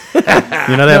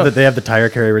 You know they have the tire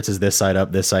carrier. It says this side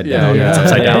up, this side down. yeah. It's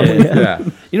upside down. Yeah.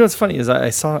 You know what's funny is I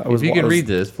was If you can I was- read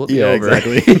this, flip me Yeah, over.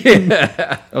 exactly.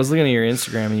 I was looking at your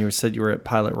Instagram and you said you were at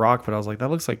Pilot Rock, but I was like, that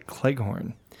looks like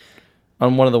Cleghorn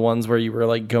on one of the ones where you were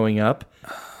like going up.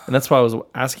 And that's why I was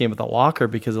asking about the locker,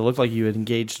 because it looked like you had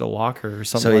engaged a locker or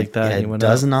something So like that. and it you went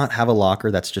does up. Uh-huh. not have a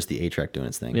locker. That's just the A-Track doing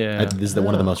its thing. Yeah. This is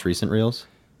one of the most recent reels.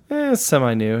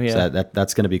 Semi-new, yeah. So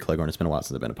that's going to be Cleghorn. It's been a while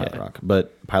since I've been to Pilot Rock.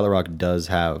 But Pilot Rock does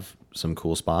have some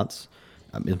cool spots.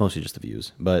 It's mostly just the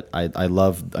views. But I've been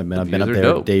up views are there.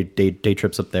 dope. Day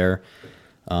trips up there.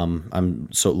 I'm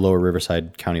so Lower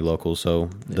Riverside County local, so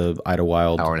the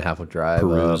Idlewild Hour and a half of drive.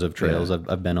 peruse up. of trails Yeah.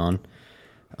 I've been on.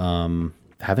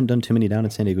 Haven't done too many down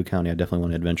in San Diego County. I definitely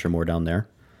want to adventure more down there.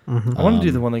 I want to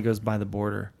do the one that goes by the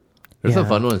border. There's some Yeah.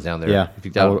 fun ones down there. Yeah. If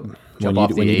you jump off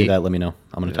the when you do 8. that, let me know.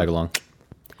 I'm going to tag along.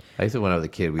 I used to when I was a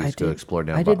kid. We used to explore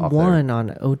down. I did off one on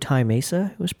Otay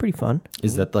Mesa. It was pretty fun.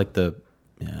 Is that like the...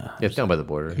 Yeah. There. Yeah, it's down by the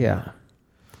border. Yeah.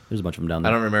 There's a bunch of them down I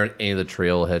there. don't remember any of the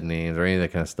trailhead names or any of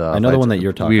that kind of stuff. I know the one that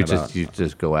you're talking we about. You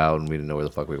just go out and we didn't know where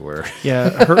the fuck we were. Yeah,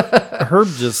 Herb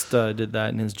just did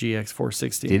that in his GX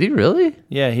 460. Did he really?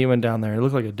 Yeah, he went down there. It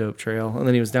looked like a dope trail. And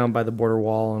then he was down by the border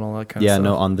wall and all that kind of Yeah, stuff.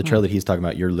 no, on the trail that he's talking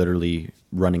about, you're literally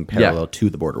running parallel to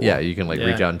the border wall. Yeah, you can like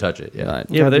reach Yeah. out and touch it. Yeah. Right.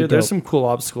 Yeah, That'd be there's dope. some cool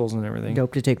obstacles and everything.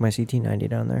 Dope to take my CT90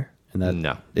 down there. And that,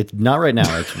 No. It's not right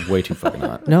now. It's way too fucking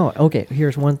hot. No, okay,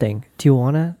 here's one thing.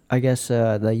 Tijuana, I guess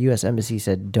the U.S. Embassy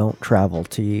said don't travel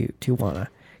to Tijuana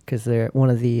because one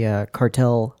of the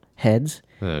cartel heads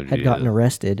Oh, had gotten Jesus.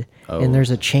 arrested, Oh. and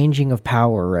there's a changing of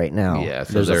power right now. Yeah,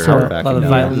 so There's a there's fart So- back a lot of down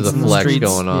violence there's a in the flex streets.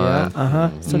 going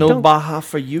on. So no don't, Baja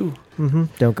for you.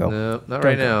 don't go. No, not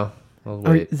right now. I'll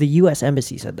Or wait. the U.S.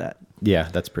 Embassy said that. Yeah,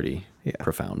 that's pretty Yeah.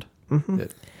 profound.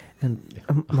 Good. And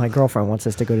my girlfriend wants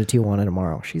us to go to Tijuana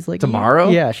tomorrow. She's like, Tomorrow?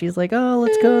 Yeah, she's like, oh,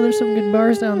 let's go. There's some good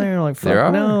bars down there. And I'm like, fuck There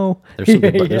are? no. There's some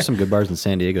good, there's some good bars in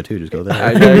San Diego too. Just go there.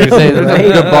 I know you're saying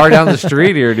there's a bar down the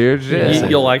street here, dude. Shit.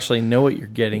 You'll actually know what you're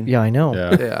getting. Yeah, I know.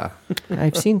 Yeah. Yeah.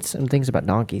 I've seen some things about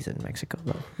donkeys in Mexico,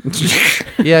 though.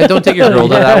 Yeah, don't take your girl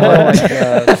to that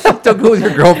one. Don't go with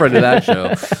your girlfriend to that show.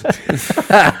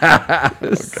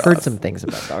 Heard some things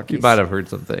about donkeys. You might have heard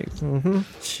some things.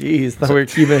 Jeez, thought we were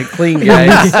keeping it clean,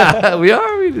 guys. We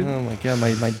are. We did. Oh my god,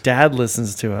 my dad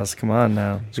listens to us. Come on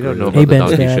now. You don't know about Hey, the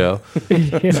Ben's donkey dad. show.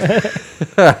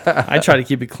 I try to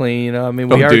keep it clean. You know, I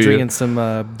mean, Oh, we are do you? drinking some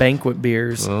banquet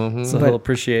beers, so But he'll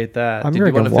appreciate that. I'm Did you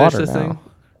want drinking to finish water this now. thing?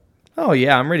 Oh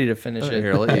yeah, I'm ready to finish it.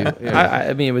 Here, I'll let you. Yeah.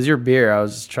 I mean, it was your beer. I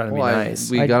was just trying to be Well,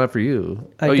 nice. we got it for you.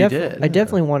 Oh, you did? I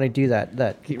definitely want to do that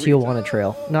Tijuana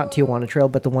Trail. Not Tijuana Trail,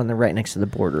 but the one that right next to the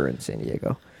border in San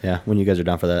Diego. Yeah, when you guys are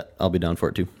down for that, I'll be down for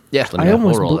it too. Yeah, Just let me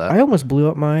know. roll that. I almost blew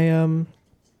up my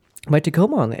my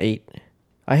Tacoma on the 8.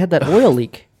 I had that oil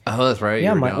leak. Oh, that's right. Yeah,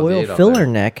 You were my down with the oil 8 on filler there.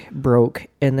 neck broke,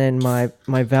 and then my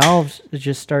valves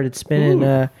just started spinning.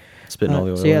 Spitting all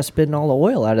the oil So yeah, out. spitting all the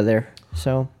oil out of there.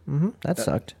 So that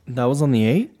sucked. That was on the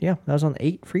 8? Yeah, that was on the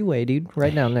 8 freeway, dude,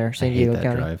 right down there, I San hate Diego that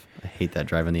County. drive. I hate that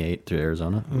drive on the 8 through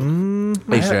Arizona.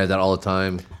 I used to have that all the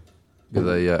time because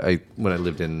I when I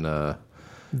lived in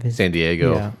San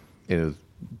Diego, Yeah. it was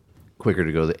quicker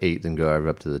to go the 8 than go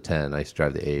up to the 10. I used to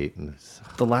drive the 8. And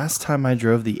The last time I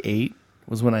drove the 8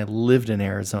 was when I lived in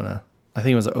Arizona. I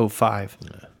think it was 05.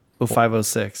 05,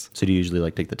 06. So do you usually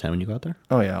like take the 10 when you go out there?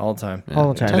 Oh yeah, all the time.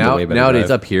 All the time. Ten's a way better nowadays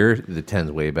drive. up here, the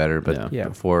 10's way better. But Yeah.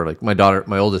 before, like my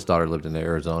oldest daughter lived in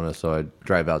Arizona, so I'd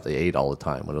drive out the 8 all the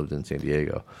time when I lived in San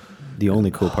Diego. The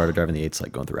only cool part of driving the 8 is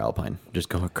like going through Alpine, just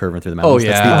going curving through the mountains. Oh,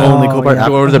 That's yeah. the only cool part. yeah.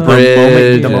 Go over the The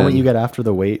bridge. moment and- you get after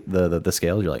the weight, the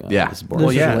scales, you're like, oh, Yeah. this is boring.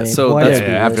 Well, yeah, Lame. so Why that's- did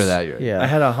I do after this? that, you're- yeah. I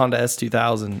had a Honda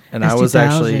S2000, and I was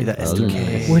actually the S2000.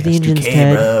 S2K. Where the engine's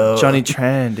dead. Johnny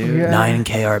Tran, dude. Yeah.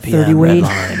 9K RPM, 30 weight.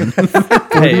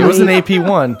 Hey, it was an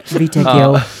AP1. VTEC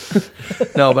yellow.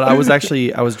 No, but I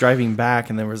was driving back,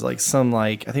 and there was like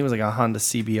I think it was like a Honda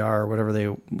CBR or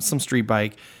whatever some street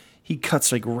bike. He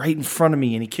cuts like right in front of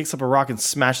me, and he kicks up a rock and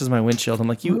smashes my windshield. I'm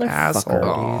like, you Motherfucker,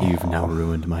 asshole. dude. You've now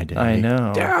ruined my day. I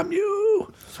know. Damn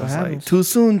you! I was like, too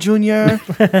soon, Junior.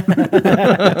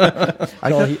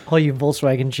 All you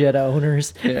Volkswagen Jetta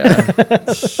owners. Yeah.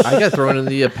 I got thrown in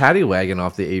the paddy wagon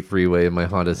off the 8 freeway in my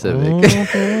Honda Civic.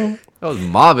 I was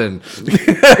mobbing.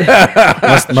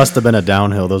 Must have been a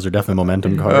downhill. Those are definitely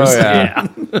momentum cars. Oh, yeah.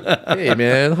 Hey,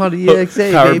 man, Honda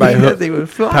EXA, Powered by baby. Hook. They would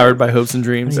fly. Powered by hopes and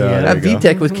dreams. Yeah. That There you go.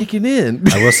 VTEC was kicking in.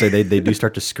 I will say they do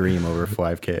start to scream over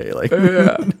 5K. Like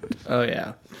Oh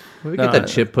yeah. We get that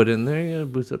chip put in there, yeah,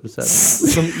 boost up to 7.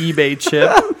 Some eBay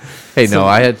chip. Hey, no,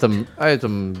 I had some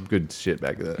good shit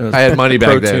back then. I had money back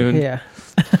Pro-tune. then. Yeah.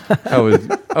 I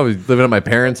was living at my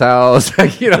parents' house. I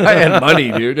had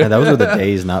money, dude. yeah, those were the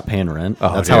days not paying rent.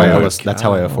 That's how dude.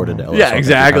 I afforded to. Yeah,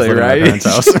 exactly, I was living at my right? parents'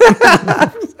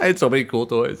 house. I had so many cool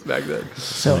toys back then.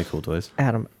 So many cool toys.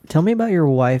 Adam, tell me about your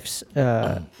wife's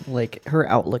like her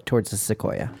outlook towards the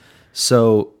Sequoia.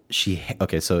 So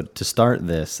so to start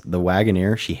this, the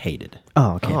Wagoneer she hated.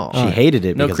 Oh, okay. Oh. She hated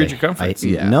it No because creature comforts.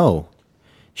 Yeah. No,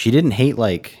 she didn't hate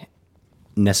like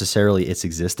necessarily its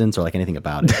existence or like anything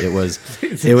about it. It was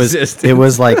it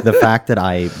was like the fact that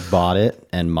I bought it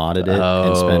and modded it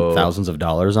and spent thousands of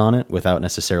dollars on it without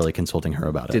necessarily consulting her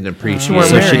about it. Didn't appreciate weren't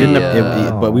So it. she didn't,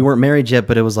 married. but we weren't married yet.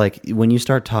 But it was like when you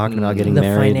start talking about getting The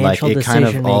married, like financial it kind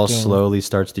of all decision-making. slowly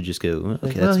starts to just go.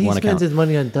 Okay, Well, that's he one spends account. his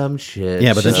money on dumb shit.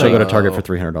 Yeah, but then so- she'll go to Target for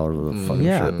 $300.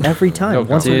 Yeah, every time, No,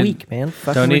 once a dude. week, man.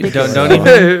 Fucking Don't ridiculous.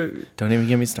 don't even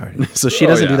get me started. So she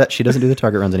doesn't do yeah. that. She doesn't do the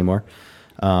Target runs anymore.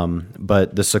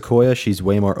 But the Sequoia, she's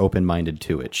way more open-minded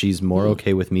to it. She's more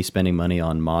okay with me spending money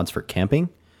on mods for camping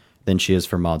than she is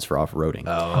for mods for off-roading.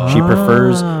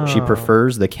 She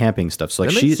prefers the camping stuff. So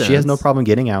like That she makes has no sense. problem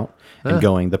getting out and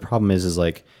going. The problem is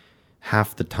like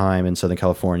half the time in Southern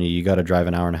California, you got to drive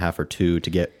an hour and a half or 2 to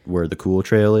get where the cool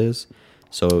trail is.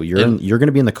 So you're going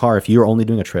to be in the car. If you're only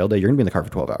doing a trail day, you're going to be in the car for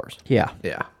 12 hours. Yeah.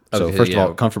 Yeah. So Okay, first yeah.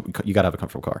 of all, you got to have a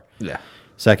comfortable car. Yeah.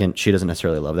 Second, she doesn't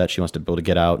necessarily love that. She wants to be able to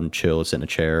get out and chill, sit in a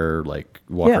chair, like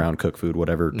walk Yeah. around, cook food,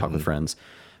 whatever, talk with friends.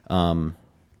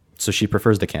 So she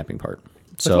prefers the camping part.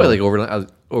 That's So why like Overland I is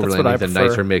a prefer.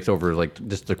 nicer mix over like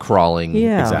just the crawling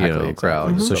Yeah. exactly.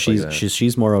 crowd. and So stuff like that.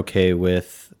 she's more okay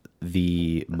with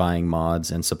the buying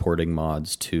mods and supporting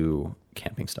mods to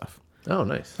camping stuff. Oh,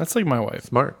 nice. That's like my wife.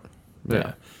 Smart.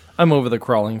 Yeah. I'm over the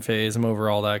crawling phase. I'm over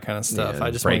all that kind of stuff. Yeah,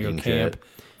 I just want to go breaking camp. shit.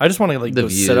 I just want to like The go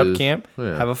set up views. camp,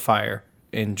 Yeah. have a fire,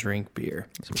 and drink beer.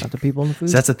 Not the people in the food.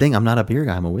 So that's the thing. I'm not a beer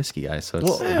guy. I'm a whiskey guy. So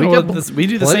it's, We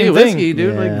do the plenty same of thing. whiskey,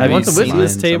 dude. Yeah. Like, Have you you want some seen whiskey?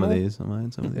 this Some table? of these. I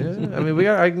mind some of these. Yeah, I mean,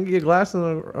 I can get a glass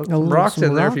and some little- rocks some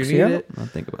in there if rocks, you need yeah. it. I'll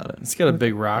think about it. It's got a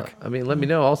big rock. I mean, let me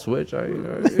know. I'll switch.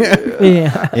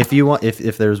 Yeah. If you want,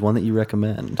 if there's one that you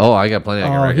recommend, Oh, I got plenty. I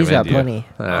can Oh, recommend he's got you. plenty.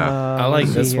 I like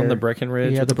let's this see one, the here.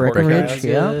 Breckenridge. Yeah, with the pork Breckenridge, guys.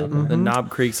 yeah. The Knob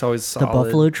Creek's always The solid.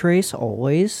 Buffalo Trace,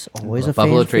 always a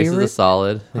Buffalo fan Trace favorite. is a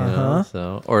solid. You know, Uh-huh.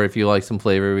 so, or if you like some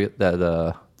flavor,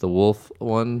 that the Wolf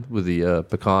one with the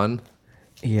pecan.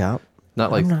 Yeah.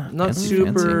 Not like not not fancy,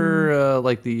 super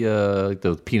like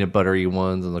the peanut buttery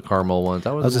ones and the caramel ones.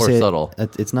 That I was was more gonna say, subtle.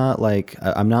 It's not like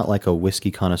I'm not like a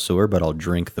whiskey connoisseur, but I'll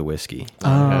drink the whiskey.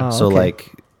 Oh, So okay.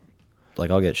 like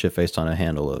I'll get shit faced on a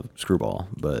handle of Screwball,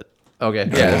 but Okay,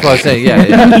 yeah, that's what I was saying. Yeah,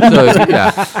 yeah. So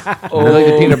yeah, I like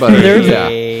the peanut butter. Yeah,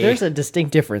 There's a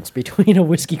distinct difference between a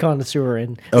whiskey connoisseur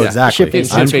and oh exactly. shipping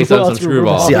It's just based on some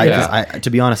Screwball. See, Yeah. I to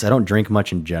be honest, I don't drink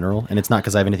much in general, and it's not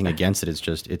because I have anything against it. It's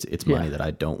just it's money that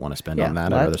I don't want to spend Yeah, on that.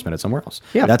 that- I'd rather spend it somewhere else.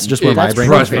 Yeah. That's just where my That's brain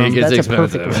trust comes me, from. it gets That's a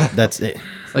perfect expensive. That's it.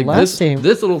 Like Last time-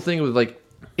 this little thing was like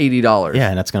 $80. Yeah,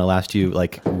 and that's gonna last you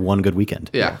like one good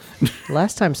weekend. Yeah.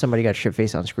 Last time somebody got shit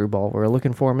faced on Screwball, we were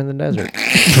looking for him in the desert.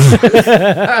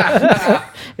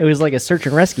 It was like a search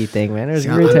and rescue thing, man. It was a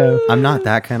great time. I'm not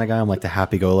that kind of guy. I'm like the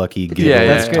happy-go-lucky, get Yeah, away,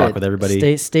 that's talk good. with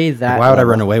everybody. Stay that. Why would I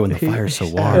level. run away when the fire's so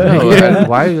warm? Oh,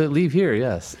 why leave here?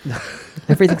 Yes.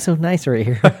 Everything's so nice right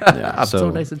here. Yeah, I'm so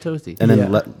nice and toasty. And then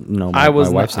Yeah. my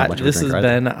wife's not not. much of a This has drinker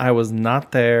either. been. I was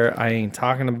not there. I ain't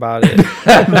talking about it.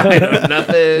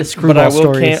 Nothing. Screwball but I will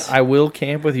stories. camp. I will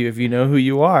camp with you if you know who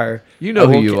you are. You know I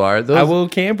will who you are. Those- I will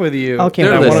camp with you. I'll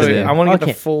camp And with I wanna- you. I want to I'll get the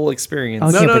camp. full experience.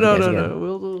 I'll No, camp no, with no, you guys no, again. no.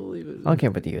 We'll leave it. I'll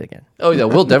camp with you again. Oh yeah,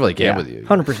 we'll definitely camp with you.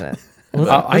 100%. I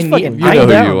Let's need. fucking- You I'm know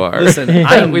down. who you are. Listen,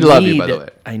 We love you, by the way.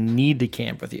 I need to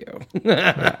camp with you.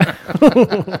 I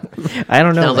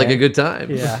don't know. Sounds like man. a good time.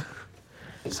 Yeah.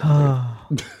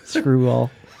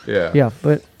 Screwball. Yeah. Yeah,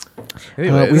 but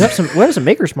Anyways, we have some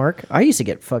Maker's Mark. I used to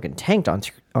get fucking tanked on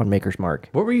Maker's Mark.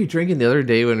 what were you drinking the other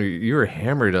day when you were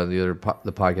hammered on the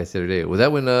podcast the other day? Was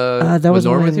that when That when was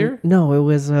Norm when, was here? No, it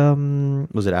was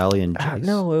Was it Allie and Jace?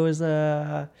 no, it was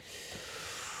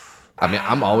I mean,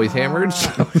 I'm always hammered. So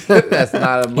that's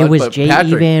not a much. it was but J.E.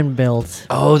 Patrick. Van Belt.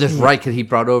 Oh, that's right. Because he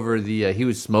brought over the. He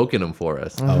was smoking them for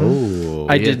us. Oh,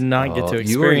 I did not get to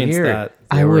you were experience here. that.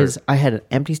 I had an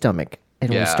empty stomach,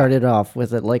 and we Yeah. started off with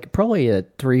probably a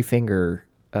 3-finger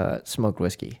smoked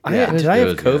whiskey. Yeah, Did I it have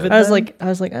was good. COVID? I was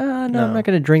then? like, no, I'm not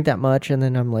gonna drink that much, and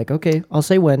then I'm like, okay, I'll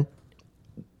say when.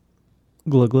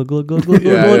 Glug glug glug glug glug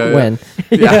Yeah, glug. yeah, yeah. When?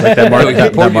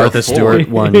 that Martha Stewart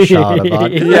one shot of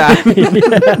vodka. Yeah.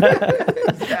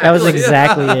 That was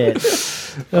exactly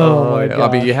it. Oh my I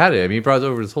god. mean, you had it. I mean, he brought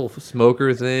over this whole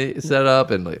smoker thing set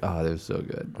up, and like, oh, they were so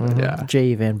good. Yeah,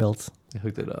 J.E. Van Belt. he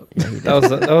hooked it up.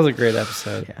 that was a great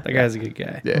episode. That guy's a good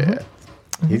guy. Yeah.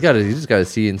 He just got a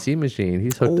CNC machine.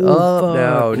 He's hooked Oh, up fuck.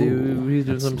 now, dude. He's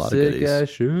doing some a lot of sick goodies. ass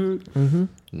shit.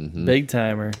 Big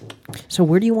timer. So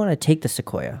where do you want to take the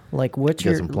Sequoia? Like, what's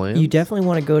You got your? some plans? You definitely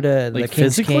want to go to the Like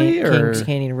Kings, physically, or- Kings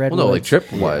Canyon Redwoods. Well, no, like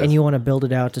trip-wise. and you want to build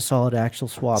it out to solid axle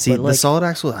swap. See, but the like, solid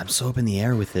axle, I'm so up in the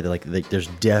air with it. Like, there's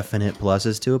definite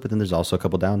pluses to it, but then there's also a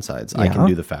couple downsides. I can Yeah.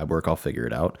 do the fab work. I'll figure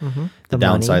it out. The The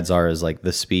money. downsides are is like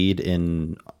the speed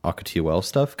in Aqua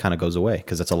stuff kind of goes away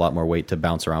because it's a lot more weight to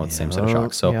bounce around with the same set of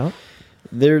shocks. So yeah.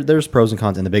 there's pros and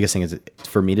cons. And the biggest thing is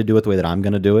for me to do it the way that I'm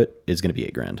going to do it is going to be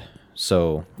 $8,000.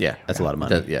 So Yeah, that's a lot of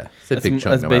money. Yeah, it's a That's, big chunk.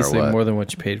 that's No matter basically what. more than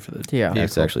what you paid for the. Yeah.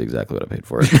 That's actually exactly what I paid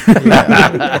for it.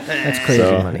 That's crazy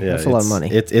money. Yeah, That's a lot of money.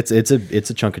 It's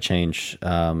a chunk of change.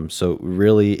 So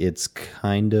really, it's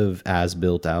kind of as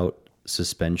built out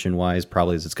suspension wise,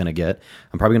 probably as it's going to get.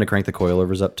 I'm probably going to crank the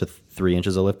coilovers up to 3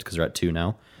 inches of lift because they're at 2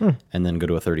 now, and then go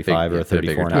to a 35 or a If they're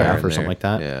 34 and a bigger half tire or in something there. like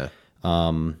that. Yeah.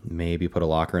 Maybe put a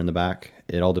locker in the back.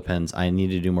 It all depends. I need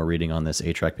to do more reading on this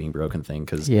A-track being broken thing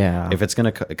because Yeah. if it's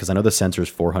gonna, because I know the sensor's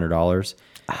 $400.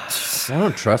 I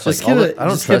don't trust Just like all get the, a- I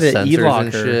don't just get trust an sensors and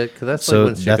e-locker. shit because that's So like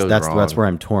when shit goes wrong. that's where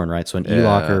I'm torn, right? So an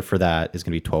e-locker for that is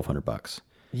gonna be $1,200.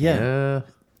 Yeah.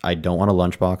 I don't want a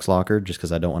lunchbox locker just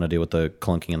because I don't want to deal with the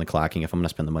clunking and the clacking. If I'm going to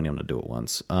spend the money, I'm going to do it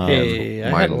once. Hey, I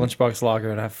had a mine- lunchbox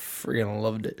locker and I freaking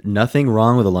loved it. Nothing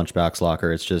wrong with a lunchbox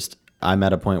locker. It's just I'm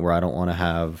at a point where I don't want to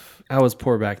have I was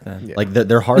poor back then. like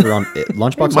they're harder on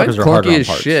lunchbox Mine's lockers are harder clunky on as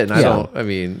parts. shit, and I Yeah. don't. I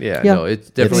mean, yeah, Yeah. no, it's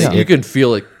definitely It's- you can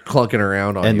feel it clunking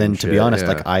around on. And you then and to be shit, honest, yeah.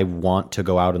 like I want to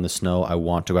go out in the snow. I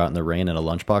want to go out in the rain, and a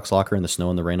lunchbox locker in the snow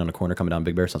and the rain on a corner coming down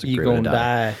Big Bear sounds like a You great way to gonna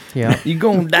die. die. Yeah. You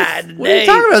gonna die what are you today.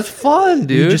 talking about? It's fun,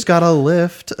 dude. You just gotta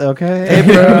lift, okay? hey,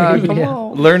 bro, come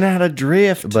on. Learn how to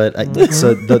drift. But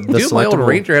so the Dude, my old selectable-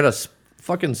 Ranger had a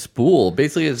fucking spool.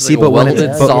 Basically, it's See, like a but when welded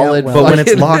it's solid. but when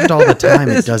it's fucking- locked all the time,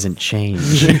 it doesn't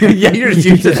change. yeah, you're just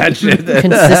used to that shit.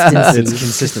 Consistency. It's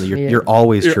consistently. You're, Yeah. you're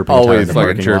always You're chirping. a tire in always the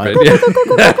fucking parking chirping.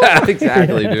 lot. Yeah.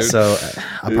 Exactly, dude. So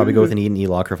I'll probably go with an E&E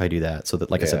locker if I do that. So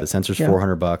that, like I said, Yeah. the sensor's Yeah.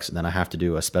 $400, and then I have to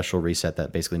do a special reset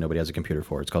that basically nobody has a computer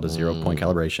for. It's called a 0-point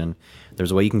calibration.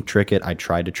 There's a way you can trick it. I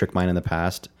tried to trick mine in the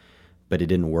past, but it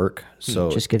didn't work.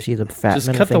 So Just gives you the fat Just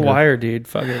middle cut the finger. wire, dude.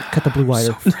 Fuck it. Cut the blue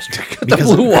wire.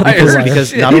 because, blue wire.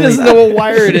 because not He only doesn't know what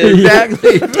wire it is.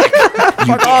 Exactly.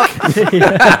 Fuck off.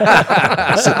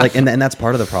 so, like, and that's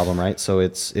part of the problem, right? So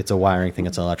it's a wiring thing.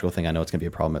 It's an electrical thing. I know it's gonna be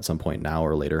a problem at some point now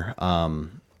or later.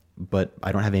 But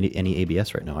I don't have any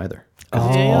ABS right now either. You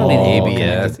don't need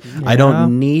ABS. I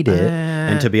don't need it.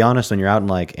 And to be honest, when you're out in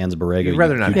like Anza-Borrego, You'd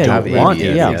rather not you have don't want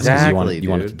ABS. Yeah, ABS because exactly, you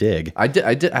want it to dude.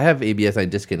 dig. I have ABS. I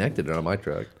disconnected it on my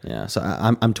truck. Yeah, so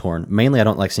I'm torn. Mainly, I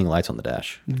don't like seeing lights on the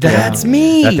dash. That's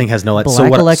me. That thing has no lights. So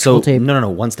Black what? electrical So tape. no.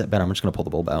 One step better. I'm just gonna pull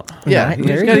the bulb out. Yeah, Right, you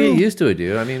there just you gotta go. get used to it,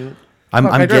 dude. I mean, I'm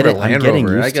I drive getting- a Land I'm getting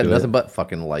Rover. used I got to it. nothing but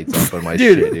fucking lights up on my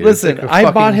Dude, shit, dude. listen, It's like a I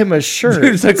bought fucking- him a shirt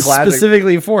It's a classic.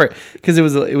 specifically for it because it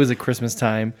was a Christmas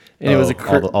time and it was a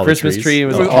all the Christmas trees? tree. It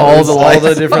was With all the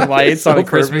lights. different lights on So a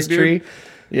Christmas perfect, tree. dude.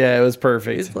 Yeah, it was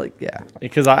perfect. It's like, yeah,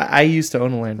 Because I used to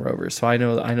own a Land Rover, so I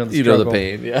know the you know the struggle.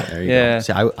 pain. Yeah, There you Yeah. go.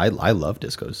 See, I love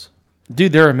discos.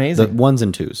 Dude, they're The amazing. 1s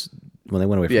and 2s when they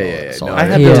went away from yeah, all yeah. that yeah. solid. No, I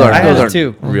had those the- are- I had those it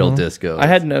too. aren't real disco. I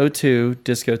had an 02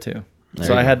 Disco 2. There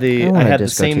So you I go. had the I I want a had the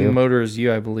Disco same 2. motor as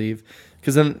you, I believe.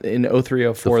 Because then in 03,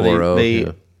 04, The 4.0,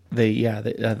 yeah.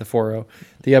 the 4.0,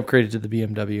 they upgraded to the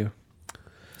BMW.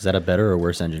 Is that a better or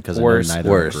worse engine? Because Worse. neither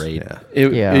worse. are great.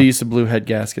 Yeah. It used to blew head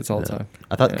gaskets all the time.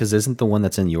 I thought because isn't the one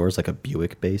that's in yours like a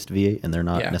Buick-based V8, and they're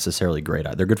not Yeah. necessarily great.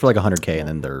 They're good for like 100K, and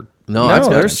then they're No, No, I've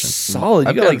they're got, solid. You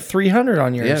I've got got- like 300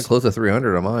 on yours. yeah, close to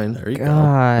 300 on mine. there you God.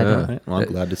 go. Yeah. All right, well, I'm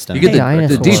glad it's done. You get Hey,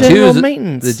 the dinosaur. General D2s.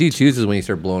 maintenance. The D2s is when you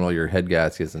start blowing all your head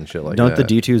gaskets and shit like Don't that.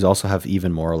 the D2s also have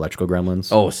even more electrical gremlins?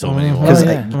 Oh, so many more. Because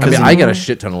yeah. I mean, I got a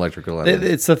shit ton of electrical elements.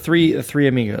 It's the three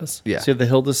Amigos. Yeah. So you have the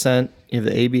hill descent, you have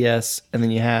the ABS, and then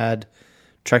you had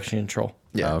traction control.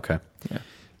 Yeah. Oh, okay. Yeah.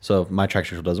 So my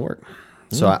traction control doesn't work.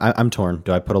 So I'm torn.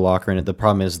 Do I put a locker in it? The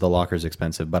problem is the locker is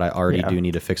expensive, but I already Yeah. do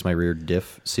need to fix my rear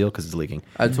diff seal because it's leaking.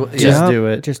 That's what, Just yeah. do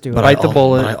it. Just do But it. Bite the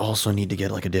bullet. But I also need to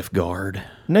get like a diff guard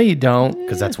No, you don't.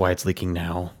 because that's why it's leaking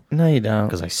now. No, you don't.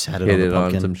 Because I sat it Hit on the it on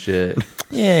pumpkin. some shit.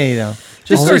 Yeah, you don't.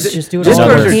 Just Just, do- just do it just all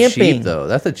go at Cars once. are camping. cheap though.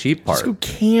 That's the cheap part. Just go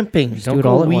camping. Don't do it go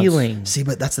all at once. wheeling. See,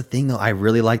 but that's the thing though. I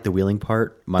really like the wheeling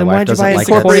part. My Then wife why'd you doesn't buy a like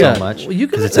that Sequoia? so much Well, you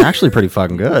because could- it's actually pretty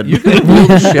fucking good. Blew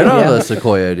the shit out of the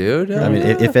Sequoia, dude. I mean,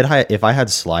 if I had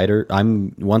slider,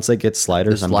 once I get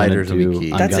sliders, The I'm sliders gonna will be do.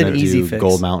 key. I'm That's gonna an easy do fix.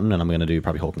 Gold Mountain, and I'm gonna do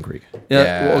probably Holcomb Creek. Yeah.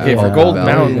 Yeah. Well, okay, for Oh, Gold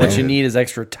Valley, Mountain, yeah. what you need is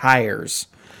extra tires.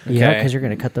 Yeah, Okay. because you're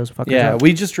gonna cut those fuckers Yeah, up.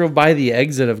 we just drove by the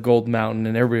exit of Gold Mountain,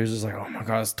 and everybody was just like, "Oh my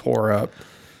god, it's tore up."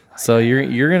 So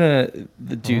you're gonna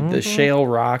do the shale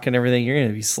rock and everything. You're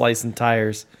gonna be slicing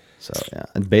tires. So yeah,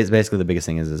 and basically the biggest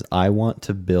thing is I want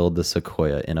to build the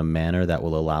Sequoia in a manner that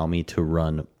will allow me to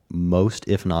run most,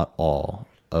 if not all,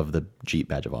 of the Jeep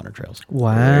Badge of Honor trails.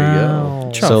 Wow.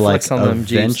 Trying So to like flex on them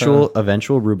Jeeps,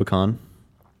 eventual Rubicon,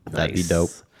 that'd be Nice. dope.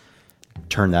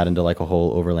 Turn that into like a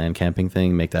whole overland camping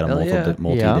thing. Make that a Hell yeah.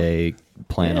 multi-day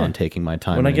plan Yeah. on taking my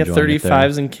time. When I and get enjoying it there.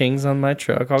 35s and Kings on my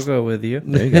truck, I'll go with you.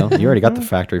 There you go. You already got the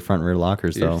factory front and rear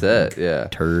lockers You're though. set, yeah.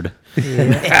 Turd.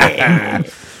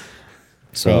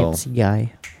 So Fancy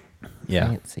guy. yeah,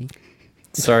 Fancy.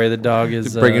 Sorry, the dog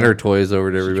is Bringing her toys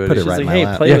over to everybody. put it She's right like, in my "Hey,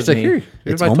 lap. play Yeah, with she's like, me." "Here,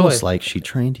 here's It's my almost toy." like she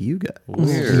trained you guys.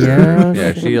 Weird. Yeah.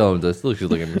 Yeah, she owns us. Look, she's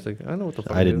looking at me. She's like, I know what the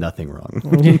fuck I did do. nothing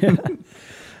wrong.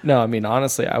 No, I mean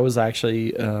honestly, I was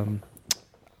actually,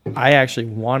 I actually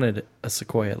wanted a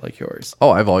Sequoia like yours. Oh,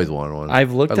 I've always wanted one.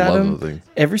 I've looked I at love them. those things.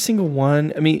 Every single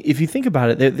one. I mean, if you think about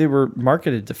it, they were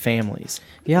marketed to families.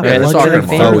 Yeah, Yeah, plug soccer in mom.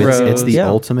 family Oh, it's roads. the Yeah.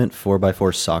 ultimate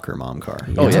 4x4 soccer mom car.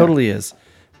 Oh, It yeah. totally is.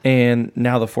 And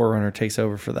now the 4Runner takes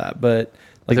over for that. But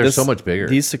like they're so much bigger.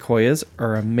 These Sequoias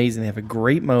are amazing. They have a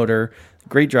great motor,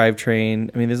 great drivetrain.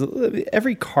 I mean,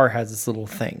 every car has its little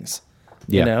things.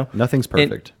 Yeah, You know, nothing's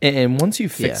perfect. And once you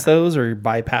fix Yeah. those or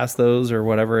bypass those or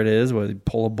whatever it is, whether you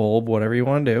pull a bulb, whatever you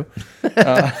want to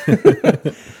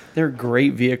do, they're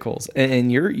great vehicles.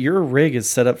 And your rig is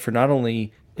set up for not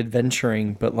only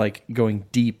adventuring but like going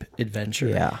deep adventure.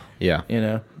 Yeah. Yeah. you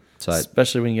know, So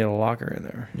especially when you get a locker in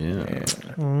there. yeah.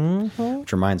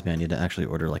 Which reminds me, I need to actually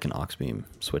order like an aux beam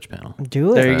switch panel.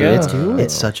 Do it. There you go. Let's do it.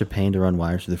 It's such a pain to run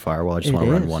wires through the firewall. I just It want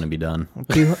to run is. one and be done.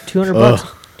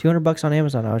 $200. $200 on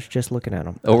Amazon. I was just looking at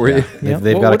them. Oh, really? Yeah.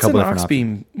 They've got a What's couple an different aux options.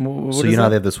 beam? What So is you know how that?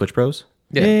 they have the Switch Pros?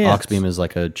 Yeah. Oxbeam is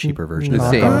like a cheaper version. The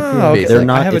of same. that. Oh, okay. They're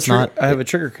not- I have, it's not- I have a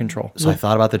trigger control. So I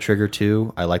thought about the trigger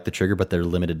too. I like the trigger, but they're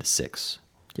limited to 6.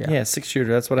 Yeah,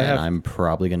 6-shooter. That's what I And have. I'm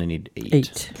probably gonna need 8.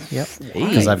 8. Yep.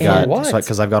 Because I've And got what?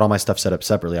 because I've got all my stuff set up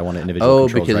separately. I want individual Oh,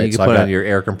 controls, because right? you can So I've put got- on your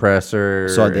air compressor.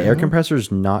 So the air compressor is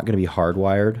not going to be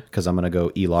hardwired because I'm going to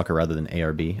go E-locker rather than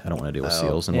ARB. I don't want to deal with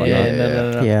seals and whatnot.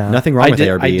 No. Yeah. Nothing wrong with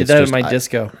ARB. I did it's that in just my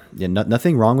disco. Yeah,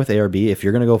 nothing wrong with ARB. If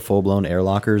you're going to go full-blown air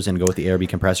lockers and go with the ARB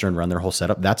compressor and run their whole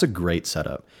setup, that's a great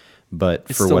setup. But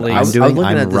It's for still what lazy. I'm I was doing, looking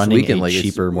I'm at this running weekend, a like,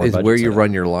 cheaper, more is budget where you setup.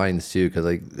 run your lines too, because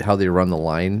like how they run the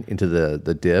line into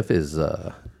the diff is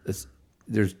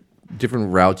there's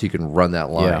different routes you can run that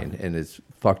line, and it's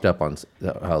fucked up on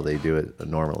how they do it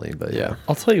normally. But yeah.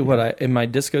 I'll tell you what, in my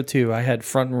Disco 2, I had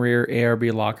front and rear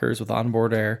ARB lockers with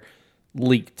onboard air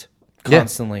leaked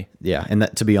constantly. Yeah, and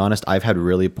that, to be honest, I've had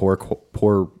really poor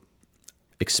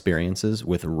experiences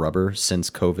with rubber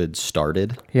since COVID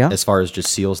started. Yeah. As far as just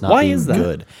seals not Why being is that?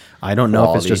 good. I don't know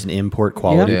if it's Quality. just an import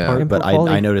quality Yeah. part, Import but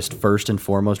quality. I noticed first and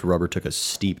foremost rubber took a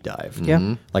steep dive.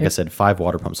 Yeah. Like I said, 5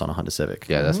 water pumps on a Honda Civic.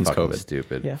 Yeah, that's since fucking COVID.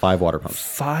 stupid. Yeah. 5 water pumps.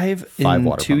 5 5 in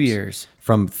water 2 pumps. years.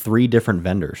 From 3 different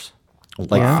vendors.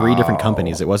 Like 3 different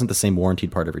companies. It wasn't the same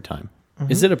warranted part every time.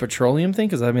 Is it a petroleum thing?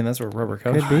 Because I mean, that's where rubber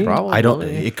comes from. Probably. I don't.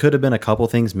 It could have been a couple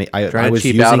things. I Trying to was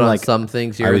cheap using out on like some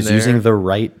things here I was and there. using the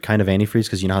right kind of antifreeze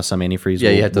because you know how some antifreeze.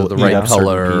 Yeah, you had the will right eat up certain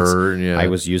color, beads. yeah. I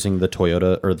was using the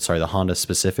the Honda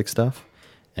specific stuff,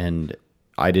 and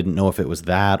I didn't know if it was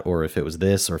that or if it was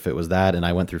this or if it was that. And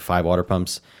I went through 5 water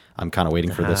pumps. I'm kind of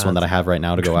waiting for this one that I have right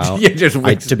now to go out. Yeah, just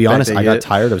To be honest, I expecting got it.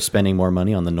 tired of spending more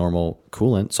money on the normal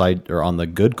coolant, or on the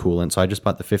good coolant, so I just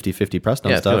bought the 50/50 Prestone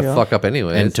Yeah, it's stuff. gonna fuck up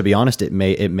anyway. And to be honest, it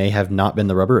may have not been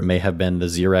the rubber. It may have been the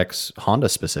Xerox Honda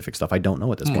specific stuff. I don't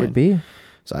know at this point. Could be.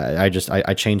 So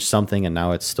I changed something and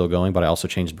now it's still going, but I also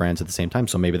changed brands at the same time.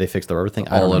 So maybe they fixed the rubber thing.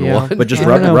 I All don't in know. one. But just I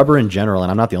don't know. rubber in general, and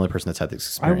I'm not the only person that's had this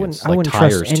experience. I wouldn't trust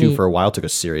tires too any- for a while took a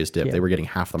serious dip. Yeah. They were getting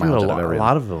half the Dude, mileage a out of everything.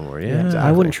 lot of them were. Yeah,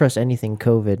 I wouldn't trust anything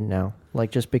COVID now. Like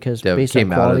just because Yeah, it based on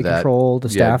came out of quality that- control, the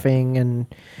yeah. staffing and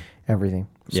everything.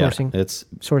 Yeah, Sourcing it's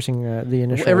the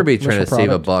initial. Well, everybody's trying to initial save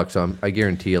a product. buck, so I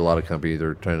guarantee a lot of companies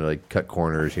are trying to like cut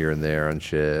corners here and there on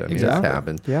shit. I mean, Exactly. it's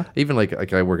happened. Yeah. Even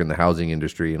like I work in the housing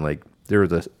industry, and like there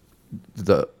was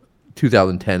the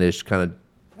 2010-ish kind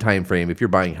of time frame. If you're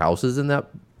buying houses in that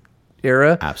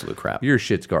era, absolute crap. your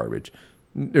shit's garbage.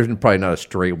 There's probably not a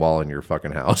straight wall in your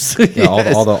fucking house. Yeah, all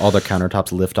the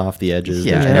countertops lift off the edges.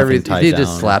 Yeah, There's nothing everything. tied They down.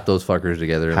 just slap those fuckers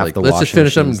together. And Half like, the let's just washing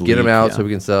finish them, machines get them leak, out yeah. so we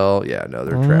can sell. Yeah, no,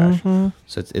 they're trash.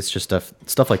 So it's just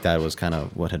stuff like that was kind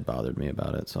of what had bothered me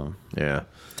about it. So Yeah.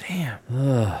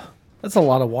 Damn. That's a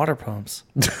lot of water pumps.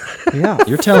 Yeah,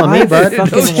 you're telling me, bud.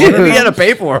 fucking No shit, water we had to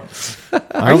pay for them.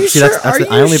 Are you sure?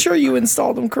 I only sure you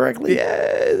installed them correctly?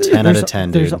 Yeah. 10 out of 10,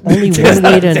 There's dude. only one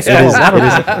way to install water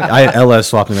pump. I LS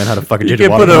swapped me on how to fucking You change a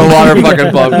can water put in a pump.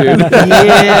 water fucking pump, dude.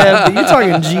 Yeah, but you're talking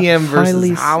GM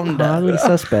versus Honda. highly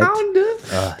suspect.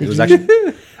 It was actually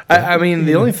I mean,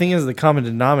 the only thing is the common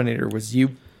denominator was you.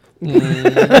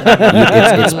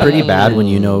 it's pretty bad when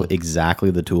you know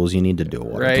exactly the tools you need to do a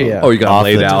water Right. pump. Yeah. Oh, you got Off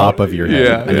laid the out. top of your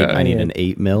head. Yeah, I need yeah. an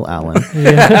 8 mil Allen.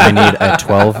 I need a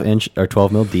 12-inch or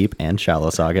 12 mil deep and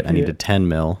shallow socket. I need a 10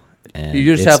 mil. And You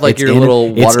just it's- have like it's your in-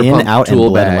 little it's water in, pump out, and tool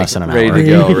bled in bag less than an ready hour. to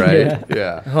go, right? Yeah.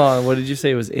 Yeah. Hold on, what did you say?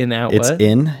 It was in, out, It's what?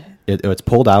 in. It's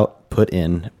pulled out, put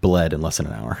in, bled in less than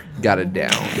an hour. Got it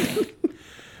down.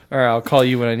 All right, I'll call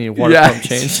you when I need a water Yeah. pump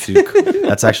change. Dude,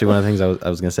 that's actually one of the things I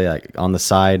was gonna say. Like on the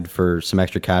side for some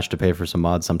extra cash to pay for some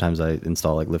mods. Sometimes I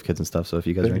install like lift kits and stuff. So if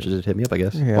you guys are interested, hit me up. I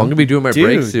guess Yeah. Well, I'm gonna be doing my Dude.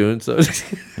 break soon, so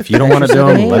if you don't want to do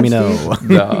them, let me know.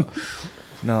 no,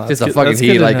 No, just that's a good- fucking that's good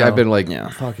heat. to Like know. I've been like, Yeah.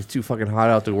 fuck, it's too fucking hot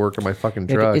out to work on my fucking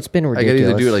It- truck. it's been I gotta either do it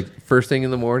ridiculous. like first thing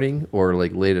in the morning or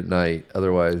like late at night.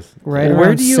 Otherwise, Right Where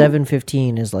around do you-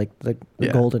 7:15 is like the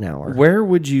Yeah. golden hour. Where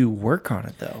would you work on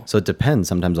it though? So it depends.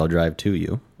 Sometimes I'll drive to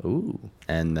you, ooh,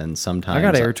 and then sometimes I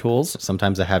got air tools.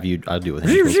 Sometimes I have you. I'll do it with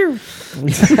hand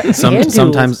tools.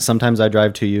 And Sometimes I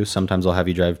drive to you. Sometimes I'll have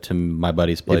you drive to my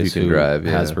buddy's place you can who drive,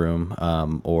 has yeah.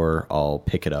 room, or I'll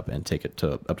pick it up and take it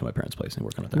up to my parents' place and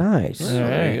work on it there. Nice.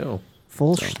 there you go.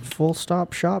 Full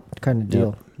stop shop kind of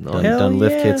deal. Done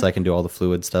lift yeah. kits. I can do all the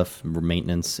fluid stuff,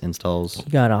 maintenance, installs.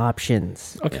 You got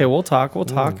options. Okay, we'll talk. We'll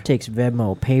talk. Takes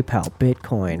Venmo, PayPal,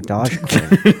 Bitcoin,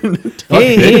 Dogecoin. He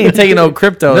ain't taking no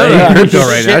crypto. No, He no, ain't crypto shit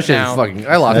right now. That shit's now. fucking.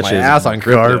 I lost That my shit's ass on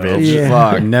crypto. garbage. Yeah.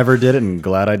 I Fuck. never did it, and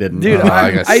glad I didn't. Dude, Oh,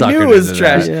 I got I suckered knew it was into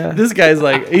trash. that. Yeah. This guy's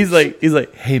like, he's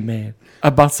like, hey man, I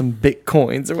bought some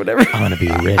Bitcoins or whatever. I'm gonna be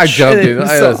rich. I jumped in.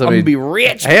 I'm gonna be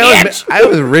rich. I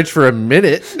was rich for a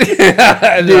minute.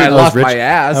 And then I lost my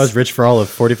ass. I was rich for all of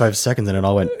 45 seconds, and it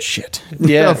all went shit.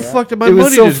 Yeah, the fuck did my it was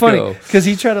money so just funny go? because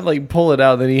he tried to like pull it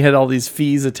out, then he had all these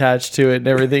fees attached to it and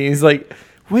everything. He's like,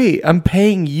 "Wait, I'm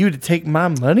paying you to take my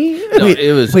money?" No,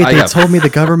 it was. Wait, I they got told me the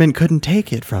government couldn't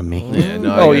take it from me. Yeah,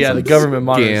 no, Oh, I got yeah, some the government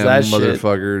monitors scam that shit.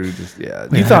 motherfucker who just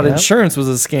You thought Yeah. insurance was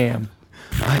a scam.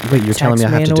 Wait, you're telling me I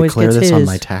have Taxman to always declare gets this on his.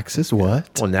 my taxes? What?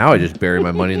 Well, now I just bury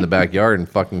my money in the backyard in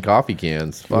fucking coffee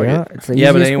cans. Fuck Yeah, it. it's the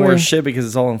Yeah, but it easiest ain't way. worth shit because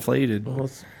it's all inflated.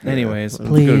 Anyways. I'm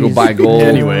just gonna go Please. buy gold.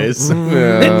 Anyways.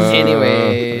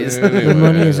 Anyways. The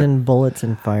money is in bullets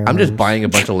and firearms. I'm just buying a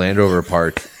bunch of Land Rover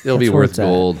parts. It'll be That's where worth it's at.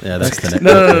 gold. Yeah, that's the next.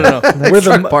 No. Where the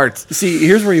Truck parts. See,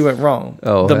 here's where you went wrong.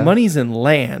 Oh, the yeah? money's in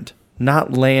land,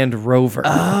 not Land Rover.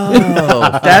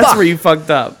 Oh, that's where you fucked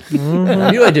up.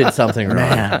 I knew I did something wrong.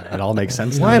 Man, it all makes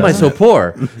sense. Why am I so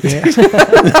poor?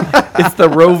 It's the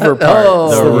Rover part.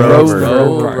 Oh, It's the Rover.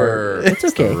 Rover. It's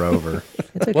okay. Rover?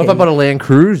 It's okay. What if I bought a Land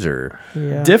Cruiser?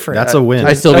 Yeah. Different. That's a win.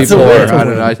 I still be That's a poor. win. I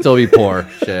don't know. I still be poor.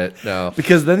 Shit. No.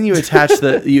 because then you attach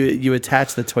the you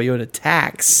attach the Toyota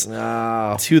tax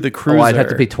to the Cruiser. Oh, I'd have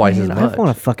to pay twice as Man, I much. want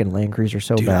a fucking Land Cruiser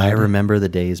so Dude, bad. I remember the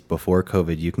days before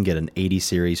COVID. You can get an 80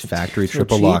 series factory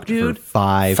triple cheap, locked dude. for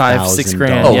 $5,000. 5-6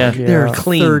 grand. Oh, yeah, They're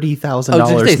clean. $30,000 Oh,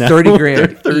 did you say now. 30 grand? They're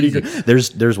 30. Easy.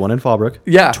 There's one in Fallbrook.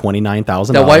 Yeah.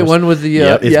 $29,000. That white one with the,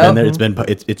 Yep, it's yeah. been there.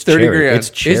 It's 30 cherry. grand. It's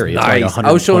cherry. It's nice. like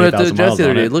I was showing it to 120,000 Jess miles the other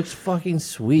on day. it. It looks fucking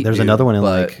sweet. There's dude, another one in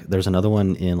but- there's another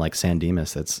one in like San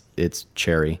Dimas it's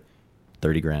cherry,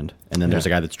 30 grand. And then there's a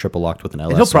guy that's triple locked with an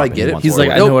LS. he'll probably swap, and get he it. wants He's like,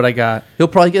 I $40. know what I got. He'll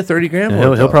probably get 30 grand. And for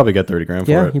it, he'll though. probably get 30 grand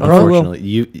for Yeah, it. he probably will.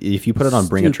 Unfortunately, if you put it on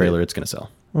Bring a Stupid. Trailer, it's gonna sell.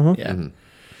 Yeah.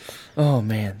 Oh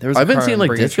man, there was. I've a been car seeing on like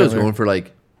Bring a discos Trailer. going for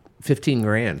like 15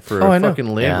 grand for Oh, I a know. fucking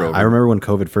Land Yeah, Rover. I remember when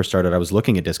COVID first started, I was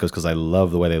looking at discos because I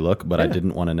love the way they look, but I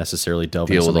didn't want to necessarily delve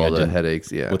Deal into with something all I the didn't-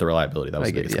 headaches. Yeah. with the reliability. That was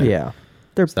I the get biggest it, thing. Yeah.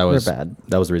 They're, That was they're bad.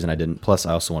 That was the reason I didn't. Plus,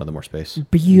 I also wanted the more space.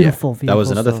 Beautiful vehicles. That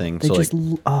was another though. thing. They So, just,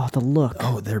 like- the look.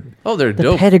 They're They're the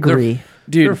dope. pedigree.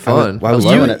 Dude, They're fun. I was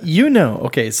love loving it. it. You know,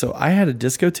 okay, so I had a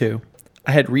Disco too.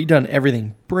 I had redone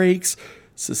everything: brakes,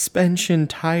 suspension,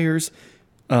 tires,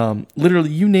 literally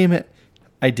you name it,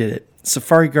 I did it.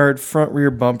 Safari guard, front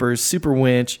rear bumpers, super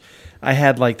winch. I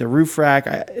had like the roof rack,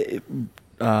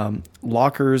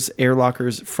 lockers, air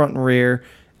lockers, front and rear,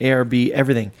 ARB,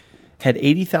 everything. Had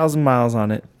 80,000 miles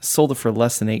on it. Sold it for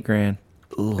less than $8,000.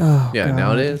 Oh, Yeah, God.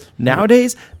 nowadays,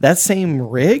 Nowadays, that same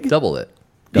rig, double it.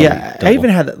 yeah, I double. even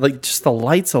had like just the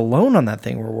lights alone on that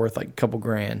thing were worth like a couple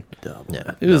grand.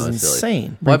 Yeah, It was no, it's silly.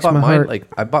 insane. Well, I Breaks bought my mine heart. like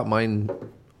I bought mine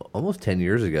almost 10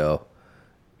 years ago,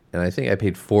 and I think I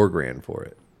paid $4,000 for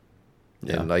it.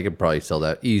 And I could probably sell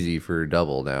that easy for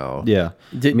double now. yeah.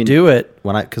 Do it.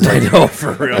 When because I know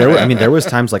for real. there was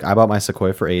times like I bought my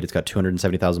Sequoia for 8. It's got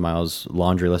 270,000 miles,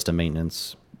 laundry list of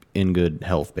maintenance, in good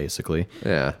health basically.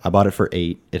 Yeah. I bought it for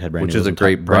 8. It had brand Which new is a wheels on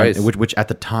great top, brand- price. which at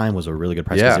the time was a really good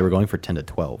price Yeah. because they were going for 10 to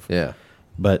 12. Yeah.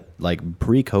 But like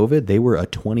pre-COVID, they were a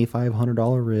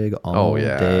 $2,500 rig all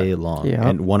yeah. day long, Yeah.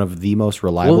 and one of the most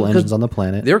reliable 'cause engines on the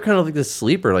planet. They were kind of like the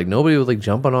sleeper. Like nobody was like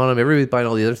jumping on them. Everybody was buying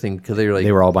all the other things because they were like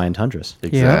They were all buying Tundras.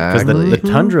 exactly. Because the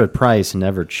Tundra price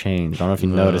never changed. I don't know if you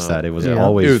noticed that. It was Yeah.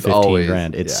 always It was 15 always-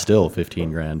 grand. It's yeah. still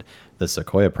 15 grand. The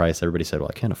Sequoia price, everybody said, well,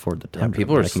 I can't afford the Yeah, Tundra.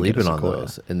 people but are I can get a sleeping on Sequoia."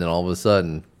 those, and then all of a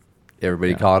sudden,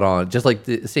 everybody caught on. Just like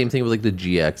the same thing with like the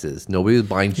GXs. Nobody was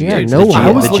buying GXs. Yeah, no The, one. I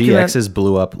was the looking at- GXs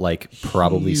blew up like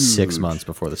probably 6 months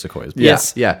before the Sequoias. blew up.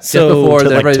 Yes. Yeah. So, just before to,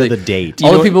 then like, everybody, to the date. All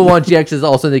You the know- people want GXs.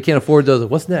 All of a sudden, they can't afford those.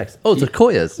 What's next? Oh,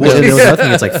 Sequoias. Well, there was another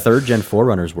thing. It's like third gen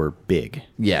Forerunners were big.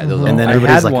 yeah, those And then I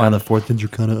everybody's had like, one. the fourth gens are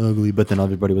kind of ugly. But then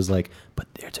everybody was like, but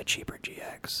there's a cheaper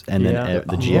GX. And then Yeah.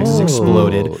 the GXs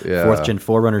exploded. yeah. Fourth gen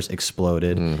Forerunners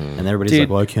exploded. And everybody's Dude, like,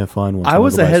 well, I can't find one. I so I'm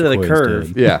was gonna go buy ahead of the Sequoias curve.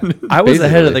 instead. yeah, I was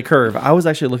ahead of basically. the curve. I was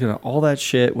actually looking at all that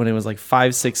shit when it was like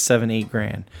 5, 6, 7, 8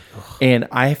 grand. And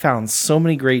I found so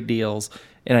many great deals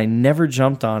and I never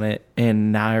jumped on it.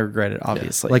 And now I regret it,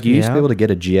 obviously. Like you used to Yeah. be able to get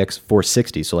a GX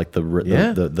 460, so like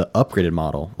Yeah. the upgraded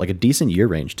model, like a decent year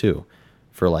range too,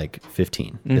 for like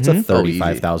 15. It's a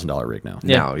 $35,000 rig now.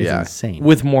 Now, It's yeah. insane.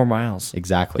 with more miles.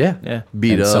 exactly. Yeah, Yeah.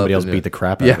 beat And up. somebody else and beat the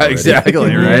crap out of Yeah, it already. exactly.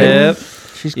 Right. Yep.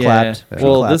 She's Yeah. clapped.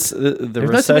 Well, clapped. the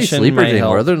There's not so many recession sleepers might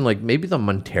anymore, help. other than like maybe the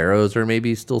Monteros are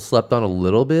maybe still slept on a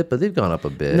little bit, but they've gone up a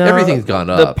bit. No, Everything's gone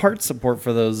The up. part support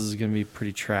for those is going to be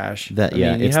pretty trash. That I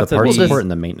yeah, mean, you it's have the to part be- support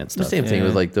and the maintenance The stuff. same thing Yeah.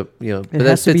 with like the but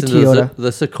has that to be fits into Toyota.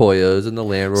 the Sequoias and the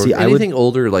Land Rover. See, I would- Anything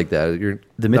older like that, you're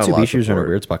The not a lot of Mitsubishis are in a support.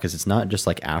 weird spot because it's not just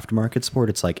like aftermarket support;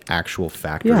 it's like actual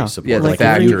factory Yeah. support. Yeah, the like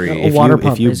factory. A water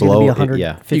pump if you is going to blow be it,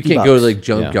 150 You can't go to bucks. like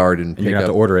junkyard and And pick you're gonna have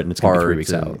up to order it, and it's gonna be 3 parts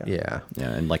weeks and- out. Yeah, Yeah,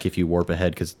 and like if you warp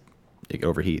ahead because it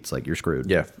overheats. Like you're screwed.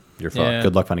 Yeah, you're fucked. Yeah.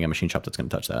 Good luck finding a machine shop that's going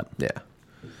to touch that. Yeah.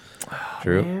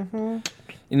 True.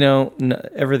 You know,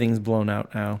 everything's blown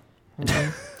out now.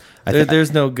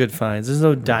 There's no good finds. There's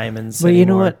no diamonds. But you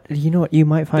know anymore. what? You know what? You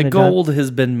might find The a gold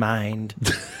has been mined.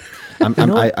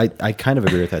 I kind of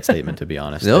agree with that statement, to be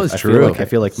honest. No, it's I true. I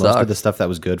feel like most of Sucks. the stuff that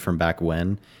was good from back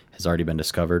when has already been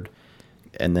discovered.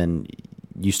 And then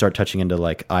you start touching into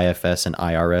like IFS and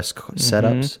IRS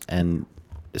setups. And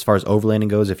as far as overlanding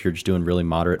goes, if you're just doing really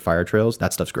moderate fire trails,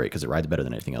 that stuff's great because it rides better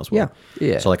than anything else will. Yeah.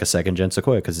 Yeah. So like a second gen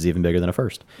Sequoia because it's even bigger than a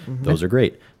first. Those are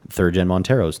great. Third gen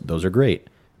Monteros, those are great.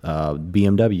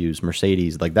 BMWs,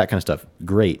 Mercedes, like that kind of stuff,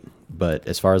 great. But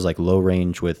as far as like low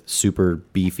range with super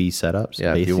beefy setups,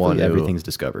 Yeah, if you basically want to- everything's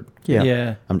discovered.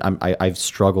 Yeah. I've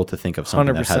struggled to think of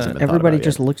something that 100%. hasn't been Everybody thought about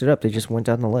just yet. looked it up. They just went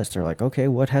down the list. They're like, okay,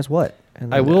 what has what?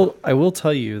 And I then- will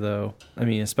tell you though. I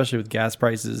mean, especially with gas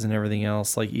prices and everything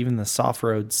else, like even the soft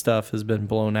road stuff has been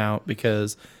blown out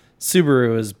because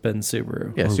Subaru has been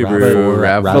Subaru. Yeah, Or Subaru,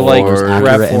 RAV4, But like RAV4s,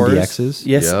 RAV4s, Acura MDXs.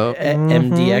 yes, Yep.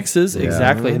 MDXs, Yeah.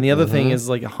 exactly. And the other thing is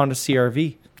like a Honda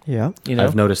CRV. Yeah. You know,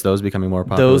 I've noticed those becoming more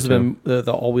popular. those have too. been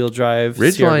the all-wheel drive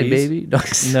Ridgeline, CRVs. baby.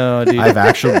 No, dude.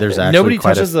 There's actually Nobody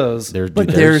quite touches those. But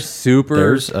they're super.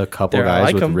 There's a couple I guys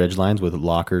like with 'em. Ridgelines with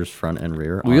lockers front and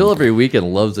rear. Wheel on- every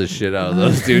weekend loves the shit out of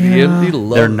those, dude. He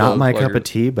loves They're not those my cup fuckers. of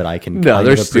tea, but I can No, kind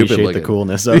they're of stupid appreciate the looking.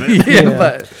 coolness of it. Yeah,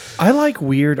 but I like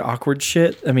weird, awkward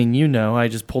shit. I mean, you know, I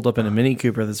just pulled up in a Mini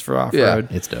Cooper that's for off-road.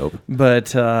 It's dope.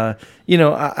 But, you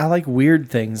know, I like weird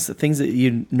things that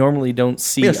you normally don't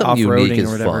see yeah, something unique off-roading is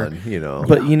or whatever. fun, you know.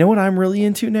 But you know what I'm really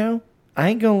into now? I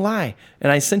ain't gonna lie. And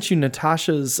I sent you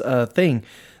Natasha's thing.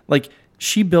 Like,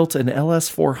 she built an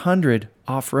LS400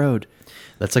 off-road.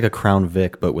 That's like a Crown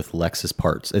Vic, but with Lexus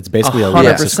parts. It's basically a 100%.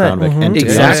 Lexus Crown Vic. And to be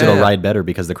Exactly. honest, it'll Yeah. ride better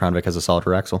because the Crown Vic has a solid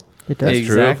rear axle. It does.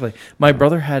 Exactly. My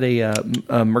brother had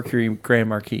a Mercury Grand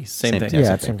Marquis. Same thing.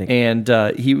 Yeah, it's something. And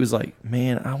he was like,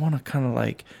 man, I want to kind of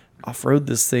like off-road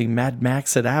this thing, Mad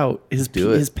Max it out. His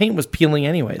Do it. his paint was peeling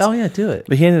anyways. oh yeah, do it.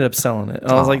 But he ended up selling it.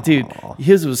 And I was like, dude,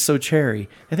 his was so cherry.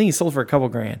 I think he sold for a couple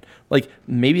grand. Like,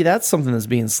 maybe that's something that's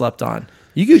being slept on.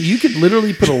 You could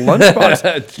literally put a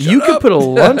lunchbox. You could put a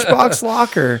lunchbox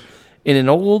locker in an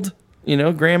old, you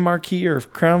know, Grand Marquis or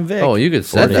Crown Vic. Oh, you could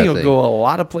set that that thing will thing. go a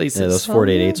lot of places. Yeah, those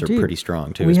 488s are dude. pretty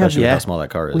strong, too, We have- especially with yeah. how small that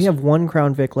car is. We have one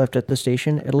Crown Vic left at the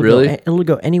station. Really? It'll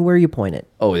go anywhere you point it.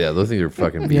 Oh yeah, those things are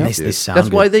fucking beast, Yeah. dude. They sound That's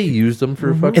why good. they use them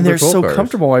for fucking. And they're patrol so cars.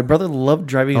 comfortable. My brother loved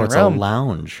driving Oh, it's a around.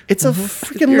 lounge. It's a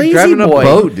freaking You're lazy driving a boy.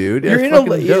 boat, dude. You're That's in a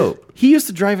fucking dope. He used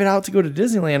to drive it out to go to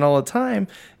Disneyland all the time,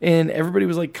 and everybody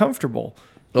was like comfortable.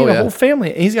 He Oh, had a yeah. whole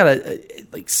family. And he's got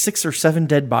like 6 or 7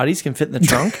 dead bodies can fit in the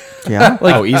trunk. Yeah.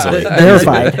 Like, Oh, easily.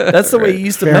 Verified. That's the way he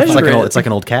used to Verified. measure It's like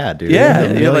an old CAD, dude. yeah, A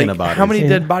you're million like, of bodies. how many Yeah.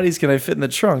 dead bodies can I fit in the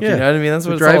trunk? You Yeah. know what I mean? That's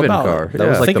what The it's all driving about. car. That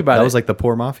was Yeah. like Think the, about that it. was like the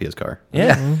poor mafia's car.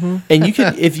 Yeah, and you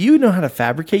can, if you know how to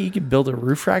fabricate, you could build a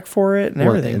roof rack for it and Well,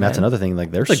 everything. and that's man. another thing.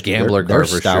 Like they're It's a gambler they're car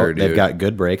for stout. sure, They've dude. got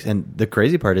good brakes, and the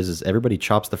crazy part is everybody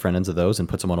chops the front ends of those and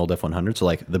puts them on old F100. So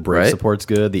like the brake Right. support's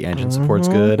good, the engine support's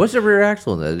good. What's the rear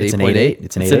axle in that? It's an 8.8. 8.8.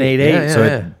 It's an It's an 8.8. 8.8. Yeah, So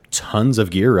yeah. it, tons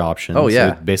of gear options. Oh,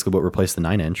 yeah. So basically what replaced the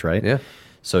 9-inch, right? Yeah.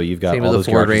 So you've got Same all with the those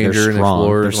gear Ford options. Ranger They're and strong.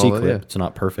 They're Explorers and all that, C-clip, yeah. so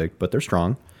not perfect, but they're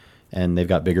strong. And they've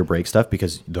got bigger brake stuff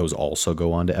because those also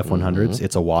go on to F100s. Mm-hmm.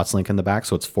 It's a Watts link in the back,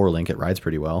 so it's 4-link. It rides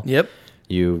pretty well. Yep.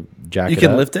 You jack You it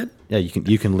can up. lift it? Yeah,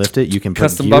 you can lift it. You can put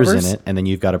Custom gears bumpers? in it, and then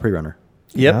you've got a pre-runner.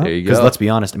 Yep. There you Because go. let's be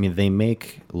honest, I mean, they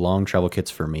make long travel kits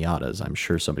for Miatas. I'm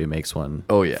sure somebody makes one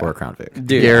Oh, yeah. for a Crown Vic.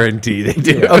 Dude. Guarantee they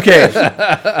do. Okay.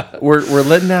 we're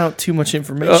letting out too much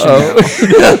information. now.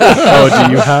 Oh,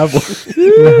 do you have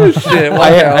one? Shit,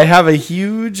 I have a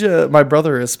huge, my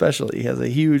brother especially has a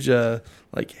huge,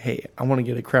 like, hey, I want to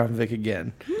get a Crown Vic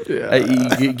again.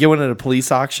 You get one at a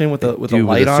police auction with a Dude, a with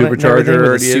light a on it, and supercharger everything, with a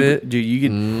already in it? Dude,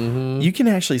 you can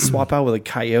actually swap out with a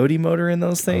Coyote motor in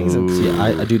those things. and- Yeah,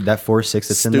 I dude, that 4.6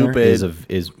 that's in there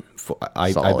Stupid.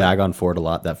 I Solid. bag on Ford a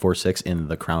lot. That 4.6 in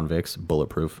the Crown Vic's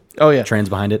bulletproof. Oh, yeah. Trans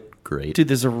behind it, great. Dude,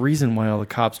 there's a reason why all the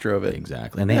cops drove it.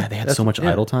 Exactly, and they had so much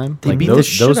idle time. They Like beat the those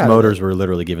shit those out of motors were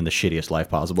literally given the shittiest life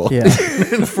possible. Yeah.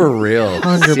 For real.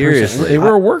 100%. Seriously. They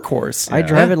were a workhorse. I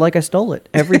drive it like I stole it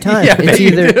every time. Yeah,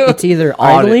 it's either On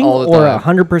it idling all the or time.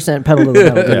 100% pedal to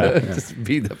the metal. Yeah. Just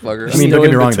beat the fucker. I mean, no don't get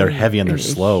me in wrong; they're between. heavy and they're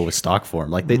slow with stock form.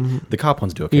 Like the cop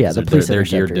ones do okay. Yeah, 'cause the they're police geared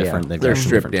interceptor, yeah. different. They've they're got some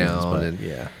stripped different things, down but and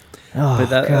yeah. Oh, But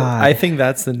that, God. I think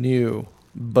that's the new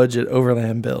budget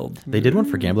Overland build. they did one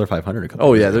for Gambler 500 a couple.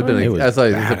 Oh years yeah, ago. there's been. It was That's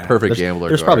like it's a badass. perfect gambler.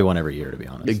 There's car. probably one every year, to be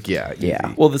honest. Yeah, Yeah.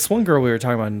 easy. Well, this one girl we were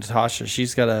talking about, Natasha,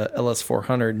 she's got a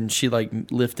LS400 and she like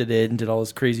lifted it and did all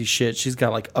this crazy shit. She's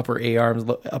got like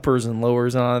uppers and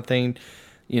lowers on the thing.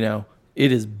 You know,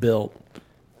 it is built.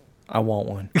 I want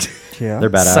one. Yeah. They're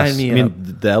badass. Sign me I mean, up.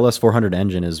 the LS400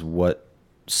 engine is what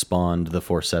spawned the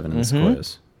 4.7 and the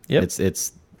Sequoias. Yep.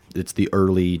 It's the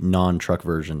early non-truck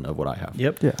version of what I have.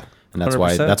 Yep. Yeah. And that's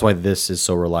 100%. why this is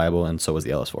so reliable, and so is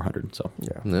the LS400. So Yeah.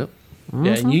 Yep.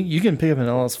 Yeah, and you can pick up an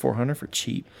LS400 for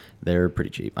cheap. they're pretty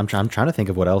cheap. I'm trying to think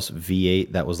of what else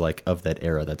V8 that was like of that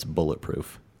era that's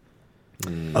bulletproof.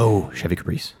 Oh, Chevy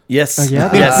Caprice. Yes. Oh, yeah,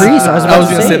 the Yes. Caprice. I was about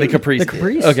to gonna say say the Caprice. The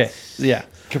Caprice. Okay. Yeah.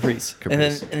 Caprice.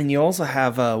 Caprice. And then you also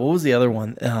have what was the other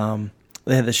one?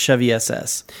 They had the Chevy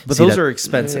SS, but See, those that- are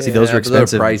expensive. See, those Yeah, are but they're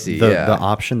expensive. pricey, The, yeah. the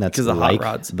option that's 'Cause of hot like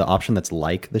rods. the option that's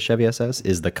like the Chevy SS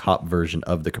is the cop version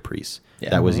of the Caprice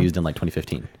Yeah. that was used in like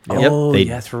 2015. Yep. Oh, They-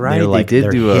 that's right. They're like they did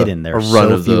they're do hidden. a They're run so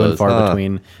of few those, and far huh?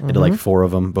 between. They did like 4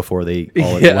 of them before they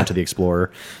all Yeah. went to the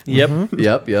Explorer. Yep.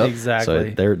 Yep. Yep.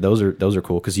 Exactly. So those are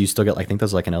cool because you still get I think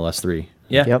those like an LS3.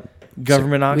 yeah. Yep.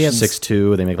 Government We have auctions.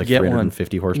 6.2. They make like Get one.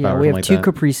 350 horsepower. Yeah, we have something two like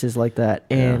that. Caprices like that,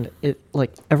 and it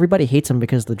like everybody hates them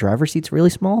because the driver's seat's really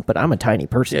small. But I'm a tiny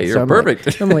person. Yeah, so you're I'm perfect.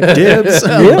 Like, I'm like Dibs.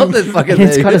 I love this fucking and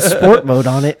it's thing. got a sport mode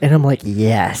on it, and I'm like,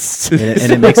 yes.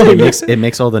 and it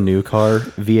makes all the new car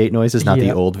V8 noises, not the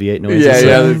Yeah. old V8 noises. Yeah, So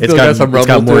yeah, It's still got, got some it's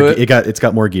got rumble more. to it. It's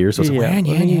got more gears. So it's like,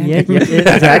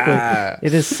 Exactly.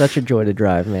 It is such a joy to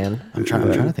drive, man. I'm trying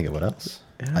to think of what else.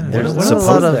 There's What a else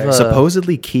lot is of there?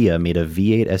 Supposedly Kia made a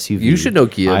V8 SUV. You should know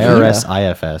Kia. IRS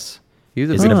IFS. He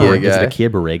was a Is it big a, Kia is it guy. a Kia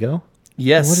Borrego?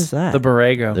 Yes. What is that? The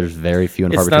Borrego. There's very few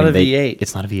and far It's between. not a V8.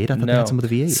 It's not a V8. I thought they no. had some with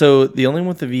a V8. So the only one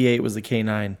with the V8 was the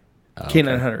K9.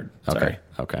 K900. Sorry.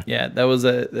 Okay. Yeah, that was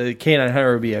the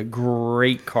K900 would be a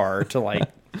great car to like.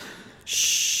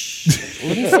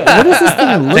 What does this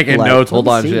thing look Taking like? notes. Let Hold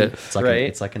me on, see. shit. It's like Right?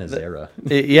 it's like an Azera.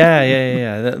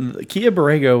 Yeah. The Kia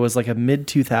Borrego was like a mid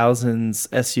 2000s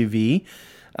SUV.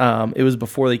 It was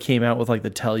before they came out with like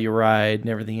the Telluride and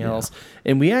everything else.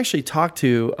 And we actually talked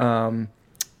to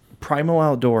Primal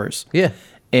Outdoors. Yeah.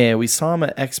 And we saw him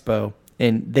at Expo,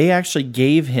 and they actually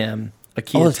gave him a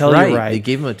Kia that's Telluride. right. They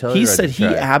gave him a Telluride He to said he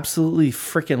try. absolutely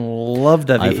freaking loved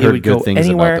that. I've It heard would good go things about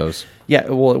anywhere. those. Yeah,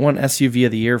 well, it won SUV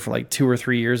of the year for like 2 or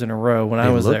 3 years in a row when I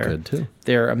was look there. good, too.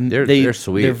 They're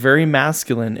sweet. They're very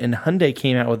masculine, and Hyundai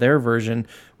came out with their version,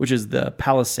 which is the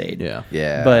Palisade. Yeah.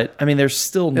 Yeah. But I mean, they're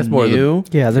still It's more new,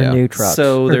 Yeah, they're Yeah. new trucks.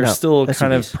 so Or they're no, still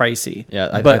kind of SUVs. pricey.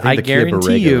 Yeah, but I think the guarantee Kia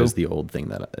Borrego you, is the old thing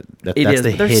that it that's is.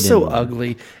 the They're hidden so one.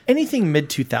 ugly. Anything mid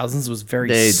 2000s was very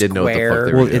They square. didn't know what the fuck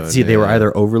they were Well, doing. it's see, they were Yeah.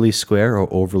 either overly square or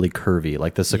overly curvy.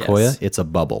 Like the Sequoia, Yes. it's a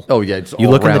bubble. Oh, yeah, it's you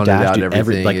all look in the rounded dash, out, dude,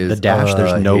 everything like the is- dash. I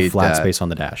There's no hate flat that. space on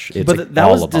the dash. It's But like that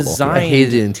all was a bubble. designed- I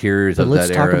hated the interiors But of let's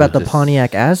that talk era. about the Just-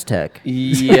 Pontiac Aztec.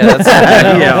 Yeah, that's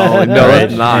Yeah, no, Right?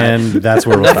 it's not. And that's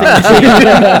where we'll stop.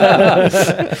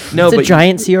 no, It's a but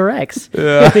giant CRX.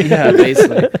 yeah,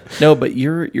 basically. No, but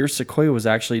your Sequoia was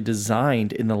actually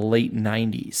designed in the late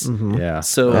 90s. Yeah,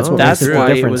 So That's that's, what makes the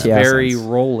why it difference, was yeah. very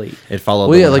rolly. it followed.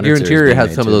 Well, the yeah, like your 100 series interior being has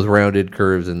made, some of too. those rounded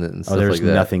curves and stuff Oh, there's like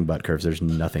that. nothing but curves. There's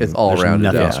nothing. It's all there's rounded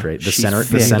nothing out. straight. The She's center, the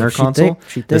thick. center She console, thick.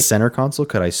 She the thick. center console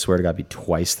could, I swear to God, be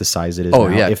twice the size it is Oh,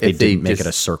 now yeah, if they if they didn't make it a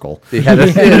just- circle. They had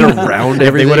to round If they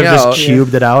everything would have out. just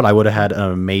cubed it out, I would have had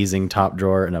an amazing top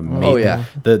drawer and amazing. Oh, yeah.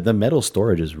 The metal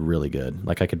storage is really good.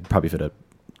 Like I could probably fit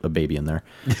a baby in there.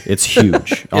 It's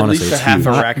huge. At Honestly, least a it's half huge.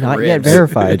 a rack of Not ribs. yet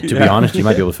verified. To be honest, you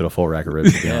might be able to fit a full rack of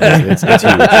ribs. To be honest. It's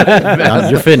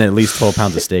huge. You're fitting at least 12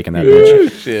 pounds of steak in that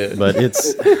bitch. Shit. But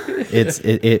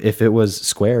if it was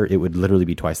square, it would literally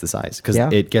be twice the size because Yeah.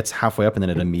 it gets halfway up and then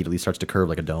it immediately starts to curve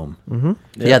like a dome.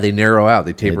 Yeah, they narrow out.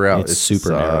 They taper out. It's It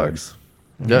super narrow. sucks.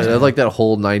 No, I like that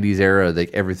whole '90s era.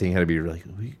 Like everything had to be like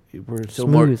we're so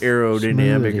more Smooth.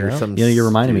 aerodynamic Smooth, or yeah. something. You know, you're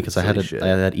reminding me because I silly had shit.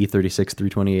 that E36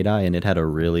 328i and it had a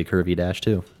really curvy dash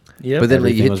too. Yep. But then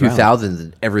when you everything hit was round. 2000s,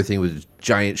 and everything was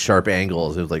giant sharp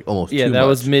angles. It was like almost yeah, too that much.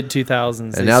 was mid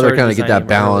 2000s. And now they're kind of get that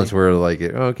balance where like,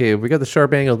 okay, we got the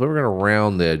sharp angles, but we're gonna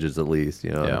round the edges at least. You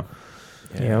know. Yeah.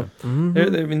 Yep. I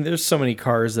mean, there's so many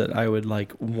cars that I would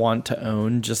like want to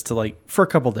own just to like for a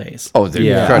couple days. Oh, dude,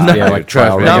 Yeah. trust me, Yeah, like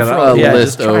trust me. trial I Not got for a yeah,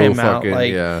 list just try of 'em out. fucking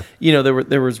Like, yeah. you know,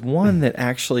 there was one that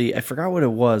actually I forgot what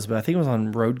it was, but I think it was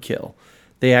on Roadkill.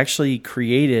 They actually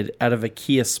created out of a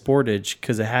Kia Sportage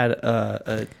because it had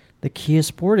a The Kia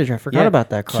Sportage. I forgot about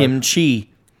that car. Kimchi.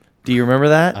 Do you remember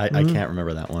that? I can't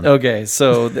remember that one. Okay,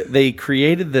 so they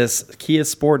created this Kia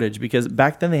Sportage because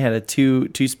back then they had a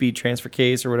two-speed transfer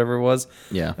case or whatever it was.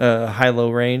 Yeah.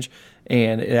 High-low range,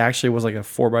 and it actually was like a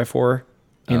 4x4.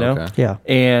 You Oh, know. okay. Yeah.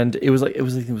 And it was like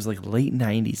late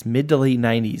 90s, mid to late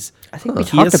 90s. I think we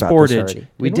Kia talked about this already,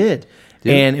 We didn't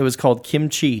did. And it was called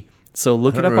Kimchi. So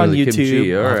look it up on remember the YouTube.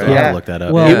 Kimchi, all I'll right. have to Yeah. look that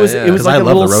up. Well, It was yeah. it was 'Cause like I a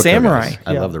love little the Roco samurai. guys.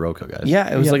 I love the Roco guys.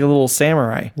 Yeah, it was Yeah. like a little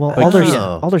samurai. Well, But all their Kia.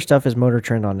 Oh. all their stuff is Motor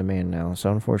Trend on demand now,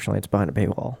 so unfortunately, it's behind a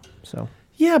paywall. So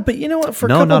Yeah, but you know what? For a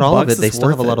No, couple not all of bucks, it. They it's still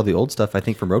have a worth lot it. of the old stuff. I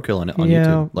think from Roadkill on Yeah,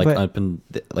 YouTube. Like but- up in,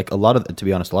 like a lot of, to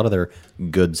be honest, a lot of their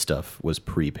good stuff was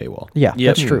pre-paywall. Yeah,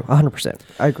 Yep. that's true. 100%.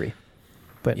 I agree.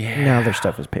 But now their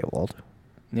stuff is paywalled.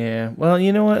 Yeah. Well,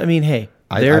 you know what? I mean, hey,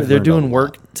 I've they're learned a doing lot.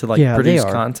 work to like Yeah, they produce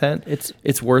are. content. It's-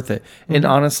 It's worth it. And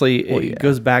honestly, it yeah.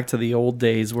 goes back to the old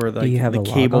days where like you have the a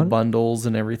log cable on? bundles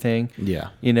and everything. Yeah.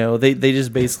 You know, they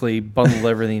just basically bundle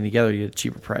everything together to get a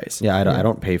cheaper price. Yeah, I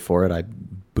don't pay for it. I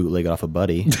bootleg it off a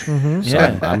buddy. So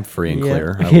Yeah. I'm free and Yeah.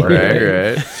 clear. I love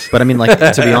it. Right. But I mean, like,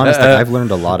 to be honest, like, I've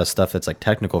learned a lot of stuff that's like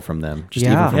technical from them, just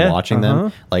Yeah. even from Yeah. watching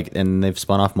them. Like, and they've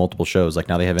spun off multiple shows. Like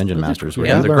now they have Engine Masters. Where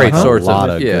yeah, you they're learn great a source of lot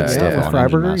it. of Yeah, good stuff yeah. on Freiburger,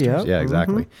 Engine Masters. yeah. Yeah,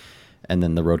 exactly. And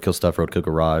then the Roadkill stuff, Roadkill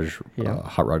Garage, Yeah.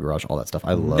 Hot Rod Garage, all that stuff.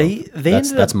 I love. They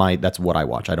ended that's what I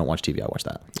watch. I don't watch TV. I watch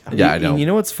that. Yeah, I And know. you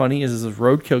know what's funny is those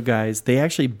Roadkill guys, they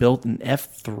actually built an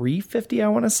F350, I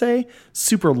want to say,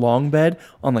 super long bed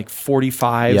on like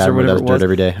 45s Yeah, I or remember whatever that was it Dirt was.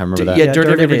 Every Day. I remember that. Yeah,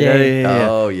 Dirt Every Day.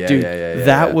 Oh, yeah, Dude, yeah,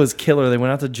 that yeah. was killer. They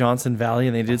went out to Johnson Valley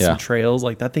and they did Yeah. some trails.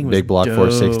 Like that thing was Big block dope.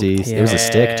 460s. It was a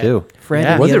stick too. Fred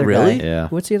Yeah. and the Was it other really? guy. Yeah.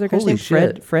 What's the other guy's Holy name?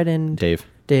 shit. Fred and Dave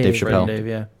Dave. Fred Chappelle. and Dave,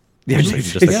 yeah.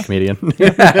 Just like a comedian.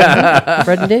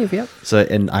 Fred and Dave, yep.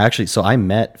 So I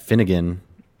met Finnegan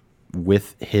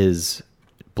with his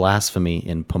Blasphemy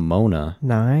in Pomona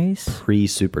Nice.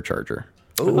 pre-supercharger.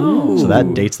 So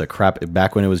that dates the crap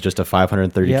back when it was just a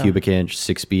 530 Yeah. cubic inch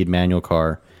 6-speed manual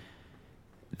car.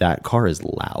 That car is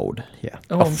loud. Yeah.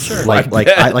 Oh, I'm sure. I've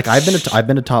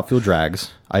been to Top Fuel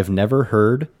drags. I've never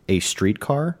heard a street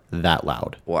car that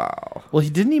loud. Wow. Well,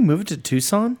 didn't he move to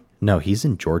Tucson? No, he's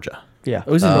in Georgia. Yeah.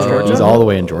 Oh, he's in Georgia? He's all the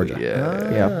way in Georgia.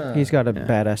 Yeah. Yeah. He's got a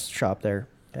badass shop there.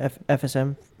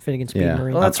 FSM, Finnegan Speed Yeah.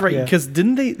 Marine. Well, that's right. Yeah. Because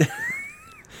didn't they?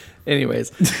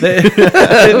 Anyways,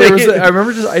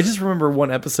 I just remember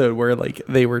one episode where like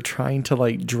they were trying to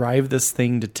like drive this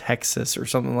thing to Texas or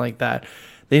something like that.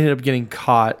 They ended up getting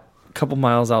caught a couple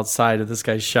miles outside of this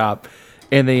guy's shop,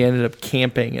 and they ended up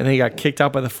camping, and they got kicked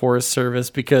out by the Forest Service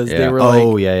because they Yeah. were Oh,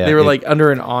 like yeah, yeah. they were It- like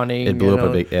under an awning. It blew you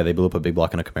up know? they blew up a big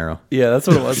block in a Camaro. Yeah, that's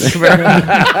what it was.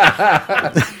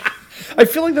 I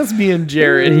feel like that's me and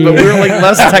Jared, but we were like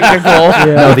less technical.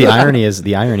 No, the irony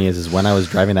is when I was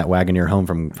driving that Wagoneer home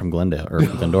from Glendale or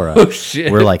from Glendora. Oh, shit.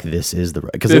 We're like, this is the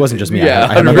because it wasn't just me. Yeah,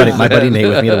 I had my buddy 100%. Nate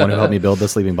with me, the one who helped me build the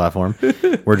sleeping platform.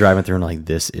 We're driving through and like,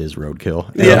 this is roadkill.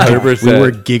 And Yeah, like, 100%. we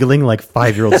were giggling like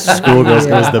 5-year-old schoolgirls.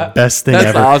 It was the best thing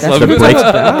ever. awesome. The That's brakes, what it's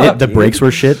about, the brakes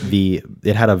were shit.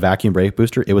 It had a vacuum brake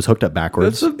booster. It was hooked up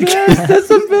backwards, That's the best. That's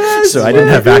the best. so I didn't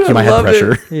have vacuum. I had love it.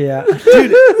 pressure. Yeah.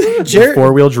 The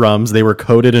 4-wheel drums, they were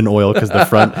coated in oil because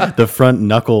the front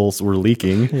knuckles were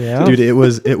leaking. Yeah. Dude, it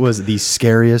was the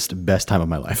scariest, best time of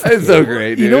my life. It's so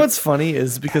great, dude. You know what's funny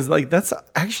is because like that's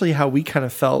actually how we kind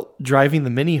of felt driving the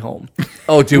Mini home.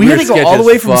 Oh, dude, we were had to go sketch all the as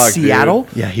way from fuck, dude. Seattle.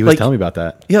 Yeah, he was like, telling me about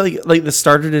that. Yeah, like the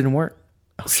starter didn't work.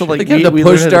 So like Like you had to we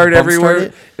push learned how to start bump everywhere,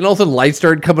 start it. and all of a sudden lights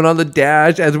started coming on the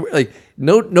dash. As like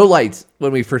no lights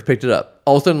when we first picked it up.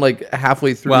 All of a sudden, like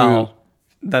halfway through, Wow,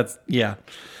 that's yeah.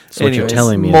 So what you're Anyways,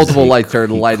 telling me is multiple he- lights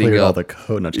started he lighting cleared all up. the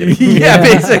code. Not just kidding. yeah,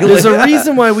 basically. There's a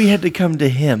reason why we had to come to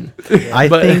him. I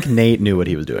think Nate knew what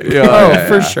he was doing. Yeah, Oh, yeah,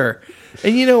 for yeah. sure.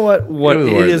 And you know what? What It was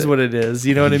it worth is it. what it is.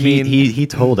 You know what I He, mean? he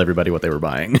told everybody what they were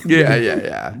buying.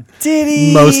 Yeah. did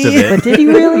he? Most of it. But did he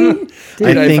really?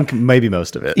 I think maybe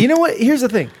most of it. You know what? Here's the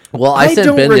thing. Well, I sent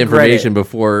don't Ben the regret information it.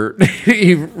 before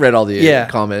he read all the Yeah.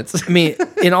 comments. I mean,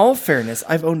 in all fairness,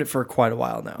 I've owned it for quite a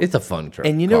while now. It's a fun truck.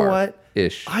 And you know car what?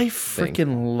 Ish. I thing.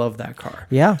 freaking love that car.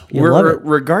 Yeah, you love it.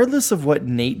 Regardless of what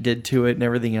Nate did to it and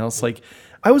everything else, like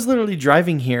I was literally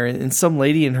driving here and some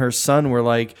lady and her son were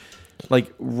like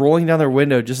rolling down their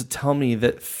window just to tell me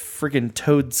that freaking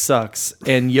Toad sucks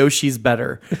and Yoshi's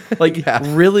better. Like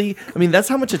really? I mean, that's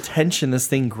how much attention this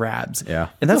thing grabs. Yeah.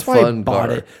 And that's It's a why I fun bought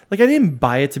car. it. Like I didn't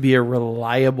buy it to be a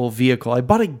reliable vehicle. I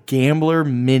bought a Gambler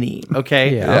Mini,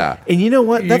 okay? Yeah. Yeah. And you know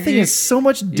what? That You- thing is so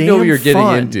much damn You know what you're getting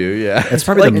fun. into, yeah. It's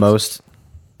probably like- the most,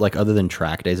 like other than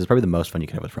track days, it's probably the most fun you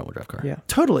can have with a front wheel drive car. Yeah.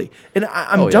 Totally. And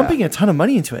I'm Oh, yeah. dumping a ton of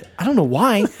money into it. I don't know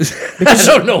why. I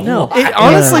don't know. No. why. It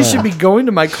honestly should be going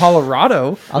to my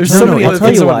Colorado. There's tell so you- many I'll other tell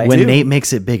things you I why. want to When do. Nate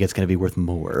makes it big, it's going to be worth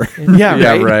more. Yeah, Yeah,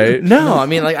 right. right. No, I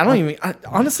mean, like, I don't even.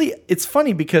 Honestly, it's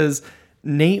funny because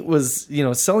Nate was,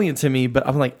 selling it to me, but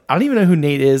I'm like, I don't even know who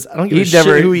Nate is. I don't give a He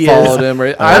never shit who he followed is. him.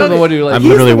 Right? I don't know what he like. I'm He's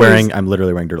literally the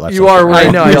one wearing Dirt Life. You are I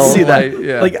wearing know. I real see that. light,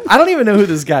 yeah. Like, I don't even know who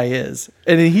this guy is,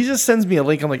 and then he just sends me a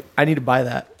link. I'm like, I need to buy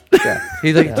that. Yeah.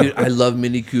 He's like, dude, I love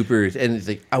Mini Coopers. And he's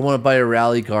like, I want to buy a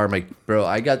rally car. I'm like, bro,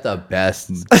 I got the best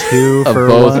Two of for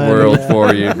both one. worlds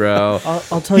for you, bro.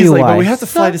 I'll tell He's you like, why. but we have to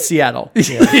fly to Seattle.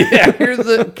 Yeah, here's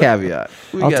the caveat.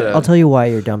 I'll tell you why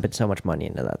you're dumping so much money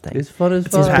into that thing. It's fun as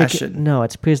It's fuck. passion. No,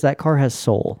 it's because that car has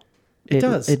soul. It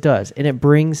does. It does, and it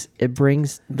brings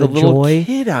the little joy.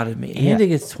 kid out of me. Yeah. And it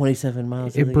gets 27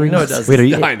 miles. It brings. No, it doesn't. Wait, are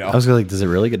you? I know. I was like, does it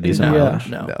really get decent No. mileage?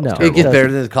 No. No, It gets doesn't.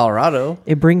 better than Colorado.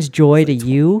 It brings joy to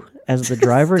you as the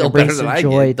driver. And Still it brings better than I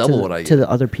joy get, double what I to get. the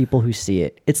other people who see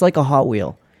it. It's like a Hot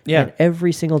Wheel. Yeah. And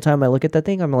every single time I look at that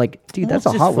thing, I'm like, dude, that's a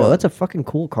it's Hot just Wheel. fun. That's a fucking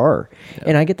cool car.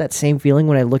 And I get that same feeling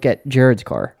when I look at Jared's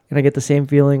car, and I get the same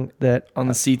feeling that On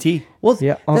the CT. Well,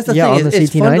 Yeah, that's the yeah, thing. on the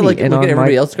It's fun to CT90 like and look on at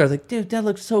everybody my- else's cars. Like, dude, that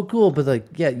looks so cool. But like,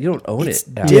 yeah, you don't own It's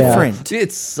it. now. different. Dude,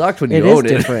 it sucks when you it is own it.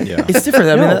 different. Yeah. It's different.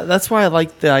 I mean, No. that's why I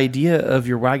like the idea of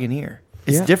your Wagoneer.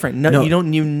 It's Yeah. different. No, No.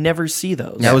 you never see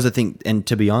those. That was the thing. And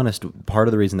to be honest, part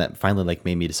of the reason that finally like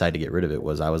made me decide to get rid of it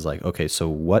was I was like, okay, so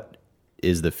what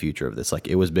is the future of this? Like,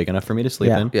 it was big enough for me to sleep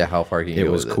Yeah. in. Yeah, how far can you It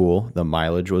go was with cool. The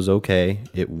mileage was okay.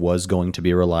 It was going to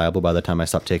be reliable by the time I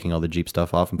stopped taking all the Jeep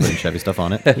stuff off and putting Chevy stuff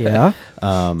on it. yeah.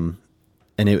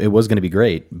 And it was going to be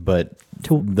great, but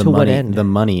To the what money, end? the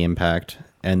money impact.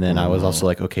 And then I was also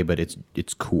like, okay, but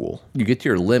it's cool. You get to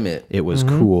your limit. It was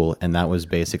cool, and that was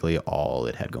basically all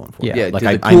it had going for Yeah. it. Yeah, like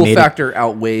did the I cool made factor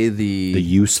outweigh the the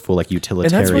useful, like and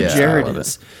utilitarian. that's what Yeah. Jared style of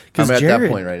is. it. Because I'm at that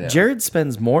Jared, point right now. Jared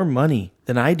spends more money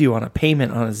than I do on a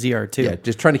payment on a ZR2. yeah,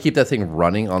 just trying to keep that thing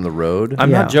running on the road.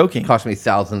 I'm Yeah. not joking. Cost me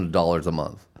thousands of dollars a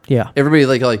month. Yeah. Everybody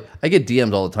like I get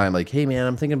DMs all the time like, hey man,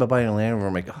 I'm thinking about buying a Land Rover.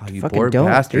 I'm like, oh, you Fucking poor don't,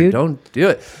 bastard, dude. don't do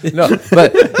it. No,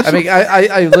 but I mean,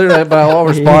 I literally, but I'll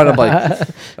respond. I'm like,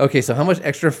 okay, so how much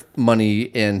extra money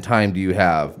and time do you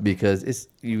have? Because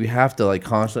you have to like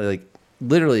constantly like.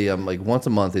 Literally, I'm like once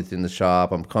a month. It's in the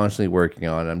shop. I'm constantly working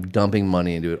on it. I'm dumping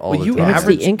money into it all the you time. And it's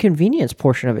average- the inconvenience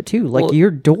portion of it too. Like Well,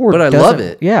 your door, but I love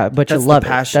doesn't- it. Yeah, but That's you the love it.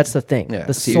 passion. That's the thing. Yeah,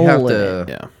 The so soul you have in to it.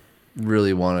 Yeah.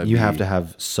 really want to. You have to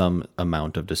have some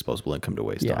amount of disposable income to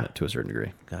waste Yeah. on it to a certain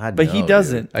degree. God, But he no,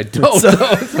 doesn't. dude. I don't. So-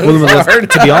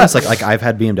 To be honest, like I've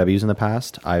had BMWs in the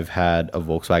past. I've had a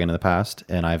Volkswagen in the past,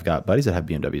 and I've got buddies that have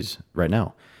BMWs right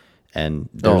now. And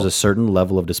there's Oh. a certain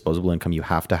level of disposable income you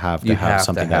have to have You have to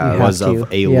something have. that was You have of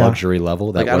to, a yeah. luxury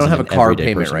level. That Like I don't wasn't have a an car everyday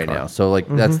payment person right car. now, so like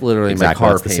that's literally Exactly, my car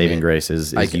that's the payment. saving grace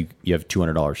is I c- you have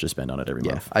 $200 to spend on it every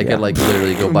month. I could like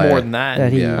literally go buy more a- than that.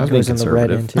 That he Yeah. I was goes being in the red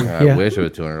conservative. into. I Yeah. wish it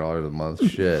was $200 a month.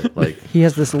 Shit, like He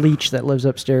has this leech that lives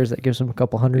upstairs that gives him a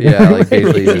couple hundred. yeah, like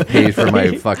basically just pays for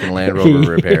my fucking Land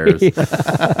Rover repairs.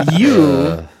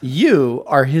 You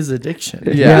are his addiction.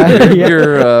 Yeah, Yeah.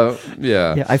 you're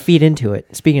yeah. Yeah, I feed into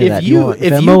it. Speaking of If that, you- you want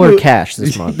if Venmo you or mo- cash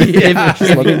this month? Just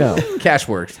let me know. Cash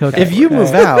works. If you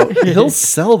move out, he'll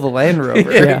sell the Land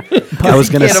Rover. Yeah. I was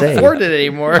gonna Can't say. afford it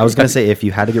anymore. I was gonna say if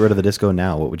you had to get rid of the Disco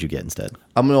now, what would you get instead?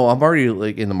 I'm already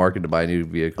like in the market to buy a new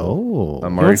vehicle. Oh.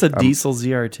 I'm He wants a I'm- diesel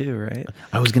ZR2, right?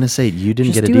 I was gonna say you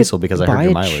didn't Just get a do diesel it- because I buy heard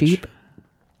your a mileage. cheap.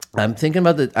 I'm thinking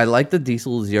about I like the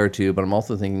diesel ZR2, but I'm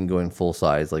also thinking going full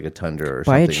size like a Tundra or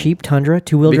Buy something. a cheap Tundra,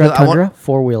 two-wheel Because drive I want- Tundra,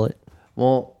 four-wheel it.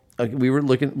 Well,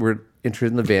 we're interested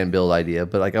in the van build idea,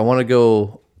 but like I want to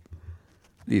go.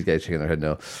 These guys shaking their head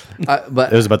no,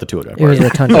 but It was about the two-wheel drive. It was a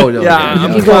Tundra. oh no, Yeah, You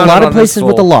I'm can go a lot counting of on places this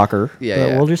with a fool. locker. Yeah, but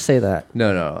yeah. we'll just say that.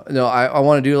 no. I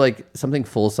want to do like something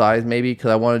full size maybe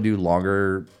because I want to do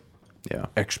longer Yeah.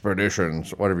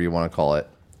 expeditions, whatever you want to call it.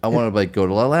 I want to like go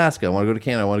to Alaska. I want to go to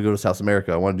Canada. I want to go to South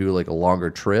America. I want to do like a longer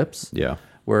trips. Yeah.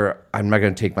 Where I'm not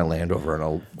going to take my Land Rover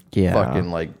on a Yeah. fucking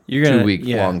like You're gonna- 2 week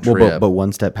yeah. long Well, trip. but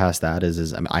one step past that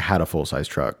is I mean, I had a full size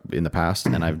truck in the past,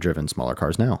 and I've driven smaller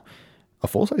cars now. A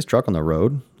full size truck on the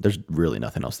road, there's really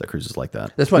nothing else that cruises like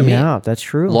that. That's what I mean. Yeah, that's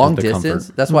true. Long the distance.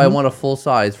 comfort. That's why I want a full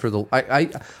size for the.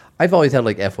 I've always had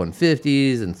like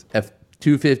F-150s and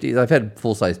F-250s. I've had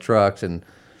full size trucks, and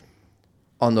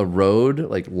on the road,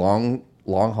 like long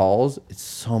hauls, it's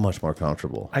so much more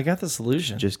comfortable. I got the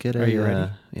solution. Just get a. Are you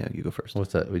ready? Yeah, you go first.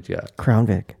 What's that? What you got? Crown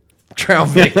Vic. Crown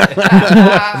Vic,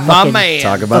 My man.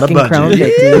 Talk about a Fucking Crown budget.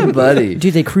 Vic, dude. buddy.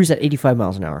 Dude, they cruise at 85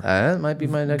 miles an hour. That might be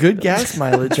my next. Good gas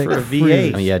mileage for a I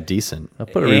V8. mean, yeah, decent. I'll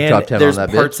put a rooftop And tent there's on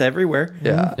that parts bitch. everywhere.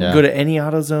 Yeah. Yeah. Go to any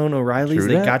AutoZone, O'Reilly's. True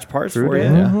They that. got parts True for you.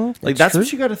 that. Yeah. Like It's that's true.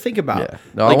 what you got to think about. Yeah.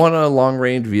 No, Like, I want a long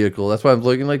range vehicle. That's why I'm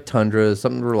looking like Tundra,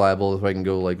 something reliable, so I can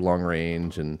go like long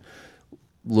range and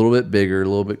a little bit bigger, a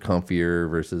little bit comfier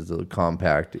versus the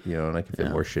compact. You know, and I can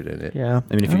fit more shit in it. Yeah.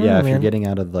 I mean, if don't you, know, if you're man. getting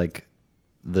out of like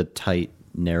the tight,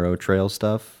 narrow trail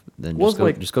stuff, then Well,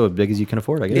 just go as big as you can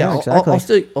afford. I guess. Yeah,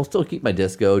 exactly. I'll still keep my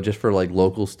disco just for like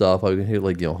local stuff. I can hit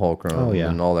like Hall Chrome Oh, yeah.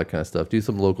 and all that kind of stuff. Do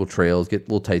some local trails, get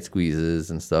little tight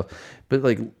squeezes and stuff. But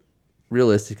like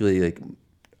realistically, like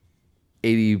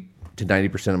 80 to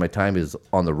 90% of my time is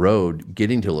on the road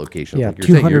getting to locations. Yeah, like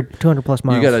you're saying, 200 plus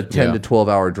miles. You got a 10 to 12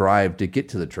 hour drive to get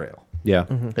to the trail. Yeah.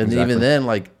 And even then,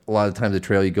 like a lot of times the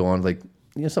trail you go on, like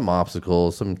some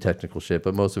obstacles, some technical shit,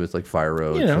 but most of it's like fire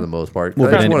roads for the most part. Well,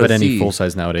 I just wanna any see- full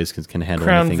size nowadays can handle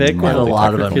Crown anything. Vic, and mildly a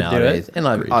lot of technical. them nowadays. And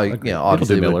obviously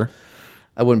People do Miller.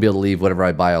 I wouldn't be able to leave whatever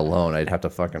I buy alone. I'd have to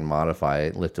fucking modify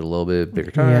it, lift it a little bit,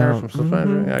 bigger tires, Yeah. some stuff.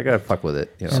 I gotta fuck with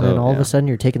it. and then all of a sudden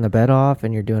you're taking the bed off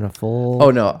and you're doing a full. Oh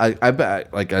no, I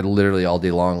literally all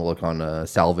day long look on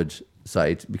salvage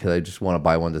sites because I just want to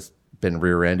buy one that's been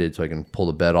rear-ended so I can pull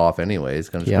the bed off anyways.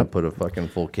 I'm just gonna put a fucking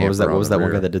full camper. What was that one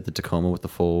rear. guy that did the Tacoma with the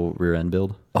full rear end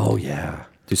build? Oh yeah.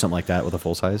 Do something like that with a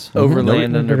full size.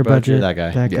 Overland under budget. That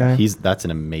guy. That guy. That's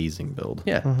an amazing build.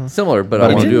 Yeah, similar, but But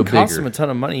I it want to do a didn't cost bigger. him a ton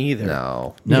of money either.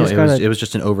 No, No, just it gotta- was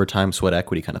just an overtime sweat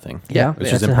equity kind of thing. Yeah,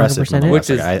 which that's is impressive. 100% it. nonetheless. Which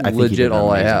is I think he legit did an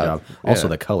all I amazing have. job. Also, Yeah.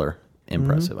 the color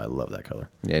impressive. I love that color.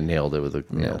 yeah, nailed it with a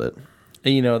Nailed it.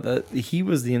 And, you know, he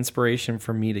was the inspiration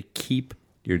for me to keep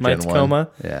Your my Gen 1. Tacoma.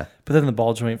 Yeah. But then the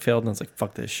ball joint failed, and I was like,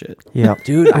 fuck this shit. Yeah,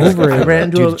 Dude, I ran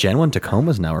into Dude, Gen 1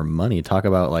 Tacomas now are money. Talk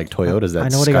about like Toyotas I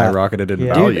that know what he got. skyrocketed in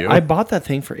Yeah. Dude, value. I bought that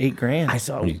thing for $8,000. I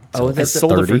saw. You I was I at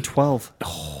sold it for 30? 12.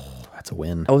 That's a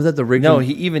win. I was at the rig. No,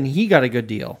 he got a good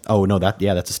deal. Oh no, that's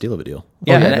a steal of a deal.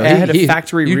 Yeah, and no, I had a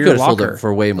factory you rear could've sold locker. it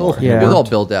for way more. yeah. It was all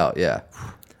built out. Yeah.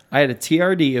 I had a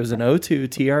TRD. It was an 02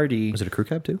 TRD. Was it a crew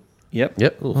cab too? Yep.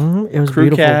 Yep. it was Crew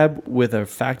beautiful. cab with a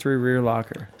factory rear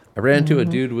locker. I ran into a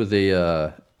dude with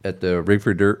a at the Rig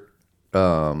for Dirt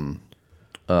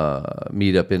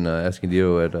meet up in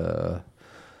Escondido at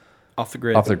Off the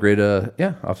grid. off the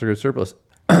grid surplus.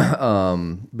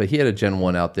 But he had a Gen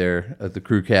 1 out there at the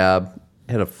crew cab.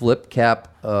 Had a flip cap.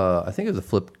 I think it was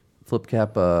a flip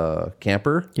cap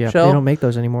camper. Yeah, shell. they don't make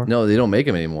those anymore. No, they don't make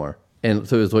them anymore. And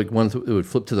so it was like one it would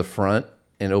flip to the front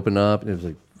and open up, and it was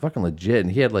like fucking legit.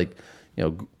 And he had like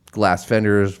glass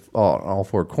fenders on all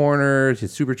four corners,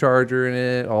 his supercharger in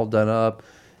it, all done up.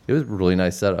 It was a really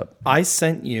nice setup. I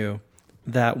sent you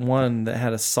that one that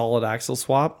had a solid axle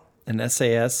swap, an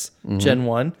SAS Gen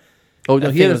 1. Oh I no,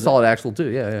 he think had it a was solid axle too.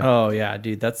 Yeah, yeah. Oh, yeah,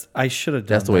 dude. I should have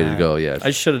done That's the way to that. go, yeah.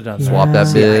 I should have done that. Swap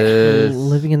that bit.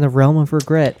 Living in the realm of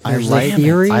regret. There's the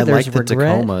theory. I there's like the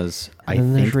regret, Tacomas. I and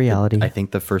then there's think reality. I think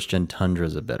the first gen Tundra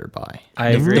is a better buy. I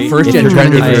agree. The first If gen you're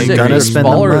Tundras gonna- are if sick. you're gonna They're spend the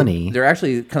smaller. money- They're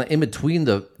actually kind of in between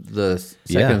the second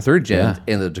Yeah, and third gens,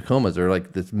 yeah. and the Tacomas are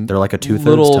like this. They're like a 2/3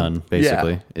 little- ton,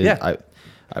 basically. Yeah, yeah.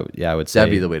 I would say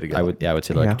That'd be the way to go. I would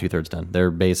say they're like Yeah. a 2/3 ton.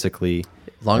 They're basically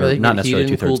As long as or they not get necessarily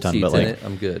heated and 2/3 cooled ton, seats but like in it,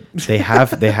 I'm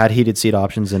good. they had heated seat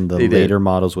options in the They did. later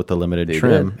models with the limited They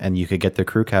trim, did. and you could get the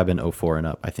crew cab in 04 and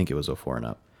up. I think it was 04 and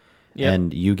up, Yep.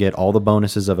 and you get all the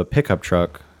bonuses of a pickup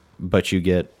truck, but you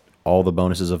get all the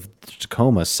bonuses of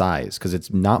Tacoma size because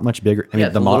it's not much bigger. I mean, Yeah,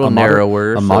 it's a little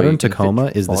narrower, A so modern you can fit Tacoma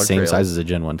is the smaller same trails. size as a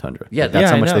Gen 1 Tundra. Yeah, Like, that's yeah,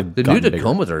 how I much know. they've The new gotten bigger.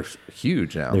 Tacomas are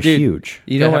huge now. They're Dude, huge.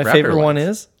 You know They what have my favorite Raptor one lights.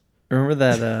 is? Remember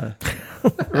that?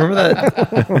 Remember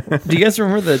that? Do you guys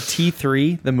remember the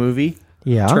T3, the movie?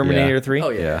 Yeah. Terminator Yeah. 3? Oh,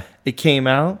 yeah. It came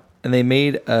out and they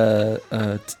made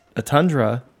a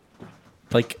Tundra,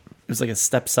 like it was like a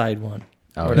step side one.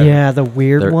 Oh, or whatever. Yeah, the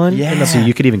weird They're- one. yeah. So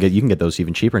you can get those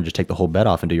even cheaper and just take the whole bed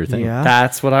off and do your thing. Yeah.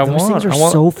 That's what I Those want. things are I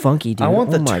want, so funky, dude. I want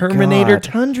Oh the my Terminator God.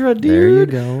 Tundra, dude. There you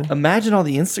go. Imagine all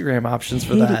the Instagram options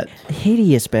for that.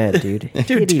 Hideous bed, dude. Dude,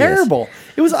 Hideous. terrible.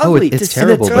 It was ugly. it's Just-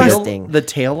 terrible, The but tail, it's- the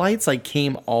tail lights like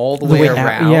came all the The way way out-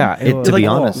 around. yeah, it was- To be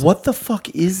Like, honest- what the fuck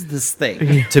is this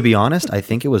thing? To be honest, I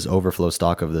think it was overflow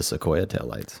stock of the Sequoia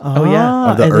taillights. Oh,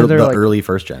 yeah. Of the, and then they're the like, early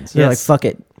first gens. They're like, Yes. fuck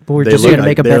it. We're They just look gonna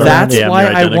make a like- bed. they're around That's it. Yeah, why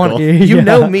they're I want. identical. You Yeah.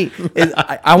 know me.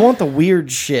 I want the weird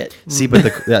shit. See,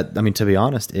 but I mean, to be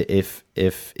honest,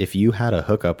 if you had a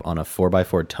hookup on a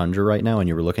 4x4 Tundra right now and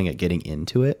you were looking at getting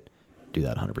into it, do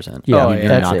that 100%. Yeah, Oh, you're yeah.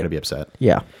 that's not it. going to be upset.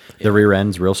 Yeah. The rear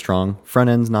end's real strong. Front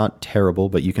end's not terrible,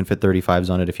 but you can fit 35s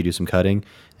on it if you do some cutting,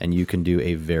 and you can do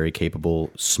a very capable,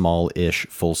 small-ish,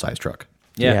 full-size truck.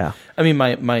 Yeah. Yeah. I mean,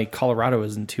 my Colorado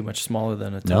isn't too much smaller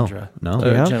than a No, Tundra. no.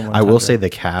 Yeah. Gen 1 I will Tundra. say the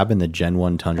cab in the Gen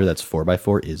 1 Tundra that's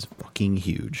 4x4 is fucking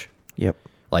huge. Yep.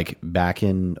 Like back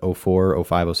in 04,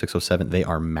 05, 06, 07, they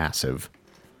are massive.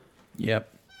 Yep.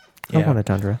 I Yeah. want a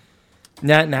Tundra.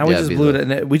 Now we Yeah, just be blew the-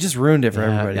 it. And we just ruined it for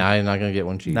everybody. Now you're not gonna get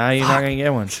one cheap. Now you're not gonna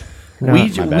get one. No, we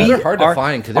my bad. They're hard to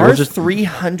find 'cause they're our just-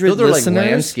 300 Those are like listeners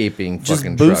landscaping just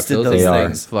fucking trucks. boosted Those those things They are.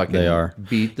 things. fucking They are.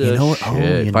 beat the You know what- shit. oh,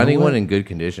 you know Finding one what? in good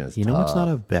condition is You know what's tough.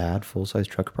 not a bad full-size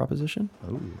truck proposition?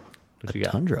 What A you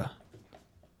got? Tundra.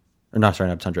 Or not, sorry,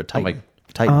 not Tundra. Titan. my-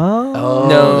 Titan. Oh,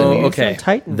 No, the okay.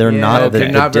 Titan. They're Yeah, not. okay. The,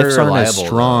 They're not the diffs very aren't as reliable,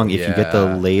 strong. though. If you get the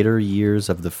Yeah. later years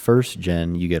of the first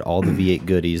gen, you get all the V8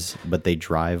 goodies, but they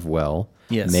drive well.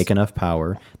 Yes. Make enough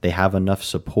power. They have enough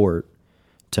support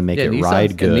to make it Nissan's,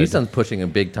 ride good. And Nissan's pushing a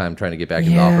big time trying to get back in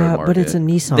the Yeah, off-road market. but it's a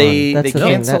Nissan. They That's the thing.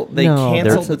 canceled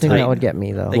That's the the thing Titan. that would get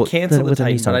me though. They canceled the with a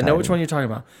Titan, Nissan but I know Titan. which one you're talking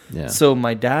about. Yeah. So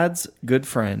my dad's good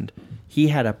friend, he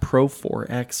had a Pro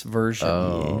 4X version.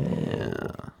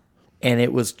 And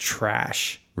it was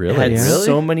trash. Really? It had Yeah.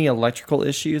 so many electrical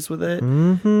issues with it.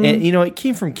 And, it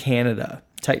came from Canada,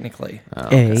 technically.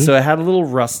 A. So it had a little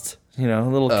rust, a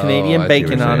little Canadian I see what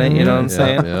bacon you're on it. saying. You know what I'm Yeah,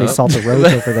 saying? yeah. They salt the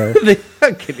roads over there.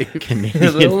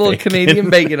 There's a little Canadian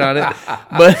bacon on it.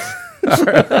 But All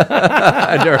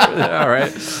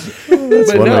right. That's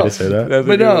one way to say that.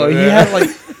 But no,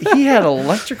 he had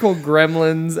electrical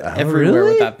gremlins everywhere with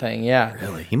really? that thing. Yeah,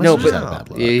 Really? He must have just had a bad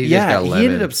luck. Yeah, he just yeah. got He lemon.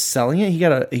 ended up selling it. He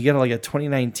got like a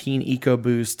 2019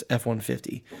 EcoBoost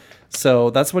F-150. So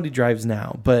that's what he drives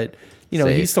now. But he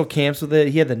Safe. still camps with it.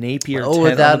 He had the Napier Oh, tent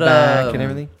with on that, the back and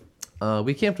everything.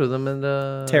 We camped with him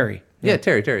and Terry. Yeah,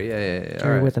 Terry. Yeah. All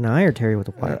Terry right. with an I or Terry with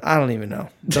a Y? I don't even know.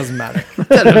 It doesn't matter.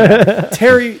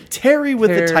 Terry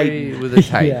with the Titan. with the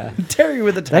Titan. Yeah. Terry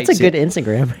with the Titan. That's a good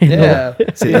Instagram.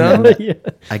 Yeah.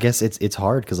 I guess it's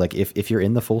hard because like if you're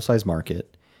in the full size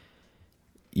market,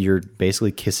 you're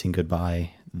basically kissing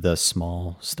goodbye the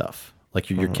small stuff. Like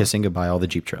you're kissing goodbye all the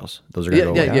Jeep trails. Those are gonna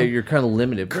go away. You're kind of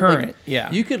limited. But, Current, yeah.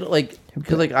 You could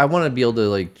because I want to be able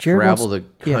to Jared travel wants-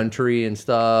 the country and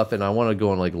stuff, and I want to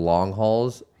go on long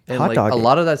hauls. And Hot dog a it.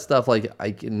 lot of that stuff, I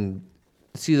can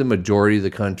see the majority of the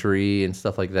country and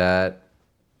stuff like that.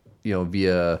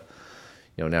 Via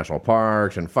national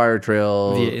parks and fire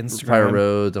trails, Via Instagram. fire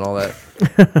roads, and all that.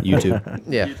 YouTube.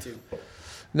 Yeah.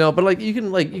 No, but you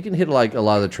can hit a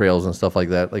lot of the trails and stuff like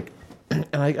that. And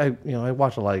I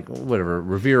watch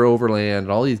Revere Overland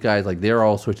and all these guys, they're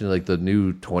all switching to the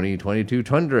new 2022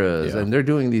 Tundras, and they're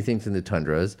doing these things in the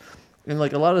Tundras, and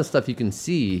a lot of the stuff you can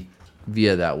see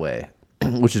via that way,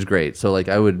 which is great. So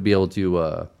I would be able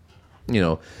to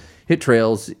hit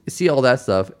trails, see all that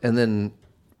stuff, and then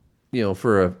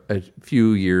for a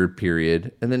few year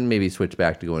period, and then maybe switch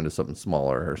back to going to something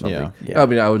smaller or something. Yeah. I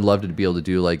mean, I would love to be able to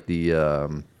do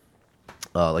the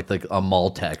like a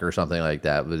Maltec or something like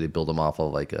that, where they build them off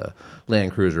of a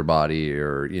Land Cruiser body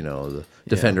or the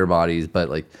Defender bodies, but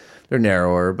they're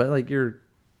narrower. But you're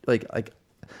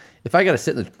if I got to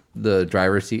sit in the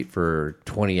driver's seat for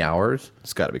 20 hours,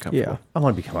 It's got to be comfortable. Yeah. I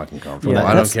want to be fucking comfortable. Yeah, I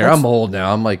don't that's- care. I'm old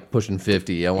now. I'm pushing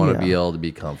 50. I want to Yeah. be able to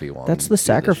be comfy. While That's I'm the doing this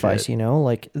sacrifice,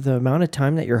 shit. the amount of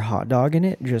time that you're hot dogging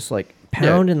it, just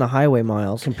pound in the highway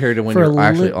miles Compared to when for you're a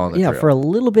actually on the yeah, trail. for a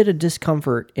little bit of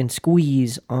discomfort and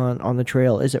squeeze on the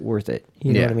trail, is it worth it?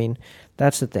 You know Yeah. what I mean?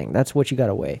 That's the thing. That's what you got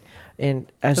to weigh. And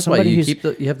as That's why somebody you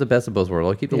who's you have the best of both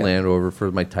worlds. I'll keep the Yeah. Land Rover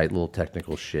for my tight little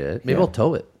technical shit. Maybe Yeah. I'll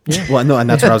tow it. Well, no, and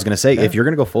that's what I was gonna say. If you're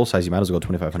gonna go full size, you might as well go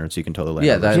 2,500 so you can tow the Land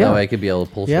Yeah, Rover. that Yeah. way I could be able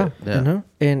to pull yeah, shit. Yeah. uh-huh.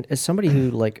 And as somebody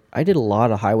who I did a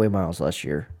lot of highway miles last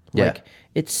year. Yeah.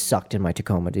 It sucked in my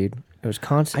Tacoma, dude. It was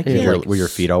constant. I can't, Were your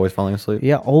feet always falling asleep?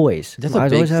 Yeah, always. That's a I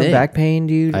was big always having thing. back pain,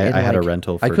 dude. and, I had a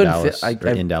rental I for couldn't Dallas fit- or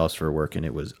I- in Dallas for work, and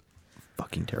it was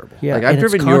fucking terrible. Yeah, I've and it's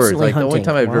driven yours. constantly The only hunting.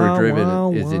 time I've Wow, ever driven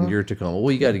wow, is in wow. your Tacoma.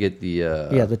 Well, you got to get the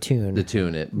the tune. the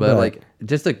tune it, but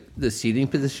just the seating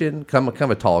position. I'm kind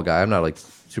of a tall guy. I'm not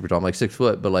super tall. I'm 6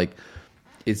 foot, but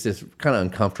it's just kind of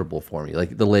uncomfortable for me.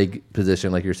 The leg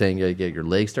position, you're saying, your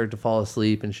legs start to fall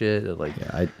asleep and shit.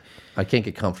 I can't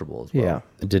get comfortable as well. Yeah.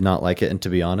 I did not like it, and to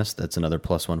be honest, that's another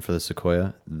 +1 for the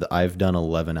Sequoia. I've done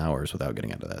 11 hours without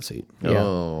getting out of that seat. Yeah.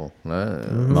 Oh, nice.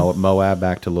 Moab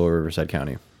back to Lower Riverside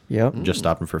County. Yep. Just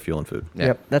stopping for fuel and food. Yeah.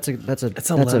 Yep. That's a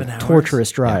 11 hours.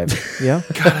 torturous drive. Yeah.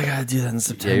 God, I gotta do that in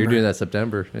September. Yeah, you're doing that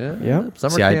September. Yeah. Yeah. Summer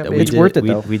See, camp. we baby. It's did, worth it, we,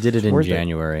 though. We did it It's in worth it.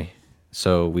 January,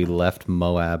 so we left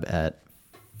Moab at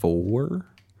 4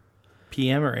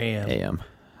 PM or AM? a.m.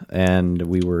 and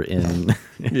we were in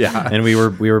Yeah. and we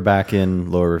were back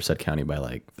in Lower Riverside County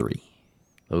by 3.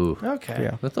 Ooh. Okay.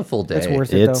 Yeah. That's a full day. It's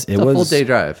worth it, It's though. it It's a was full day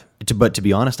drive. But to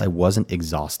be honest, I wasn't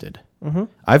exhausted.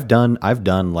 I've done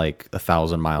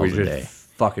 1,000 miles Where a you day. just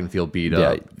fucking feel beat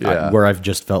up. Where I've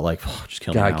just felt just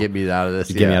kill me God, now. get me out of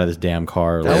this. Get me out of this damn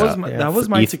car. That was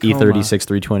my Tacoma.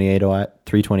 E36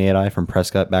 328i from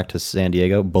Prescott back to San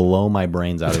Diego. Below my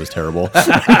brains out. It was terrible.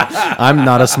 I'm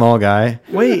not a small guy.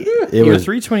 Wait, It you're was-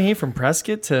 328 from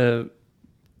Prescott to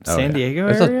San yeah. Diego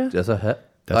That's area? that's a hit.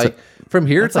 That's from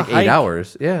here, that's it's a 8 hike.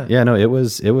 hours. Yeah. Yeah, no, it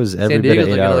was every San bit of Diego's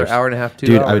 8 another hours. hour and a half, 2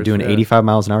 Dude, hours. I was doing yeah. 85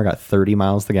 miles an hour, got 30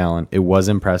 miles to gallon. It was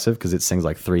impressive because it sings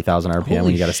 3,000 RPM when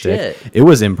Holy you got to stick. shit. It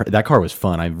was that car was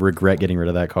fun. I regret getting rid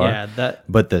of that car. Yeah,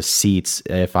 But the seats,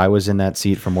 if I was in that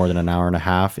seat for more than an hour and a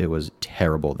half, it was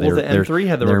terrible. Well, the M3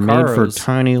 had the They're made for Recaros.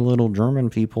 tiny little German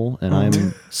people, and I'm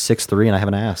 6'3" and I have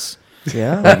an ass.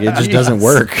 Yeah. It just doesn't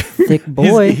work. Thick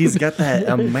boy. He's got that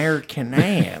American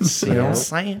ass. You know what I'm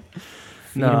saying?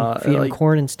 Feed him like-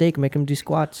 corn and steak. Make him do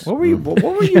squats. What were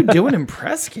you doing in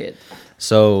Prescott?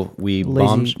 So we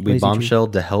Lazy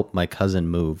bombshelled to help my cousin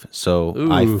move. So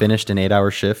I finished an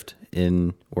 8-hour shift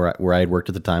in where I had worked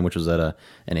at the time, which was at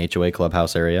an HOA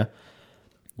clubhouse area.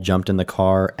 Jumped in the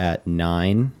car at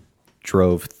 9,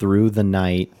 drove through the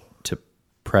night to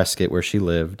Prescott where she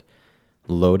lived,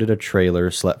 loaded a trailer,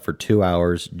 slept for 2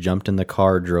 hours, jumped in the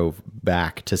car, drove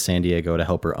back to San Diego to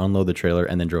help her unload the trailer,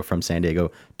 and then drove from San Diego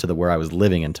to where I was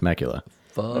living in Temecula.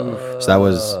 So that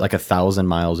was like 1,000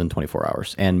 miles in 24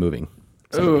 hours and moving.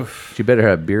 She better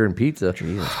have beer and pizza.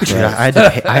 Dude, I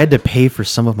had to pay for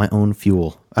some of my own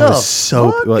fuel. I was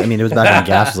well. I mean, it was back when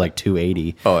gas was like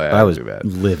 $2.80. Oh, yeah, but I was too bad.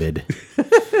 livid.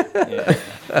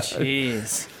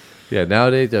 Jeez. Yeah,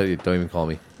 nowadays don't even call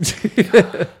me.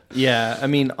 Yeah, I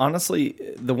mean, honestly,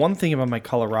 the one thing about my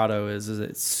Colorado is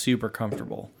it's super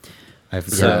comfortable. I've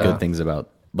heard good things about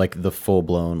like the full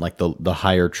blown, like the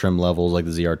higher trim levels, like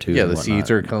the ZR2. Yeah, the seats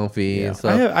are comfy and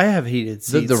stuff. I have heated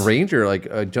seats. The Ranger,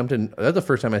 like, I jumped in. That's the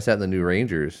first time I sat in the new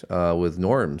Rangers with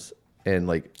Norms, and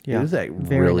like it was like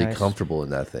very really nice. comfortable in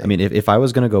that thing. I mean, if I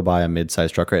was gonna go buy a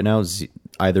mid-sized truck right now,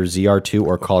 either ZR2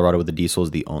 or Colorado with a diesel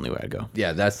is the only way I'd go.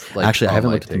 yeah, that's like Actually, I on haven't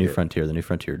my looked at the new ticket. Frontier. The new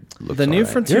Frontier looks The new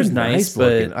alright. Frontier's They're nice,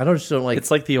 looking. but I don't like.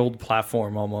 it's like the old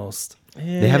platform almost.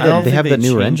 They have I don't they think have they that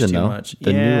newer changed engine too though. much.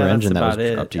 The Yeah, newer that's engine that was about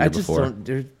it. up to I year just before.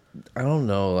 don't. I don't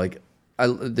know. Like,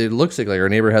 it looks like our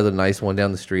neighbor has a nice one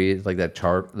down the street. It's like that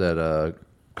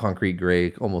concrete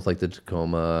gray, almost like the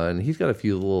Tacoma, and he's got a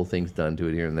few little things done to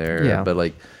it here and there. Yeah. But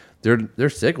like, they're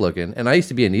sick looking. And I used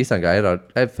to be a Nissan guy.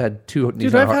 I've had two.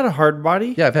 Dude, Nissan I've had a hard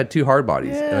body. Yeah, I've had 2 hard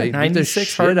bodies. Yeah, and I beat the 96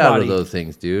 shit hard out body. of those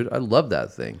things, dude. I love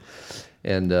that thing.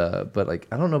 And but like,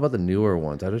 I don't know about the newer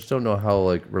ones. I just don't know how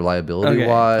like reliability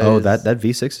wise. Oh, that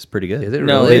V6 is pretty good. Is it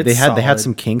No, really? it's they had solid.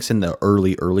 some kinks in the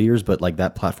early years, but like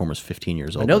that platform was 15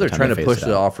 years old. I know by they're the time trying they to phased push it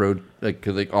the out. off road, like,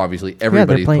 'cause, like obviously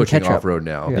everybody's playing pushing catch-up. off road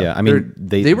now. Yeah, I mean,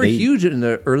 they were they- huge in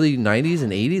the early '90s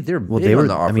and '80s. They're Well, big they on were.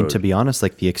 the off road. I mean, to be honest,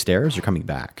 like the Xteras are coming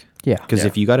back. Yeah. Because Yeah.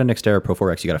 if you got an Xterra Pro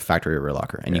 4X, you got a factory rear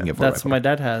locker, and you can get 4x4. That's what my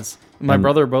dad has. My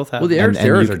brother both have. Well, the and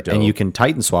Xteras you, are dope. and you can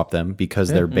Titan swap them because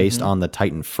they're based Mm-hmm. on the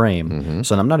Titan frame.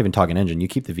 So I'm not even talking engine. You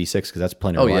keep the V6 because that's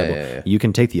plenty Oh, yeah, reliable. yeah. You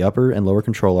can take the upper and lower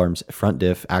control arms, front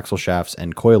diff, axle shafts,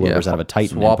 and coilovers out of a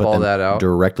Titan swap and put all them that out.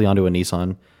 directly onto a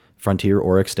Nissan Frontier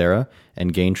or Xterra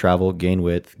and gain travel, gain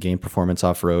width, gain performance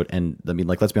off road. And I mean,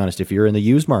 like, let's be honest, if you're in the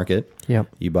used market, Yep.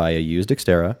 you buy a used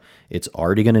Xterra, it's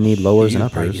already going to need lowers and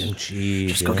uppers. Jeez,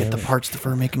 Just go get the parts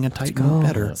for making a Titan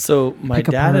better. So my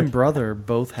Pick dad apart. and brother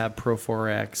both have Pro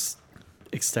 4X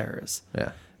Xteras.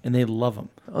 Yeah. And they love them.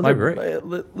 Oh, they're great.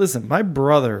 Listen, my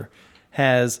brother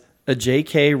has a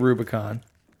JK Rubicon.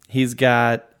 He's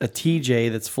got a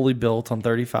TJ that's fully built on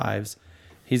 35s.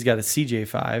 He's got a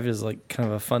CJ5 is like kind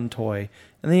of a fun toy.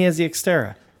 And then he has the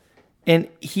Xterra. And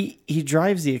he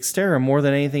drives the Xterra more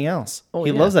than anything else. He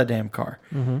yeah. loves that damn car.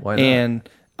 Why not? And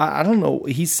I don't know.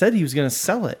 He said he was going to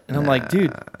sell it. And I'm like,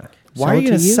 dude, why Sell are it you to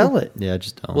going to you. sell it? Yeah,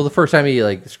 just don't. Well, the first time he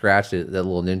like scratched it, that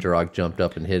little Ninja Rock jumped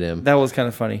up and hit him. That was kind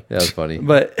of funny. That was funny.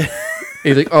 But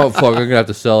He's like, "Oh fuck, I'm gonna have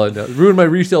to sell it. Now. Ruin my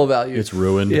resale value." it's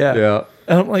ruined. yeah. Yeah.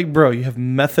 And I'm like, bro, you have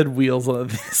method wheels on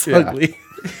this Yeah. ugly.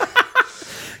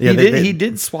 Yeah, He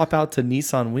did swap out to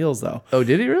Nissan wheels though. Oh,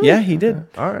 did he really? Yeah, he did.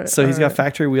 All right, So he's all got right.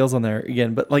 factory wheels on there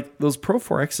again. But like those Pro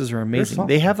 4Xs are amazing. soft.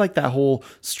 They have like that whole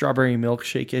strawberry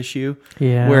milkshake issue.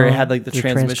 Yeah. Where it had like the The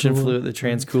transmission transcooler. fluid, the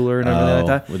transcooler and everything like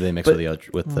that. Would they mix But-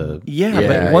 with the Yeah, Yeah,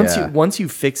 but yeah. once you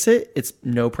fix it, it's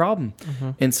no problem.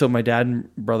 And so my dad and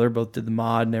brother both did the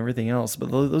mod and everything else. But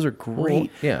those are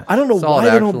great. yeah. I don't know Solid why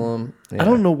they axle, don't. yeah. I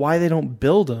don't know why they don't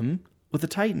build them with a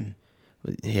Titan.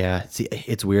 Yeah, see,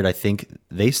 it's weird. I think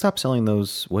they stopped selling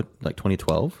those, like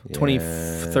 2012?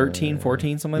 2013,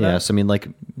 14, something like Yeah, that. so I mean, like,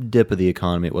 dip of the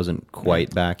economy, it wasn't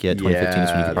quite back yet. 2015 is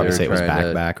when you Yeah, could probably they say it was were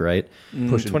trying back, to- right? Pushing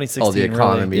 2016 all the really.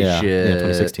 economy Yeah, shit.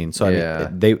 2016. So, yeah.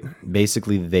 I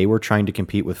mean, they were trying to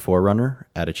compete with 4Runner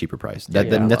at a cheaper price.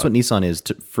 That's what Nissan is,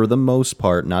 for the most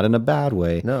part, not in a bad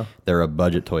way. No. They're a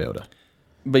budget Toyota.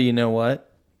 But you know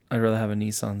what? I'd rather have a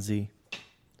Nissan Z.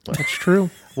 That's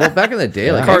true. Well, back in the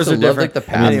day, like Cars I are used to love like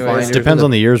different. the I mean, Pathfinders. It depends on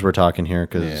the years we're talking here,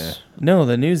 because Yeah. No,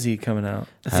 the new Z coming out.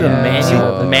 It's a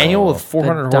Yeah. manual with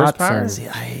 400 The horsepower. Datsun.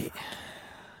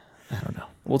 I don't know.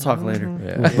 We'll talk later.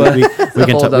 Yeah. But we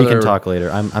can whole we can other- talk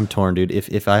later. I'm torn, dude.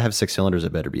 If I have 6 cylinders,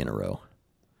 it better be in a row.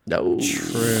 No.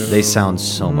 They sound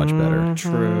so much better.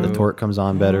 True. The torque comes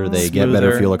on better. They get better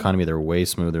Smoother. fuel economy. They're way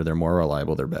smoother. They're more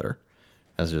reliable. They're better.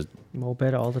 That's just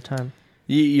Moped all the time.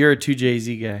 You're a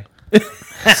 2JZ guy.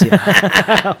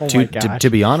 Oh my to gosh.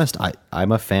 be honest.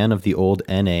 I'm a fan of the old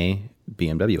NA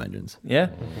BMW engines. Yeah.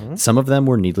 Some of them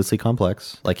were needlessly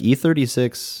complex. Like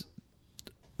E36,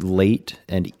 late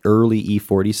and early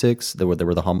E46, there were the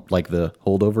the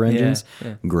holdover engines.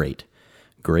 yeah.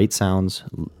 Great sounds,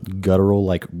 guttural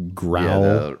like growl,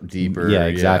 the deeper. Yeah,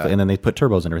 exactly. And then they put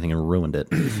turbos and everything and ruined it.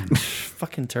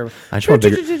 Fucking turbo. I just want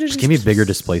bigger. Just give me bigger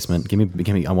displacement. Give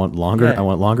me. I want longer. Yeah. I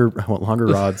want longer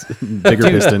rods, bigger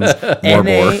pistons, more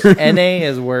bore. NA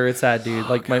is where it's at, dude.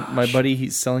 Like my buddy,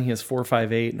 he's selling his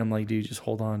 458, and I'm like, dude, just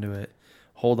hold on to it.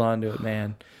 Hold on to it,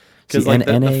 man. Because like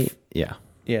NA, yeah.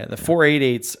 Yeah, the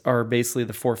 488s are basically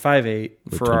the 458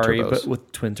 With Ferrari, twin turbos. but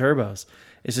with twin turbos.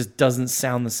 It just doesn't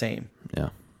sound the same. Yeah.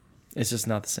 It's just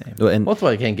not the same. And Well, that's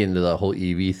why I can't get into the whole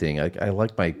EV thing. I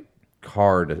like my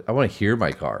car. I want to hear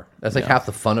my car. That's like half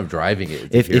the fun of driving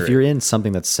it. if you're in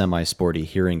something that's semi-sporty,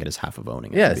 hearing it is half of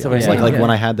owning it. Yeah, to be so honest. yeah, like yeah.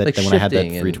 when I had that Like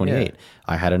 328,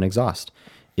 I had an exhaust.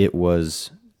 It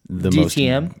was the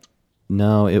DTM? most.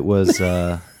 No, it was.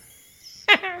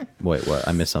 Wait, what?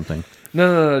 I missed something.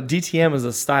 No. DTM is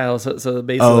a style, so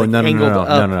basically Oh like no, angled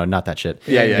up. no, not that shit.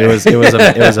 Yeah, yeah. It was a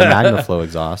MagnaFlow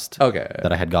exhaust. Okay.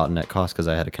 That I had gotten at cost because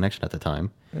I had a connection at the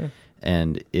time,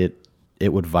 and it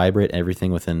would vibrate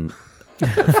everything within a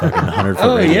fucking 100-foot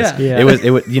Oh, radius. yeah. It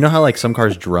would. You know how like some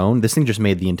cars drone? This thing just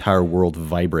made the entire world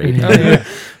vibrate. Oh, yeah.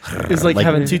 It's like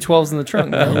having 212s in the trunk.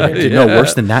 Man. Dude, no,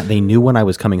 worse than that, they knew when I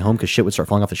was coming home because shit would start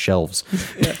falling off the shelves.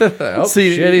 Oh,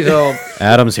 See, shit, he's home.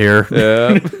 Adam's here.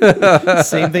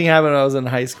 Same thing happened when I was in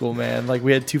high school, man. Like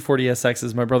we had 240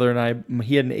 SXs. My brother and I,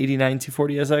 he had an 89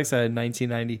 240 SX. I had a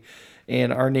 1990.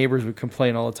 And our neighbors would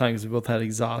complain all the time because we both had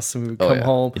exhausts. And we would come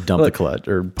home. Dump like, the clutch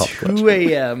or pop the clutch. 2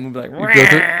 a.m. We'd be like,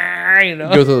 you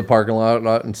know? Go through the parking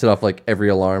lot and set off like every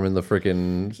alarm in the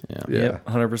freaking. Yep,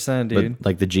 100%, dude. But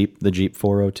like the Jeep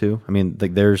 402. I mean,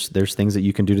 like there's things that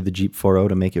you can do to the Jeep 40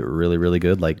 to make it really, really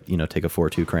good. Like, you know, take a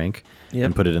 4.2 crank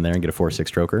and put it in there and get a 4.6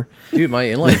 stroker. Dude, my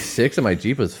inline six of my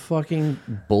Jeep was fucking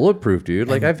bulletproof, dude.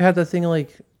 Like I've had that thing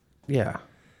like, yeah.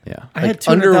 Yeah. I had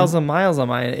 200,000 miles on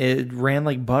mine. It ran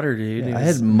like butter, dude. It I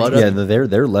was- had mud Yeah, up.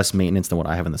 they're less maintenance than what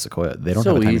I have in the Sequoia. They don't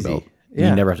So have a timing easy. belt. Yeah.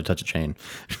 You never have to touch a chain.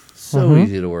 So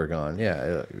easy to work on.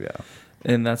 Yeah.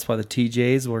 And that's why the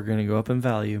TJs were going to go up in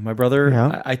value. My brother,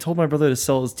 Yeah. I told my brother to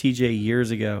sell his TJ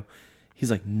years ago. He's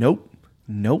like, nope.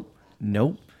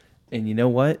 And you know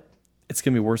what? It's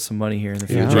going to be worth some money here in the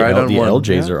future. Yeah. Right on the one.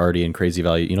 LJs are already in crazy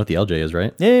value. You know what the LJ is,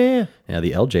 right? Yeah. Yeah,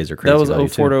 the LJs are crazy That was value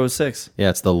 04 too. to 06. Yeah,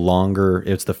 it's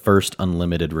the first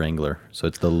unlimited Wrangler. So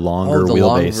it's the longer the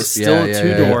wheelbase. Still a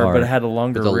two-door, yeah. but it had a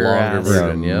longer The rear longer ass.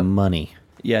 version. They're yeah. money.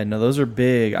 Yeah, no, those are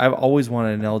big. I've always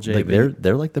wanted an LJ. Like but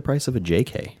they're like the price of a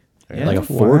JK. Yeah. Like a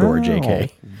 4-door Wow.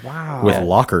 JK. wow. With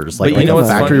lockers. Like, But you know a what's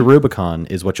factory funny? Rubicon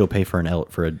is what you'll pay for an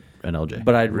LJ.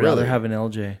 But I'd rather Really? have an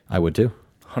LJ. I would too.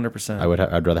 100%.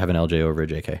 I'd rather have an LJ over a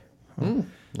JK.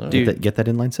 Dude, Get that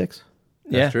inline 6.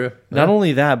 yeah. true. Not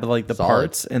only that, but like the Solid.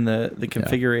 parts and the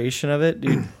configuration of it,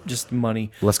 dude, just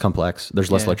money. Less complex.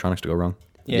 There's less Yeah. electronics to go wrong.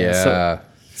 Yeah.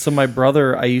 So my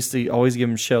brother, I used to always give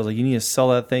him shit. I was like, you need to sell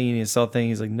that thing. You need to sell that thing.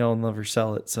 He's like, no, I'll never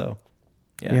sell it. So,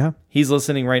 Yeah. He's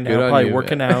listening right now, Good on probably you,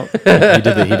 working man. out. He did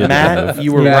the Matt, move.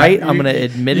 you were Yeah. right. I'm going to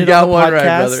admit You it got on the one right,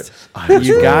 podcast.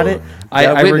 You got it. I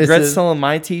Got regret witnesses. selling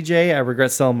my TJ. I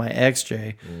regret selling my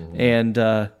XJ. And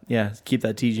yeah, keep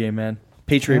that TJ, man.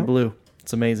 Patriot Blue.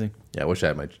 It's amazing. Yeah, I wish I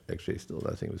had my XJ still.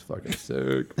 That thing was fucking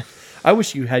sick. I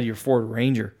wish you had your Ford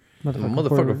Ranger.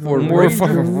 Motherfucker Ford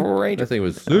Motherfucker Ranger. Ford Ranger. That thing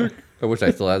was sick. I wish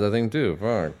I still had that thing too.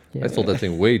 Fuck. I sold that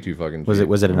thing way too fucking cheap.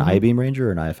 Was it an I-beam Ranger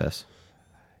or an IFS?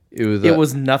 It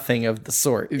was nothing of the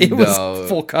sort. It No. was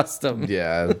full custom.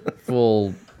 Yeah,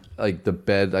 full, like the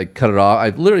bed. I cut it off. I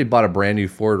literally bought a brand new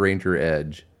Ford Ranger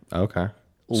Edge. Okay.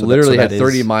 Literally had that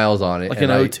 30 is- miles on it. Like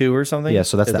and an I- 02 or something? Yeah,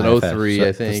 so that's It's the an IFS. 03, So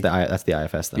I think. That's the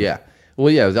IFS then. Yeah. Well,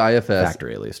 yeah, it was IFS.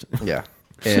 Factory at least. Yeah.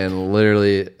 And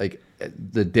literally, like,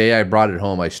 the day I brought it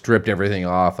home, I stripped everything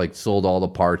off, like, sold all the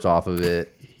parts off of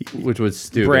it, which was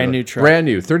stupid. Brand new truck. Brand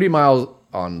new. 30 miles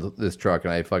on this truck,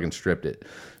 and I fucking stripped it.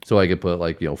 So I could put,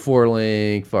 like,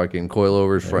 4-link, fucking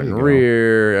coilovers front and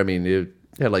rear. I mean, it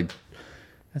had, like,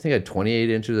 I think I had 28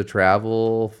 inches of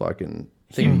travel. Fucking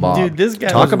thing mobbed. Dude, this guy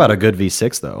Talk was- about a good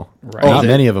V6 though. Right. Not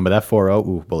many of them, but that 4.0,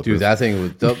 ooh, bulletproof. Dude, that thing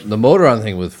was the motor on the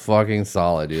thing was fucking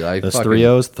solid, dude. Those fucking,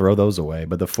 3.0s, throw those away,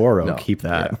 but the 4.0, No, keep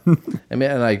that. yeah. I mean,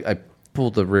 and I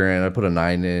pulled the rear end. I put a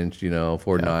 9-inch,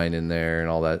 Ford 9 in there, and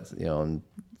all that, and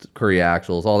Curry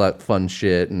axles, all that fun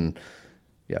shit, and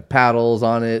paddles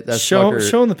on it. That's Show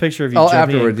him the picture of you. Oh,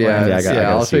 jumping afterwards, in yeah, class. Yeah, I gotta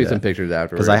I'll show see you some that. pictures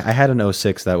afterwards. Because I had an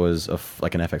 06 that was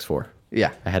like an FX4.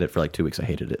 Yeah. I had it for like 2 weeks. I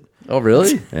hated it. Oh,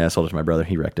 really? Yeah, I sold it to my brother.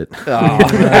 He wrecked it.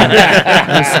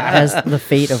 as the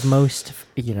fate of most,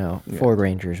 Ford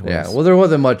Rangers was. Yeah. Well, there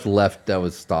wasn't much left that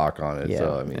was stock on it. Yeah.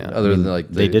 So I mean, Yeah. other than like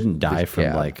they didn't die from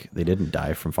cab. they didn't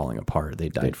die from falling apart. They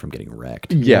died from getting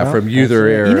wrecked. Yeah, Yeah, from user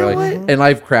that's it. error. You know like- what? and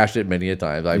I've crashed it many a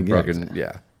times. I've Yeah. broken.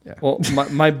 Yeah. Yeah. Well,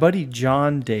 my buddy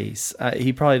John Dace,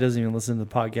 he probably doesn't even listen to the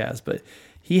podcast, but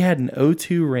he had an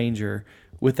 02 Ranger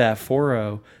with that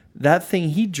 4.0. That thing,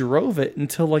 he drove it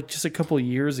until like just a couple of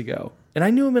years ago. And I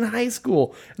knew him in high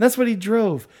school, and that's what he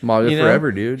drove. Mobbed it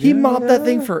forever, dude. He Yeah. mobbed that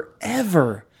thing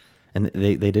forever. And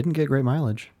they didn't get great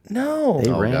mileage. No.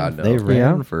 They Oh, ran. God, no. They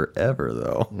ran Yeah. forever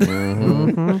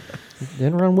though.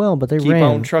 Didn't run well, but they Keep ran.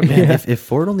 on trucking. Man, if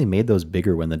Ford only made those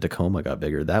bigger when the Tacoma got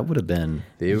bigger, that would have been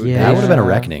They, Yeah. that would have been a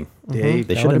reckoning. They, They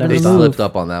That should have would've been they been stopped. slipped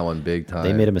up on that one big time.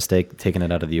 They made a mistake taking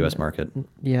it out of the U.S. market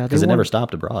Yeah, because they it never weren't-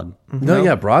 stopped abroad. No,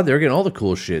 yeah, broad. They were getting all the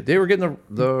cool shit. They were getting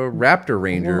the Raptor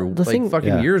Ranger Well, the like thing- fucking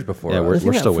Yeah. years before. Yeah, us. we're The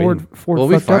thing that still Ford, waiting. Ford well,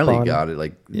 we fucked up finally on- got it.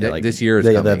 Like Yeah, like, this year is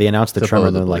they coming. announced the Tremor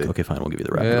and they're like, supposedly. okay, fine, we'll give you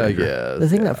the Raptor. Yeah, I Ranger. guess. The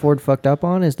thing yeah. that Ford fucked up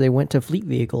on is they went to fleet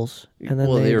vehicles, and then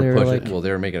well, they were were pushing. like, Well,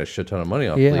 they were making a shit ton of money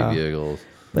off Yeah. fleet vehicles.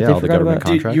 but Yeah, they all the forgot government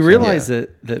about. Dude, contracts. you Yeah. realize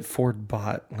that Ford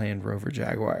bought Land Rover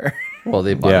Jaguar. Well,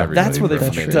 they bought Yeah. everybody That's where they for a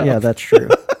fucked minute. up. Yeah, that's true.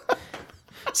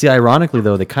 See, ironically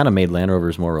though, they kind of made Land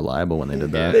Rovers more reliable when they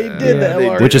did that, They did Yeah.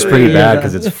 that, which is pretty Yeah. bad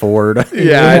because it's Ford.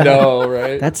 Yeah, I know,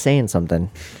 right? That's saying something.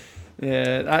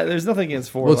 Yeah, there's nothing against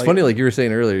Ford. Well, it's funny, like you were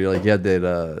saying earlier, like you had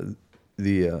that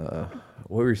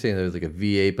what were you saying? There was like a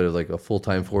V8, but it was like a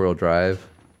full-time 4-wheel drive.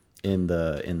 in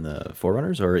the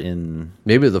 4Runners or in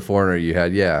Maybe the Foreigner you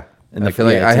had, yeah. in the I feel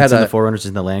like yeah, I it's had in a the 4Runners,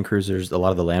 in the Land Cruisers. A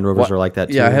lot of the Land Rovers are like that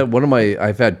too. Yeah,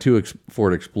 I've had two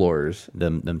Ford Explorers,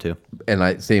 them too.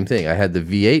 and same thing. I had the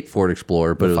V8 Ford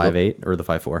Explorer, but The it was 5.8 or the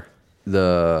 5.4.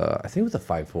 I think it was a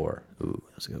 5.4. Ooh,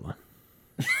 that's a good one.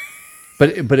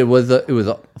 But it was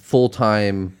a full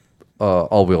time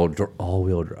all wheel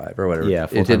drive or whatever. Yeah, it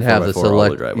full-time didn't have the 4x4 all-wheel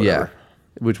select. drive, Yeah, whatever.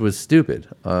 which was stupid.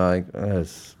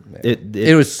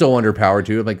 It Was so underpowered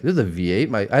too. I'm like, this is a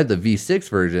V8. I had the V6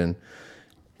 version,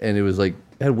 and it was like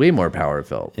it had way more power. It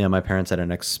felt. Yeah, my parents had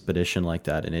an Expedition like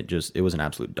that, and it was an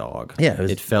absolute dog. Yeah,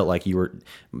 it felt like you were.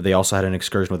 They also had an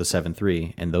Excursion with a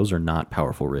 7.3, and those are not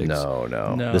powerful rigs. No.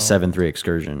 No. The 7.3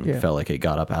 Excursion Yeah. felt like it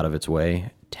got up out of its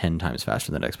way 10 times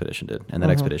faster than Expedition did, and that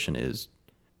Expedition is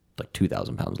like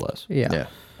 2,000 pounds less. Yeah.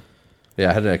 Yeah,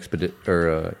 I had an Expedition,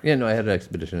 I had an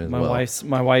Expedition as my well.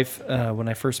 wife, when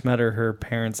I first met her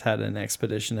parents had an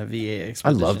Expedition, a V8 I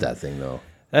Expedition. love that thing though.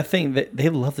 That thing, they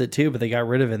loved it too, but they got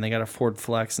rid of it and they got a Ford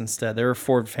Flex instead. They're a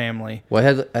Ford family. Well,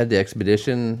 I had the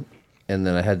Expedition, and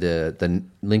then I had the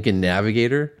Lincoln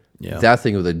Navigator. Yeah. That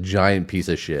thing was a giant piece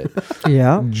of shit.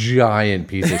 Yeah. Giant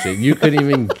piece of shit. You couldn't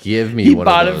even give me He one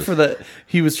bought of it those. for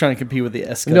he was trying to compete with the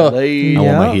Escalade. I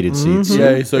want my Yeah. heated seats.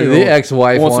 Yeah, so The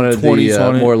ex-wife want some wanted 20s the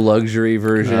on it. more luxury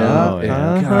version. Oh, And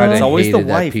yeah. God, I It's always the hated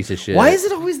that wife. piece of shit. Why is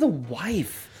it always the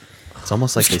wife? It's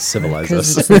almost like they civilized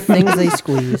Because us. it's the things they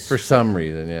squeeze. For some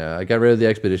reason, yeah. I got rid of the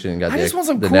Expedition and got I the just want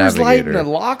some the Coors Light in Navigator. a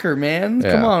locker, man.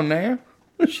 Yeah. Come on now.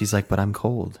 She's like, but I'm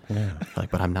cold.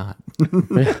 Like, but I'm not.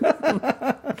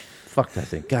 Fuck that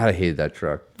thing. God, I hated that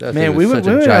truck. That Man, thing we was went-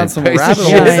 such a we went down giant some piece of rabbit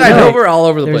shit. holes. I know Right. we're all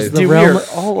over the There's place. the Dude, we realm. are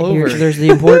all over. There's the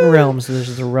important realms.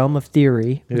 There's the realm of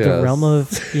theory. The Yes. realm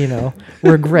of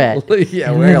regret.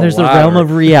 Yeah, and we're then a there's the lot realm of-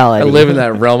 of reality. I live in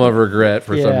that realm of regret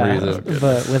for some reason.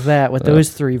 But with those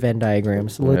three Venn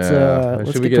diagrams, let's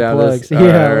Should we get get to out of this? plugs. All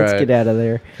Yeah, right, let's right. get out of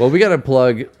there. Well, we got to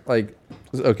plug,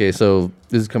 okay, so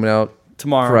this is coming out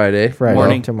Tomorrow. Friday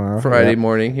Morning. tomorrow. Friday Yep.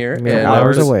 morning here. Mere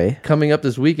hours away. Coming up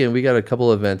this weekend, we got a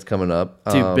couple events coming up.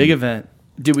 Dude, big event.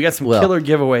 Dude, we got some well, killer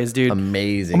giveaways, dude.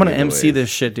 Amazing. I'm going to MC giveaways. this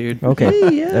shit, dude.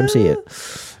 Okay, MC it.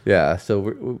 Yeah,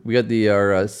 so we got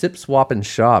our Sip, Swap, and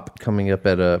Shop coming up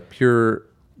at a Pure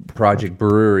Project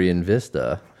Brewery in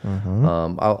Vista.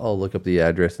 I'll look up the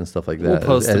address and stuff like that. We'll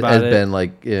post as, about as it. Ben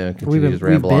continues to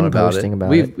ramble we've on been about posting it. about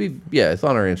we've, it. we've it's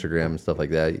on our Instagram and stuff like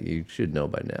that. You should know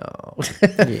by now.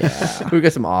 Yeah. We've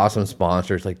got some awesome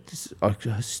sponsors, like just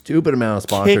a stupid amount of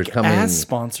sponsors Kick coming. ass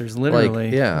sponsors, Like, literally.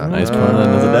 yeah, Nice pun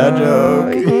as a dad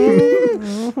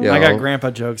joke. yeah, I got grandpa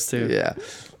jokes, too.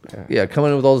 Yeah, coming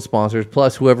in with all the sponsors,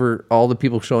 plus all the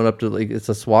people showing up to it's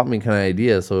a swap meet kind of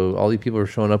idea. So all these people are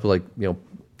showing up with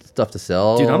stuff to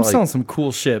sell. Dude, I'm like, selling some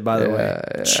cool shit, by the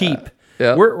way. Cheap.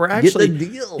 Yeah. We're Get actually the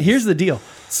deals. Here's the deal.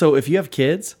 So if you have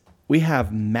kids, we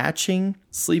have matching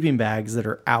sleeping bags that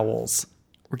are owls.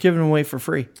 We're giving them away for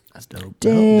free. That's dope.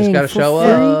 Dang, just gotta for show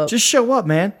free? up. Just show up,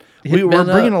 man. we're men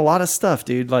up. bringing a lot of stuff,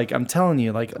 dude. Like I'm telling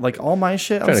you, like all my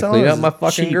shit. Trying I'm to selling clean out is my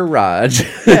fucking cheap. garage.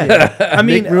 I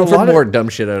mean, Make room for more dumb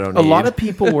shit I don't need. A lot of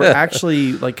people were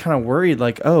actually like kind of worried,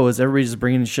 like, oh, is everybody just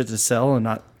bringing shit to sell and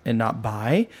not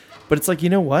buy? But it's like, you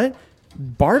know what?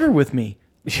 Barter with me.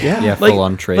 Yeah, full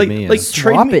on trade me. Like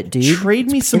trade Swap me, it, dude. Trade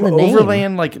me It's some in the name.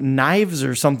 overland like knives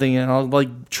or something, and I'll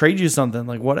like trade you something,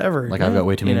 like whatever. Like I've got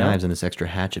way too many You know? knives and this extra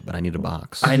hatchet, but I need a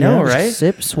box. I know, Yeah, right?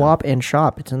 Sip, swap, and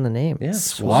shop. It's in the name. Yeah,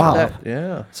 Swap. that.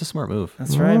 Yeah. It's a smart move.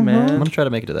 That's right, I'm man. gonna try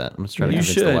to make it to that. I'm gonna try to You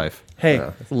convince should. the wife. Hey,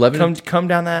 Yeah. 11 come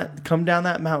down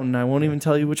that mountain. I won't even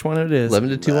tell you which one it is. 11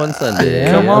 to 2 on Sunday.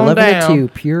 Come on 11 down. to 2,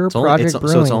 pure It's only, Project so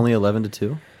Brewing. it's only 11 to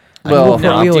 2. Well, we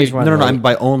always No, run no, no. late.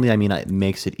 By only I mean it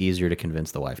makes it easier to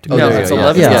convince the wife to. Oh, No, there you it's go.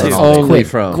 11 yeah. to Yeah, 2. it's Quick, only quick,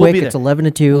 from. quick. be there. It's 11 to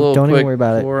 2. Little Don't even quick worry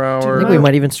about it. 4 I hour. think we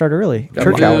might even start early. Got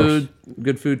Church hours. food,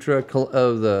 good food truck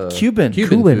of the Cuban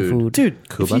food. dude.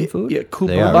 if Cuban you- food? Yeah,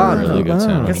 They are Cubano. really good Cubano.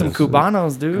 sandwiches. Get some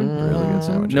Cubanos, dude. Really good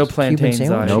sandwiches. No plantains. Cuban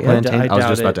though. sandwich? No Yeah, plantain. I was doubt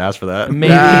just about it. to ask for that.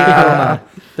 Maybe I don't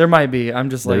know. There might be. I'm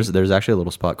just like There's actually a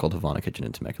little spot called Havana Kitchen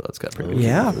in Temecula. It's got pretty good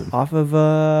Yeah, food. off of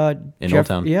In Old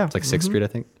Town. Yeah, It's like 6th Street, I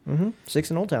think.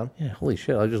 6 in Old Town. Yeah, holy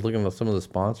shit! I was just looking at some of the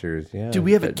sponsors. Yeah, Dude,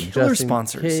 we have a got killer Just in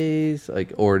sponsors. Case,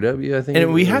 like ORW, I think.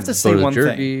 and we have to say Soda one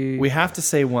Jerky, thing. We have to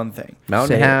say one thing.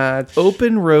 Mountain Say it. Hatch,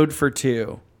 Open Road for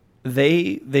Two.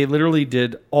 They literally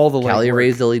did all the Cali legwork.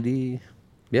 Raised LED.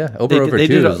 Yeah, They, Open Road for they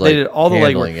Two did, is they like did all the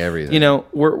handling legwork. everything. You know,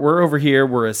 we're over here.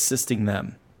 We're assisting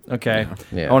them. Okay.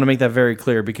 Yeah. I want to make that very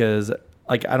clear because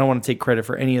like I don't want to take credit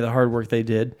for any of the hard work they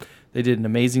did. They did an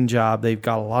amazing job. They've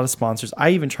got a lot of sponsors. I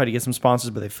even tried to get some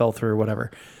sponsors, but they fell through or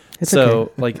whatever. It's so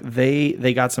okay. like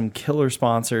they got some killer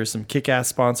sponsors, some kick-ass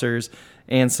sponsors,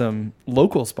 and some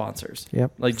local sponsors.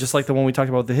 Yep. Like just like the one we talked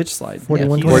about with the hitch slide.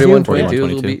 4122.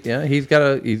 4122 will be. Yeah,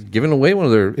 he's giving away one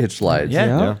of their hitch slides. Yeah.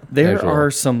 Yeah. There Actual.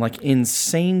 are some like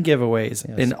insane giveaways,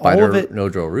 and Spider all of it. no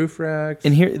drill roof racks.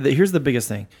 And here's the biggest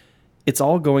thing: it's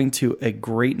all going to a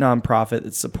great nonprofit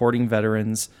that's supporting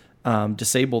veterans,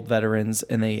 disabled veterans,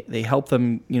 and they help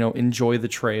them enjoy the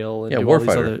trail and Yeah, do all these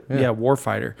Warfighter. other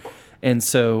warfighter. And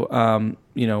so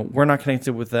we're not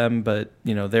connected with them, but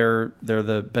they're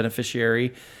the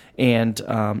beneficiary. And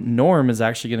Norm is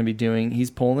actually going to be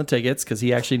he's pulling the tickets because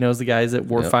he actually knows the guys at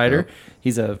Warfighter.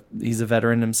 Yep. He's a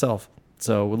veteran himself.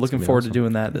 So we're looking forward to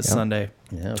doing that this Sunday,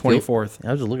 Yeah, 24th.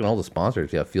 I was just looking at all the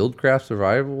sponsors. Yeah, Fieldcraft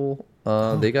Survival.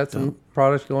 They got some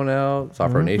products going out.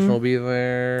 Software Nation will be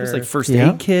there. There's like first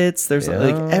Yeah. aid kits. There's Yeah.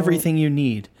 like everything you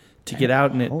need to get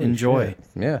out and Holy enjoy. shit.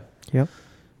 Yeah, Yep.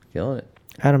 killing it.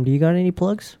 Adam, do you got any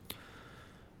plugs?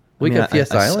 We got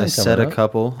Fiesta Island I said coming a up.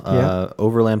 couple. Yeah.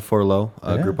 Overland for Low,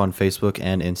 a Yeah. group on Facebook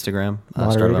and Instagram.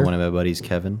 Started by Moderator. one of my buddies,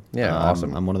 Kevin. Yeah,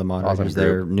 awesome. I'm one of the moderators Awesome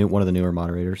there. group. One of the newer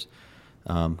moderators.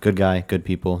 Good guy, good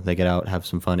people. They get out, have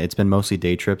some fun. It's been mostly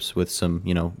day trips with some,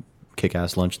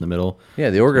 kick-ass lunch in the middle. Yeah,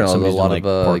 they organize a Somebody's lot doing,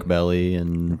 of pork belly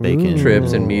and bacon.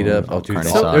 trips and meetups. Oh, Oh, dude, carne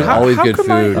so- asada. there's always How good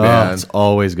come I- food, Oh, man. it's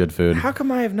always good food. How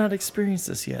come I have not experienced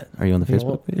this yet? Are you on the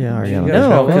Facebook page? Yeah, are you on You the- guys No,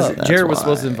 know because that. Jared was That's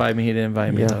supposed to why. invite me. He didn't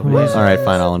invite me. Yeah. though. Well, All right,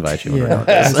 fine. I'll invite you. Yeah.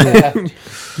 Is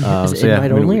Is it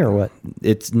invite only or what?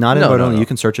 It's not No, invite no, only. no. You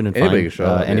can search it and Anybody find. can show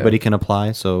up, Anybody yeah. can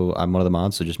apply. So I'm one of the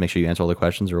mods. So just make sure you answer all the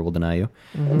questions, or we'll deny you.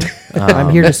 I'm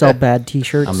here to sell bad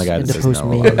T-shirts I'm the guy and that to says post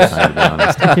no all the memes. time,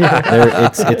 to be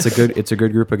honest. It's a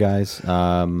good group of guys.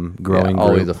 Growing, Yeah,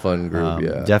 always group. a fun group,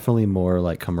 yeah. Definitely more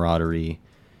like camaraderie,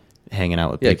 hanging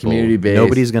out with Yeah, people. community-based.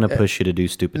 Nobody's gonna push you to do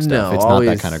stupid stuff. No, It's always,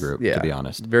 not that kind of group, yeah. to be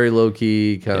honest. Very low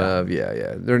key, kind Yeah. of.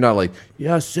 Yeah. They're not like,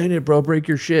 yeah, send it, bro, break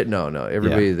your shit. No.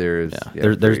 Everybody there is.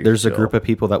 Yeah. There's a group of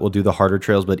people that will do the harder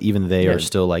trails, but even they Yeah. are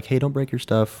still like, hey, don't break your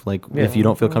stuff. Like, Yeah. if you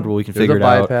don't feel comfortable, we can There's figure a it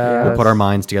out. bypass. We'll put our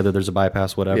minds together. There's a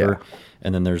bypass, whatever. Yeah.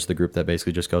 And then there's the group that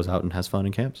basically just goes out and has fun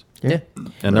and camps. Yeah.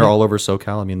 And they're all over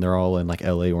SoCal. I mean, they're all in like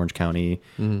LA, Orange County,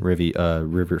 Mm-hmm.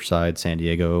 Riverside, San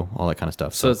Diego, all that kind of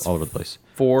stuff. So So it's all over the place.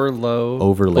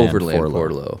 Overland for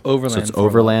Portlow. Overland. So it's for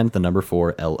Overland, the number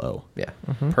 4 LO. Yeah.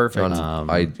 Perfect. On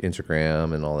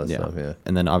Instagram and all that stuff. Yeah.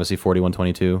 And then obviously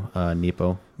 4122, Nepo,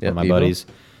 one Yep, of my Nepo. buddies.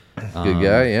 Good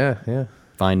guy. Yeah.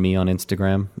 Find me on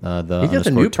Instagram. The He got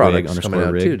some underscore new twig products coming underscore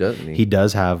out rig. too, doesn't he? He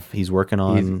does have. He's working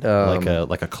on He's,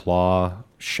 like a claw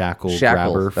shackle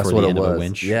Shackle. grabber That's for what the it end was. of a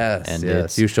winch. Yes. and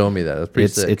Yes. You showed me that. That's pretty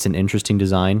sick. it's an interesting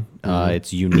design.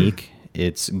 It's unique.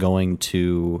 It's going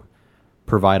to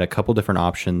provide a couple different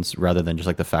options rather than just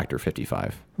like the Factor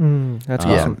 55. That's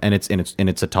awesome. And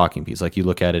it's a talking piece. Like you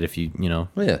look at it, if you know.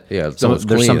 Yeah. There's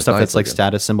clean, some it's stuff nice that's like looking.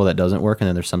 status symbol that doesn't work, and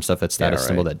then there's some stuff that's status right.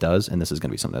 symbol that does, and this is going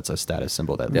to be something that's a status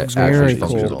symbol that Yeah, looks Very actually cool.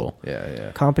 functional.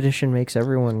 Yeah. Competition makes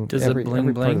everyone. Does it bling part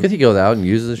of bling? Because he goes out and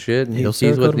uses the shit and he He'll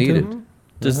sees see what's code him needed. too.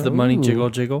 Does the money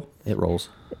jiggle? It rolls.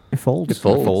 It folds. It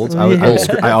folds.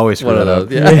 I always screw One that of up.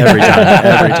 those, yeah. Every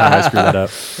time I screw that up.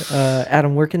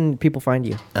 Adam, where can people find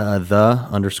you?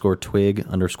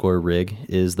 _twig_rig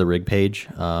is the rig page.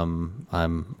 I'm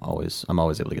always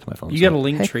able to get to my phone. You so got a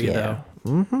link Heck tree yeah.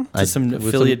 though. To some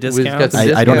affiliate with- discounts. got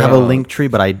some I don't have a discount. link tree,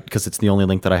 but because it's the only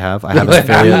link that I have. I have an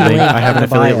affiliate link. I have an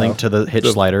affiliate link to the hitch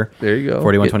slider. There you go.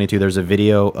 4122. There's a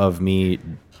video of me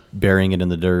burying it in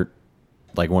the dirt,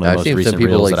 like one of the I've most seen recent some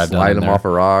people reels like that I've done. slide in them there. off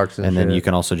of rocks, And then shit. you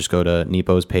can also just go to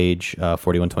Nepo's page,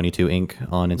 4122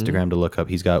 Inc. on Instagram to look up.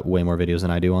 He's got way more videos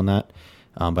than I do on that.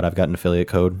 But I've got an affiliate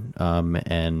code.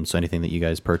 And so anything that you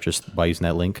guys purchase by using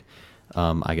that link,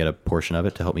 I get a portion of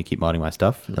it to help me keep modding my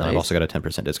stuff. And I've Nice. also got a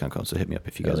 10% discount code. So hit me up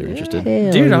if you guys are interested.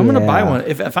 Hell Dude, I'm gonna buy yeah. one.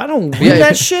 If I don't win Yeah,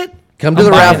 that shit, Come to I'm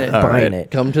the buying raffle. it. Buying it.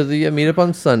 Come to the meetup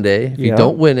on Sunday. If you Yeah.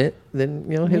 don't win it, then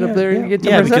hit up there and you get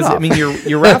 10% because off. I mean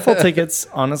your raffle tickets.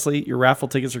 Honestly, your raffle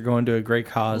tickets are going to a great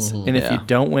cause, and if you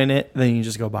don't win it, then you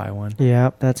just go buy one.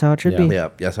 Yeah, that's how it should Yeah. be. yeah,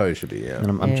 that's how it should be. Yeah.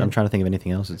 And I'm trying to think of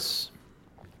anything else.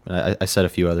 I said a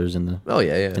few others in the Oh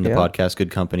yeah, yeah. in the podcast.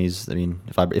 Good companies. I mean,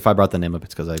 if I brought the name up,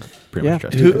 it's because I pretty Yeah. much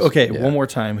trust you. Okay, Yeah. one more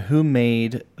time. Who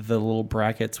made the little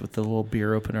brackets with the little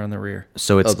beer opener on the rear?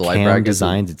 So it's the light Cam brackets?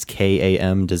 Designs. It's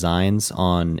KAM Designs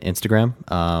on Instagram.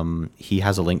 He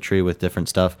has a link tree with different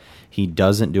stuff. He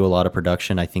doesn't do a lot of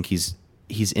production. I think he's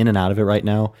in and out of it right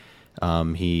now.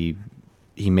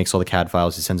 He makes all the CAD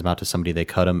files. He sends them out to somebody. They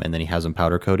cut them, and then he has them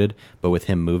powder coated. But with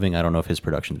him moving, I don't know if his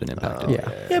production's been impacted.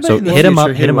 Yeah. So in the hit him up.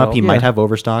 future, Hit him up. will. He might Yeah. have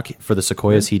overstock for the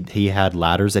Sequoias. He had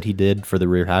ladders that he did for the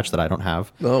rear hatch that I don't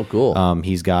have. Oh, cool.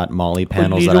 He's got Molly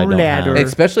panels that I little don't ladder. have.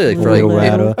 Especially like for Widow like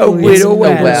ladder. A widow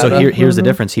ladder. So here's the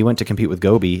difference. He went to compete with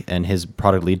Gobi, and his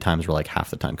product lead times were like half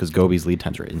the time because Gobi's lead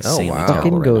times are insanely wow. terrible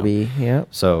Fucking right now. Gobi. Yep.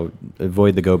 So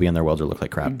avoid the Gobi, and their welds will look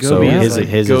like crap. Gobi So is his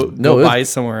like, is go it was- buy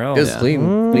somewhere else. It's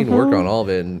clean work on all of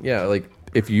it, and yeah, like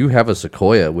if you have a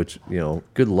Sequoia, which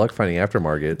good luck finding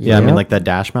aftermarket. yeah. I mean, Yeah. like that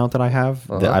dash mount that I have.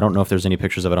 I don't know if there's any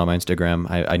pictures of it on my Instagram.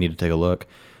 I need to take a look.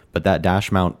 But that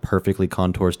dash mount perfectly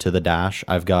contours to the dash.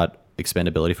 I've got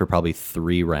expandability for probably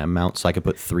 3 RAM mounts, so I could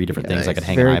put 3 different things. I nice. could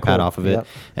hang Very an iPad cool. off of it, Yep.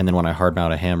 and then when I hard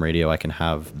mount a ham radio, I can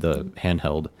have the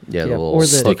handheld. Yeah, the Yeah, little or the-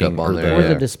 stick up on or there, or the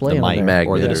yeah. display the on mic there. Magnet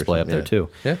or the or display up there something, too.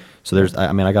 yeah. So there's,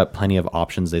 I mean, I got plenty of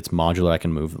options. It's modular. I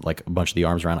can move like a bunch of the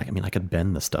arms around. I mean, I could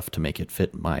bend the stuff to make it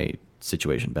fit my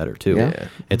situation better too. Yeah. Yeah.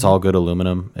 It's all good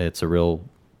aluminum. It's a real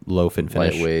low fit and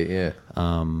finish. Lightweight, yeah.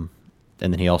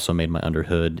 And then he also made my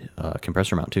underhood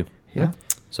compressor mount too. Yeah.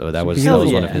 So that was Hell one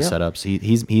yeah. of his Yeah. setups.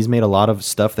 He's made a lot of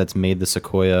stuff that's made the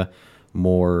Sequoia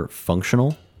more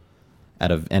functional.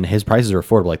 And his prices are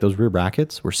affordable. Like those rear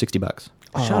brackets were $60.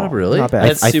 Shut up, really? Not bad.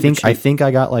 That's I super think cheap.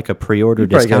 I got like a pre-order You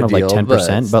probably discount got of a like deal,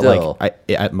 10%, but but still. like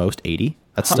at most 80.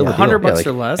 That's still a deal. $100 Yeah, like-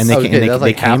 or less. And they Okay, came, that's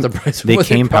like half the price of they what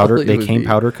they came powder probably they would came be.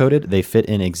 powder coated. They fit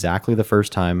in exactly the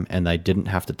first time, and I didn't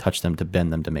have to touch them to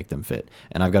bend them to make them fit.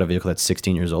 And I've got a vehicle that's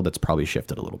 16 years old that's probably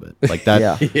shifted a little bit. Like that.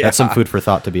 Yeah. That's some food for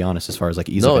thought, to be honest, as far as like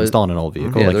ease No, of it- installing an old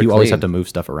vehicle. Yeah, like they're you always clean. have to move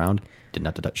stuff around. Didn't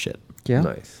have to touch shit. Yeah.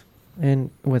 Nice. And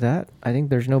with that, I think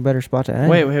there's no better spot to end.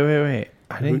 Wait.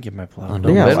 I didn't get my plug. Oh, no.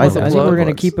 But yeah, Ben I wants think a we're plug.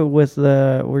 gonna keep it with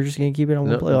we're just gonna keep it on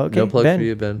No- one plug. Okay, no plugs Ben, for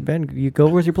you, Ben. Ben, you go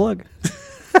with your plug.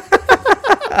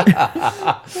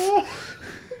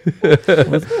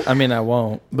 I mean, I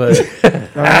won't. But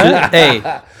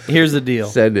hey, here's the deal.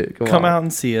 Send it. Come on. out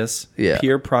and see us. Yeah.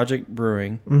 Pure Project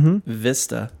Brewing,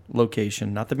 Vista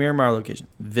location, not the Miramar location.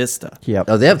 Vista. Yep.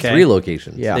 Oh, they have Okay. 3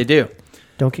 locations. Yeah. They do.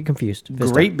 Don't get confused.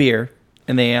 Vista. Great beer.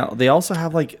 And they also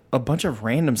have like a bunch of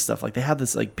random stuff. Like they have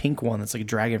this like pink one that's like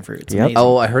dragon fruit. It's Yep. amazing.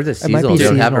 Oh, I heard that It might seasonal. be They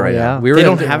don't have it seasonal, right yeah. now. We were they at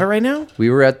don't their- have it right now? We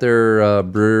were at their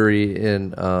brewery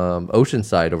in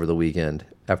Oceanside over the weekend.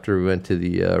 After we went to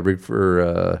the Rig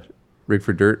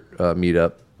for Dirt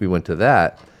meetup, we went to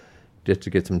that just to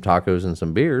get some tacos and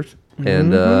some beers.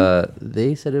 And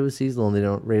they said it was seasonal,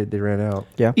 and they ran out.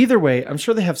 Yeah. Either way, I'm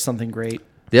sure they have something great.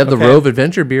 They have the Okay. Rove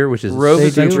Adventure beer, which is Rove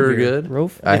Adventure super beer. good.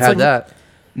 Rove? I It's had like- that.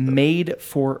 Made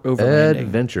for overlanding.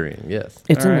 Adventuring, yes.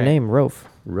 It's in Alright. the name, Rove.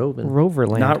 Rove.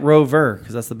 Roverland. Not rover,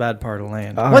 because that's the bad part of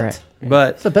land. All What? right.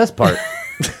 But That's the best part.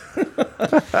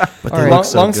 But All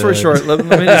right. long story short, let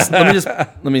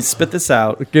me spit this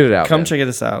out. Get it out, Come man. check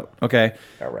this out. Okay.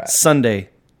 All right. Sunday,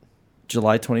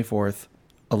 July 24th,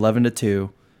 11 to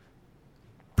 2.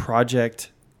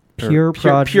 Project. Pure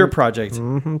Project. Pure Project.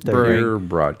 Mhm, there Brewing. Pure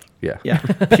broad. Yeah. Yeah.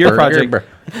 Pure Project.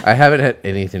 I haven't had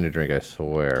anything to drink, I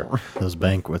swear. Those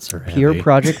banquets are Pure heavy.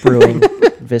 Project Brewing,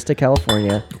 Vista,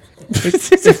 California.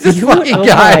 This you- fucking oh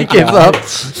guy my gives God.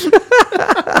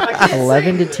 up.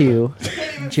 11 to 2.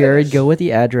 Jared, go with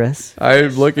the address.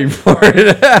 I'm looking for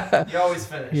it. You always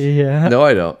finish. Yeah. No,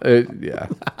 I don't. Yeah.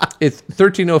 It's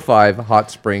 1305 Hot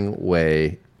Spring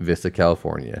Way, Vista,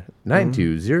 California.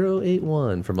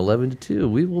 92081 from 11 to 2.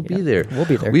 We will be there. We'll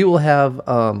be there. We will have,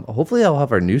 hopefully I'll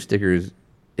have our new stickers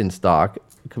in stock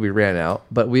because we ran out,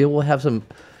 but we will have some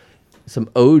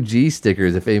OG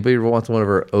stickers. If anybody wants one of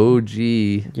our OG,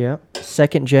 Yeah.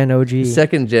 Second gen OG.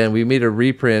 second gen, we made a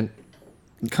reprint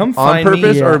Come on find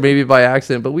purpose me. or maybe by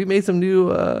accident, but we made some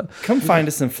new, Come find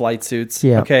us in flight suits.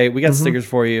 Yeah. Okay, we got stickers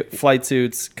for you. Flight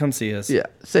suits. Come see us. yeah,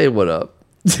 say what up.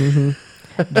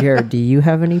 Jared, do you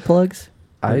have any plugs?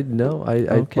 I know. I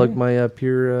Okay. plugged my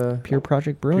Pure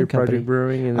Project Brewing Pure Company. Project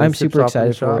Brewing. And I'm the Sip super Shop and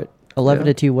excited for Shop. it. 11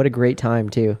 Yeah. to 2. What a great time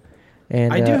too.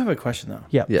 And I do have a question though.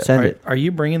 yeah, Yeah. send Are, it. are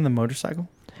you bringing the motorcycle?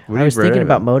 What do I you was thinking bring?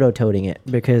 about moto toting it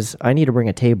because I need to bring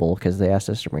a table because they asked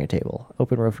us to bring a table.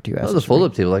 Open Road for 2 asked Oh, us the to bring-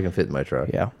 fold-up table I can fit in my truck.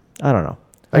 Yeah, I don't know.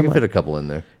 I can might- fit a couple in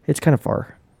there. It's kind of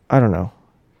far. I don't know.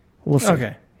 We'll see.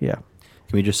 Okay. Yeah.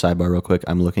 Can we just sidebar real quick?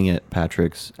 I'm looking at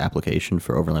Patrick's application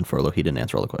for Overland Furlough. He didn't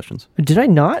answer all the questions. Did I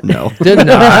not? No.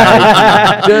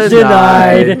 Denied.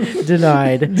 Denied.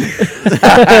 Denied.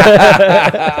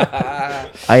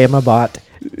 I am a bot.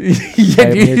 Yeah,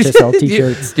 I'm here to sell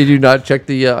t-shirts. Did you not check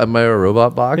the Am I a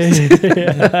Robot box? I He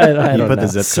don't put know. the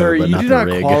zip Sir, code, but you not do the not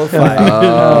rig. qualify.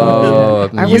 Oh,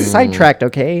 I was sidetracked,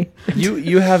 okay?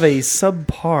 you have a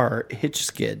subpar hitch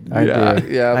skid. I do.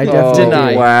 Yeah, I oh, definitely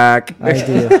Denied. whack. I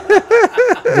do.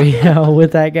 But yeah,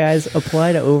 with that, guys,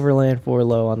 apply to Overland for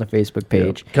Low on the Facebook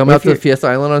page. Come If out to you're- Fiesta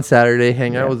Island on Saturday.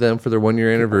 Hang out with them for their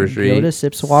 1-year anniversary. Go to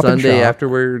Sip Swap and Sunday Shop.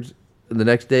 afterwards. The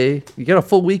next day, you got a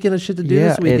full weekend of shit to do Yeah,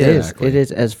 this weekend. it is. It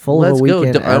is as full Let's of a go.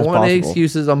 weekend I as want any possible.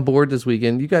 excuses on board this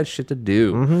weekend. You got shit to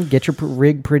do. Get your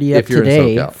rig pretty up If you're in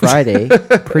today, SoCal. Friday.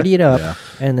 Pretty it up, Yeah.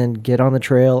 and then get on the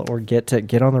trail or get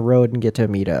on the road and get to a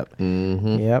meetup.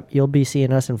 Yep, you'll be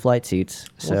seeing us in flight suits.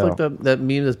 Well, So it's like that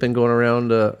meme that's been going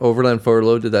around. Overland Forward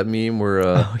Load did that meme where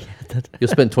you'll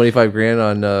spend $25,000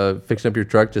 on fixing up your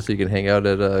truck just so you can hang out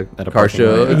at a At a car parking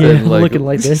show. lot. and yeah, then, looking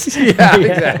like this. yeah,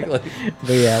 exactly.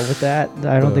 But yeah, with that,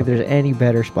 I don't think there's any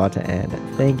better spot to end.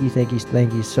 Thank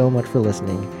you so much for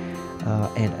listening.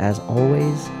 And as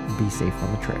always, be safe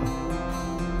on the trail.